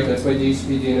here tonight. That's my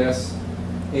DHCP DNS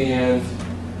and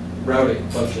routing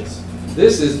functions.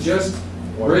 This is just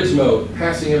bridge mode,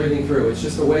 passing everything through. It's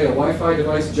just the way a Wi-Fi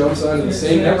device jumps onto the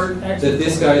same network that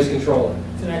this guy is controlling.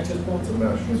 It's an access point. It's a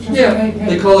mesh. Yeah,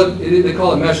 they call it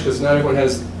mesh because not everyone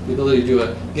has the ability to do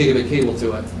a gigabit cable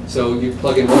to it. So you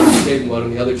plug in one cable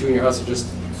modem, the other two in your house are just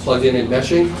plugged in and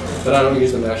meshing. But I don't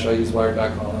use the mesh. I use wired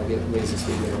backhaul. I get amazing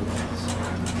speed there.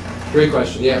 Great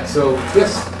question. Yeah. So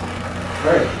yes.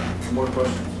 All right. Some more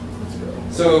questions. Let's go.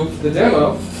 So the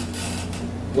demo.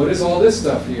 What is all this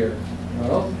stuff here?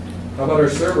 Well. How about our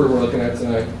server we're looking at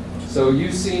tonight? So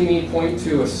you see me point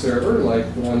to a server, like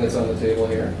the one that's on the table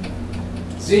here.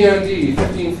 ZMD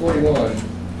 1541.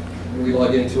 And we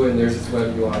log into it, and there's its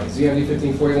web UI. ZMD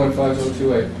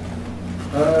 1541.5028.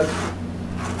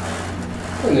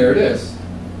 And there it is.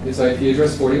 It's IP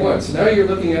address 41. So now you're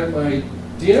looking at my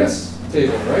DNS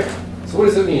table, right? So what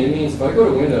does it mean? It means if I go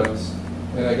to Windows,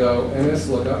 and I go ms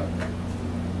lookup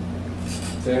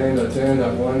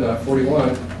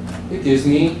 10.10.1.41, it gives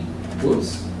me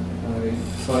whoops, my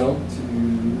funnel is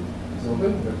open. I'm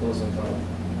going to close my funnel.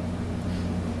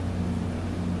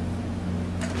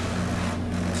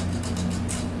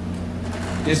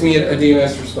 Gives me a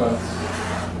DNS response.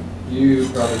 You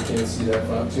probably can't see that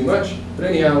font too much. But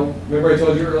anyhow, remember I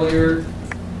told you earlier, you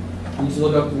need to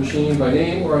look up the machine by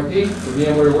name or IP for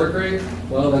VMware work rate?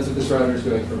 Well, that's what this router is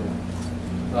doing for me.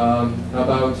 How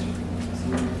about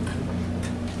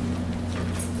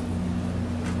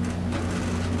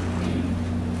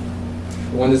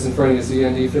The one that's in front of you is the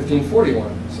ND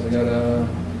 1541. So I got a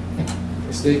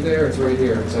mistake there. It's right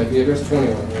here. It's IP address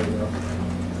 21. There we go.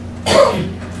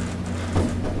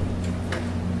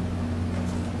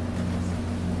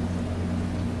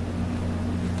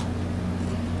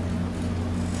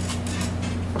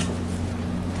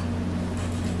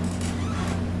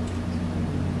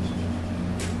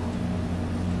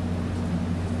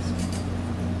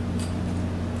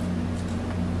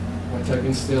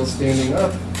 Typing still standing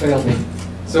up, failed me.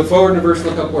 So forward and reverse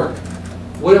lookup work.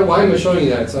 Why am I showing you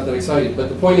that? It's not that exciting. But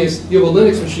the point is, you have a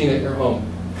Linux machine at your home.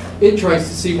 It tries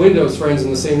to see Windows friends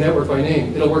in the same network by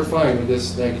name. It'll work fine with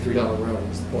this $93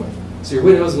 router, is the point. So your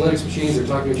Windows and Linux machines are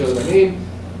talking to each other by name.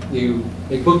 You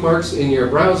make bookmarks in your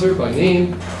browser by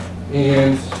name.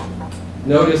 And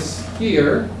notice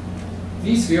here,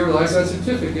 vSphere relies on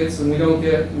certificates, and we don't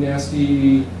get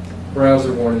nasty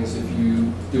browser warnings if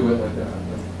you do it like that.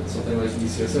 Something like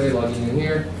VCSA, logging in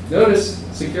here. Notice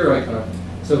secure icon.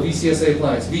 So VCSA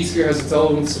applies. vSphere has its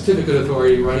own certificate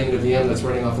authority running in a VM that's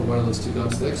running off of one of those two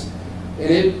thumbsticks.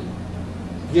 And it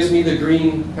gives me the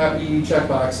green happy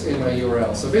checkbox in my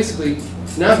URL. So basically,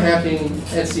 not hacking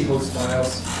etc host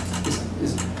files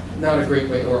is not a great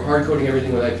way, or hard coding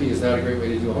everything with IP is not a great way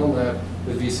to do a home lab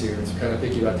with vSphere. It's kind of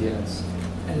picky about DNS.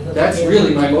 That's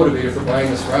really my motivator for buying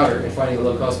this router and finding a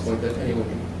low cost point that anyone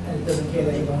can. And it doesn't care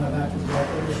that you don't have Active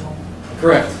Directory at home?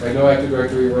 Correct. I have no Active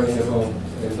Directory running at home.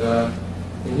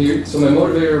 And here, so my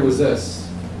motivator was this.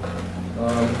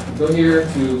 Go here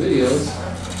to videos.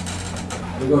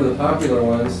 We go to the popular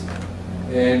ones,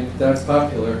 and that's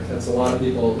popular. That's a lot of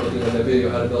people looking at that video,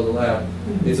 how to build a lab.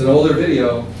 It's an older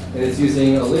video, and it's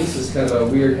using a Linksys kind of a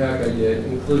weird hack I did,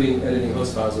 including editing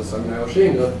host files, which I'm now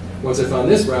ashamed of. Once I found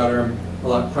this router, I'm a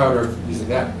lot prouder of using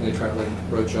that in a traveling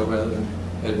roadshow rather than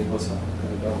editing host files.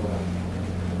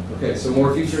 Okay, so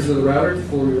more features of the router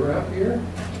before we wrap here.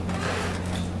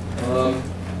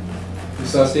 You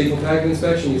saw stateful packet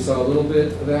inspection. You saw a little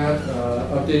bit of that.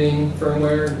 Updating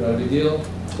firmware, not a big deal.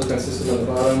 Click on system on the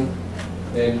bottom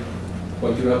and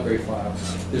point to an upgrade file.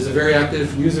 There's a very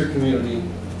active user community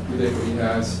Ubiquiti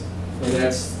has, and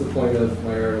that's the point of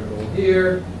my article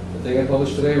here. The thing I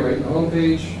published today, right in the home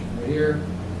page, right here,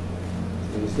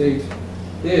 today's date,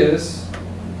 is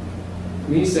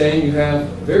me saying you have a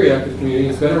very active community.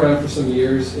 It's been around for some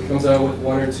years. It comes out with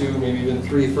 1 or 2, maybe even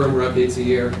 3 firmware updates a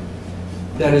year.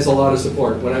 That is a lot of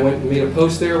support. When I went and made a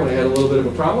post there, when I had a little bit of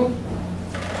a problem,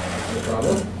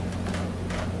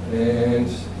 and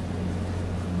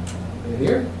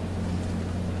here,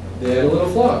 they had a little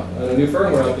flaw on a new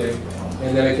firmware update.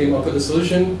 And then I came up with a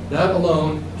solution, not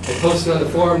alone. I posted on the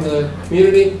forum, the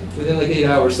community. Within like 8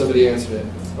 hours, somebody answered it.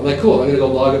 I'm like, cool, I'm going to go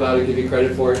blog about it, give you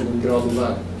credit for it, and we can all move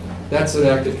on. That's an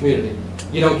active community.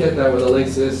 You don't get that with a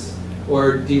Linksys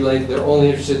or D-Link. They're only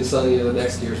interested in selling you the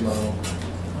next year's model.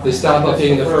 They stop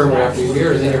updating the firmware after a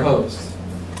year, and then you're host.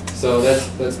 So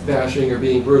that's bashing or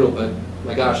being brutal, but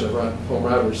my gosh, I've run home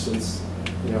routers since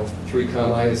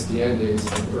 3.com ISDN days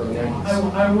in the early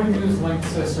 90s. I wouldn't use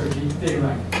Linksys or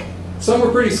D-Link. Some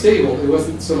were pretty stable. It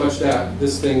wasn't so much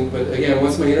this thing, but again,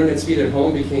 once my internet speed at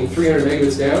home became 300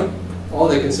 megabits down, all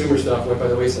that consumer stuff went by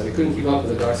the wayside. I couldn't keep up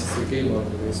with the DOCSIS 3 cable over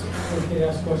the wayside. Okay,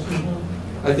 ask questions now?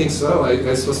 I think so.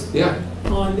 I suppose, yeah.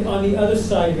 On the other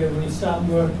side of it, when you start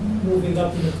moving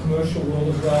up in the commercial world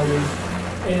of routers,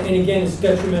 and again, it's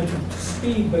detrimental to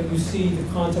speed, but you see the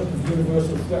concept of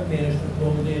universal threat management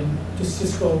rolled in to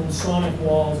Cisco and sonic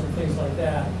walls and things like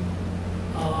that.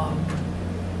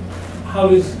 How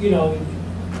does,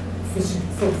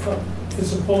 for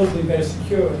supposedly better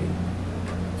security,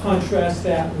 contrast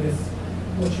that with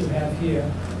what you have here?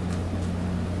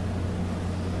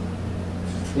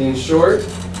 In short,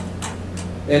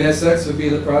 NSX would be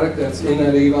the product that's in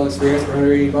that eval experience for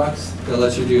 $180 that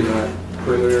lets you do that.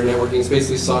 Perimeter networking is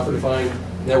basically software-defined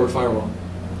network firewall.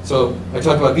 So I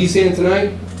talked about vSAN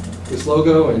tonight, this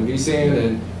logo and vSAN,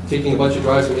 and taking a bunch of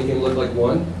drives and making them look like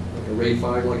one, like a RAID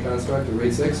 5 like construct or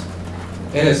RAID 6.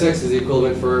 NSX is the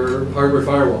equivalent for hardware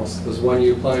firewalls. Those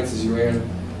 1U appliances you ran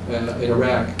in a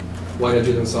rack. Why not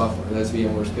do them software? That's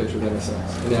VMware's pitch with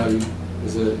NSX. And now you,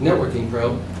 as a networking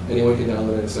pro, anyone can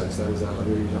download NSX. That was that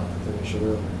 $180 thing I showed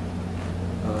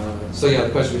earlier. So yeah,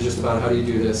 the question was just about how do you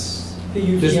do this?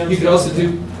 You could also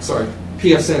do,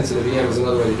 pfSense in a VM is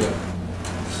another way to do it.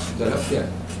 Yeah,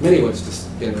 many ways to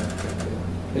get that.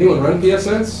 Anyone run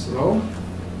pfSense at home?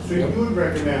 So you would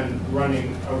recommend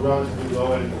running a relatively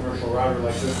low-end commercial router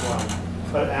like this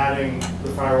one, but adding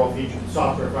the firewall feature,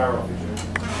 software firewall feature?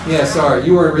 Yeah, sorry,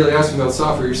 you weren't really asking about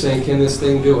software. You're saying, can this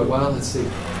thing do it? Well, let's see.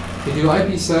 You do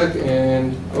IPsec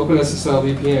and OpenSSL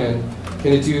VPN,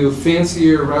 Can it do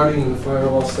fancier routing than the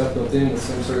firewall stuff built in, the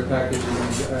same sort of package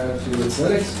as to its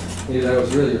Linux? Maybe that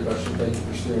was really your question. Thank you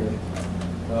for steering it.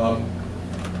 I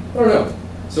don't know.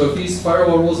 So if these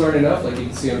firewall rules aren't enough, like you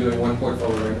can see I'm doing one port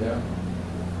forward right now.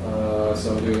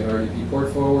 So I'm doing an RDP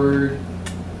port forward,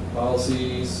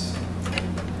 policies,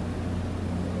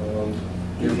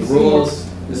 here's the rules.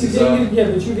 This is yeah,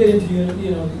 but you get into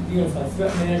unified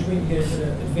threat management, you get into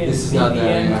the advanced this is not that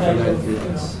VPN after type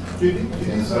that. of, Do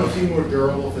these seem more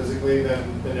durable physically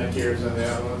than the Netgears and the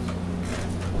other ones?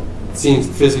 It seems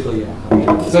physically, yeah. I mean,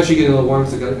 especially getting a little warm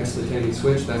because I got it next to the 10 gig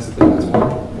switch. That's the thing that's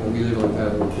warm. We leave it like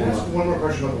that. Can I ask one more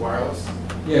question about the wireless?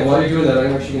 Yeah, while you're doing that,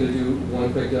 I'm actually going to do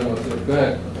one quick demo too. Go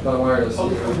ahead, about wireless. A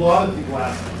lot of people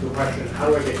ask the question, how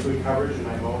do I get good coverage in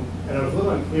my home? And I was a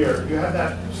little unclear. You have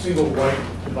that single white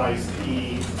device,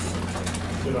 E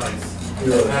device,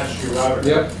 attached to your router.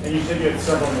 Yep. And you said you had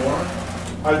several more.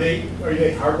 Are they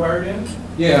hardwired in?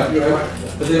 Yeah,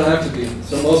 but they don't have to be.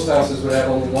 So most houses would have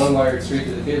only one wired straight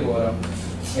to the cable modem.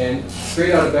 And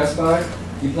straight out of Best Buy,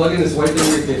 you plug in this white thing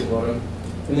with your cable modem,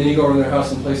 and then you go over to their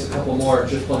house and place a couple more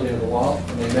just plugged into the wall,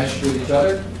 and they mesh with each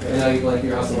other, and now you link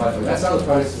your house to Wi-Fi. That's how the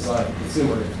product's designed,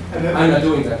 consumer. I'm not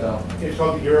doing that though. It's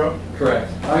called the Euro?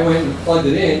 Correct. I went and plugged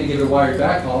it in to give it a wired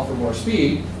backhaul for more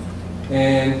speed,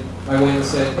 and I went and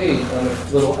said, hey, on a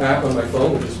little app on my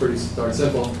phone, which is pretty darn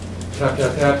simple, tap,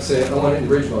 tap, tap, say, I want it in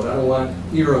bridge mode. I don't want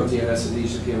Euro DNS and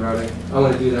DHCP and routing. I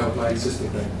want to do that with my existing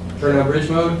thing. Turn on bridge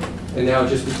mode, and now it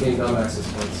just became dumb access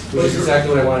points, which is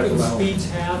exactly what I wanted for my home. speeds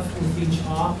half with each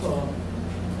hop.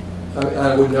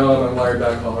 I would know I'm on wired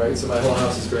backhaul, right? So my whole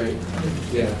house is great.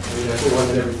 Yeah, I mean, I put one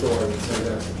in every floor and it's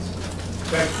fantastic.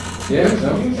 Yeah,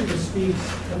 no? Usually the speed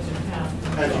cuts in half.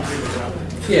 As you figure it out.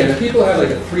 Yeah, and if people have like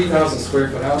a 3,000 square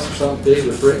foot house or something big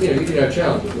with brick, you can have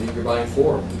challenges. Maybe you're buying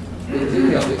 4.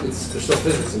 There's still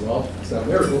physics involved. It's not a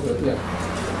miracle, but yeah.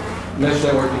 Mesh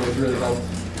networking has really helped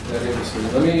that industry.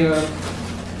 Let me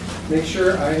make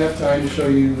sure I have time to show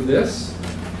you this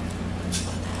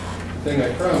thing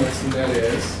I promised, and that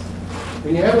is,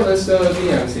 when you have a list of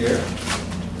VMs here,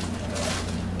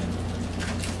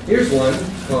 here's one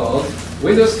called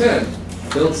Windows 10,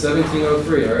 build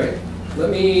 1703, all right? Let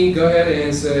me go ahead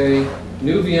and say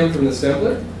new VM from this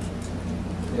template,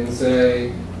 and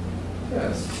say,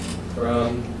 yes,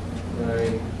 from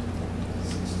 960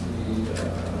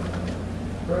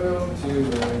 Pro to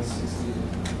 960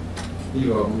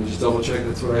 Evo. Let me just double check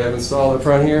that's what I have installed up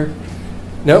front here.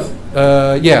 Nope.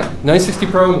 Yeah, 960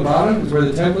 Pro on the bottom is where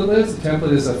the template lives. The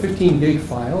template is a 15 gig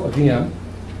file, a VM,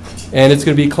 and it's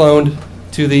going to be cloned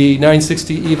to the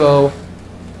 960 Evo.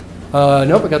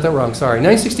 Nope, I got that wrong. Sorry.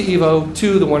 960 Evo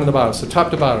to the one on the bottom, so top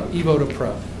to bottom, Evo to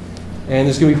Pro. And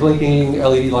there's going to be blinking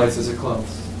LED lights as it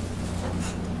clones.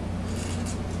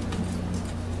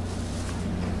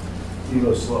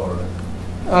 Evo's slower,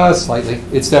 right? Slightly.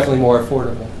 It's definitely more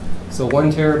affordable. So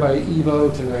 1 terabyte Evo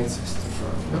to 960 Pro.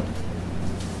 Yep.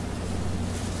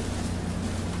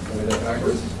 Let me that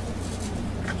backwards.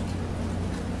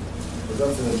 But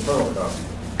that's an internal copy.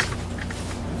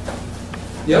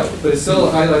 Yep, but it's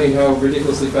still highlighting how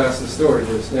ridiculously fast the storage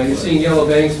is. Now you're seeing yellow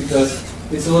bangs because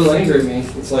it's a little angry at me.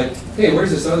 It's like, hey, where's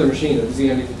this other machine, the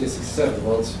ZMD5067?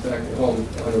 Well, it's back at home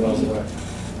 100 miles away.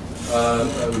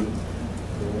 Let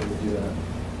me do that.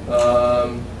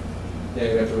 Yeah,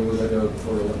 you have to remove that node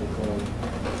before we let it clone.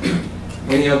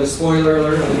 Anyhow, the spoiler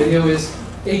alert on the video is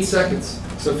 8 seconds.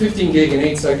 So 15 gig in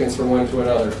 8 seconds from one to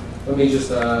another. Let me just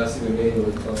see if we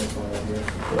manually clone a file here.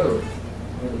 Whoa,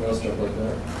 why did the mouse jump like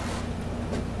that?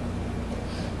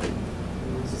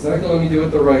 So it's not going to let me do it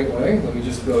the right way. Let me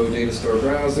just go data store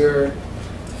browser.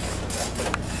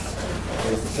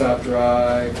 There's the top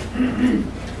drive. Can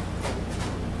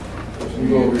you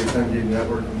go over your 10 gig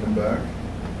network and come back?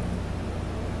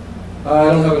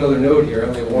 I don't have another node here, I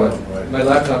only have one. Right. My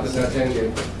laptop is not 10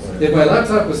 gig. If my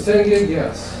laptop was 10 gig,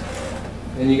 yes.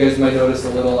 And you guys might notice a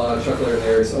little chuckler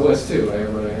there is OS2 I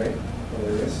have running, right? Oh,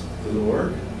 there it is. Does it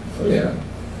work? Oh, yeah.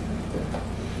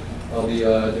 I'll be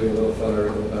doing a little fun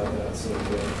article about that. So that's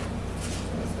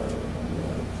part of it.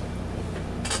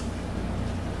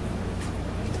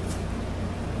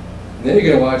 And then you're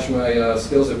going to watch my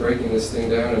skills at breaking this thing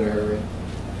down in a hurry.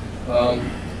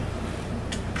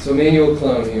 So manual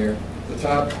clone here. The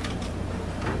top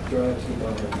drive to the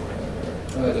bottom.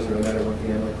 It doesn't really matter what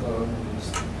VM I clone.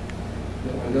 Just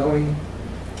get one going.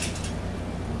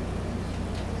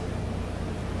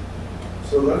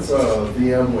 So that's a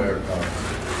VMware copy.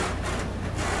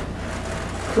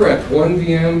 Correct. One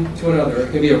VM to another.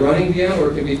 It can be a running VM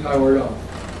or it can be powered off.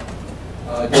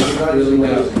 It It's not doesn't really using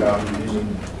matter. Windows copy, you're using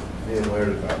VMware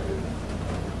to copy it.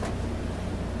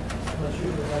 Unless you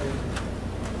have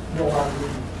no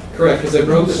algorithm. Correct, because I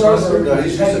broke the server, cluster. No,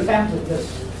 he's you have a using- template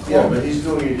that's. Yeah, but he's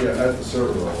doing it at the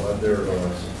server level, not there,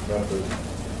 not the.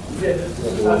 Yeah, this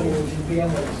is how you would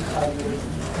VMware, this is how you would.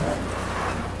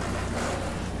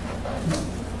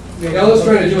 Yeah, all I was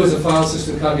trying to do is a file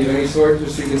system copy of any sort,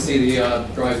 just so you can see the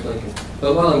drives blinking.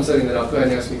 But while I'm setting that up, go ahead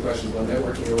and ask me questions about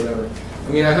networking or whatever.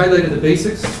 I mean, I highlighted the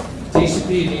basics,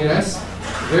 TCP, DNS,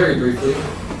 very briefly.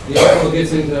 The article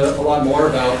gets into a lot more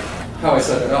about how I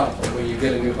set it up. Like when you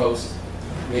get a new host,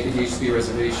 make a DHCP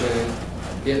reservation,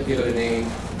 give it a name,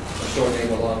 a short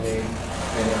name, a long name,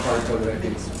 and a hard-coded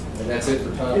IP. And that's it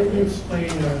for Tom. Can you explain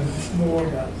more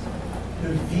about the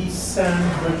vSAN,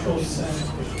 virtual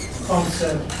SAN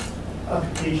concept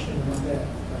application of that?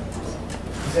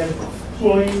 Is that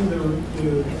pulling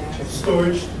the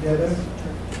storage together?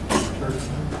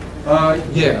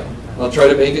 Yeah, I'll try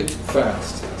to make it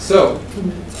fast. So,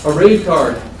 a RAID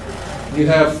card, you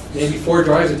have maybe 4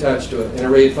 drives attached to it in a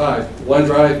RAID 5. One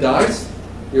drive dies,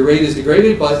 your RAID is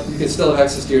degraded, but you can still have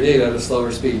access to your data at a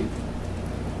slower speed.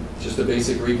 Just a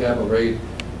basic recap of RAID.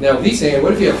 Now vSAN,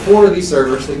 what if you have 4 of these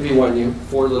servers, they can be 1U,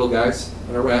 4 little guys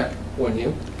on a rack,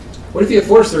 1U. What if you have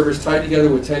 4 servers tied together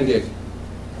with 10 gig?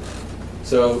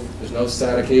 So there's no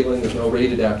SATA cabling, there's no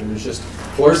RAID adapter, there's just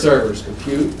 4 servers,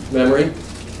 compute, memory,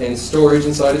 and storage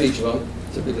inside of each of them,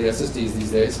 typically SSDs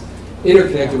these days,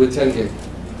 interconnected with 10 gig.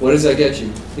 What does that get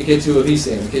you? It gets you a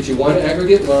vSAN. It gets you one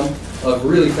aggregate lump of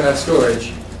really fast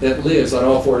storage that lives on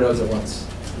all 4 nodes at once.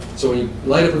 So when you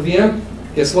light up a VM,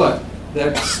 guess what?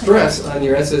 That stress on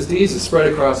your SSDs is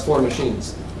spread across 4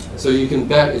 machines. So you can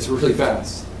bet it's really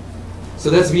fast. So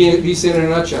that's vSAN in a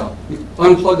nutshell. You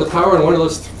unplug the power on one of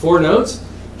those 4 nodes,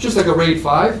 just like a RAID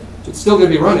 5, it's still going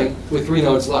to be running with 3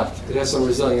 nodes left. It has some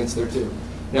resilience there too.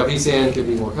 Now vSAN can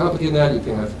be more complicated than that. You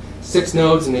can have 6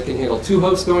 nodes and they can handle 2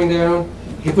 hosts going down.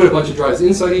 You can put a bunch of drives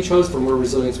inside each host for more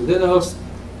resilience within the host.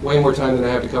 Way more time than I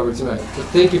have to cover tonight. But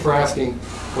thank you for asking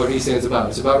what vSAN is about.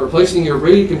 It's about replacing your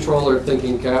RAID controller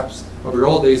thinking caps of your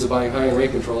old days of buying high-end RAID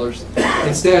controllers.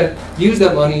 Instead, use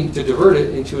that money to divert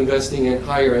it into investing in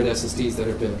higher-end SSDs that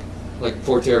are big, like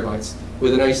 4 terabytes,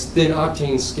 with a nice thin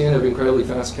octane skin of incredibly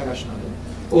fast cache on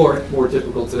it. Or, more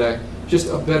typical today, just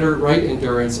a better write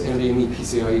endurance NVMe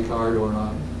PCIe card or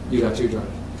U.2 drive.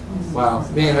 Wow,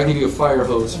 man, I give you a fire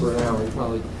hose for an hour,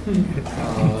 probably.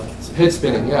 Head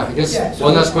spinning, yeah. I guess Yeah, so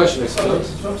one last question, I suppose.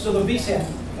 So the vSAN,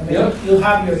 I mean, Yep. you'll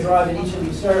have your drive in each of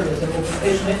these servers, and we'll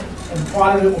partition it, and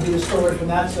part of it will be the storage from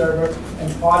that server,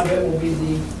 and part of it will be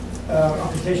the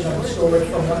partition of the storage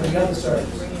from one of the other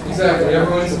servers. Exactly,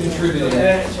 everyone's contributing.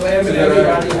 So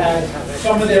everybody has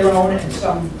some of their own and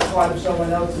some part of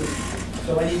someone else's.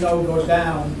 So any node goes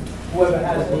down, whoever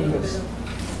has the,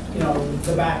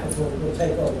 the backup will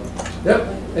take over. Yep.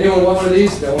 Anyone want one of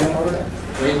these? Got one more?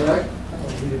 Right in the back?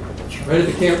 Right at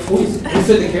the camera. Who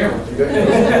said the camera?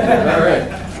 All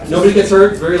right. Nobody gets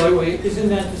hurt. Very lightweight. Isn't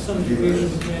that to some degree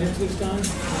what Nutanix has done?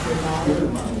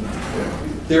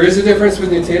 There is a difference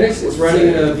with Nutanix. It's running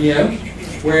in a VM,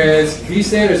 whereas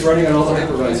vSAN is running on all the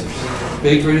hypervisors.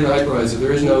 Baked right into the hypervisor.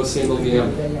 There is no single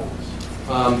VM.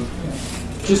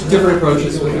 Just different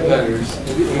approaches with competitors.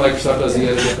 And Microsoft does the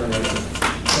other different way.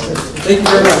 Thank you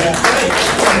very much.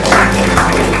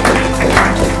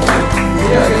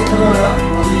 Yeah, I guess come on up.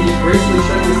 I'll be gracefully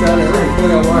shutting this down and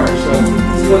pulling out wires. So if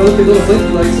you want to look at little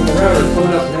blinky lights in the router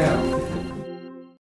coming up now.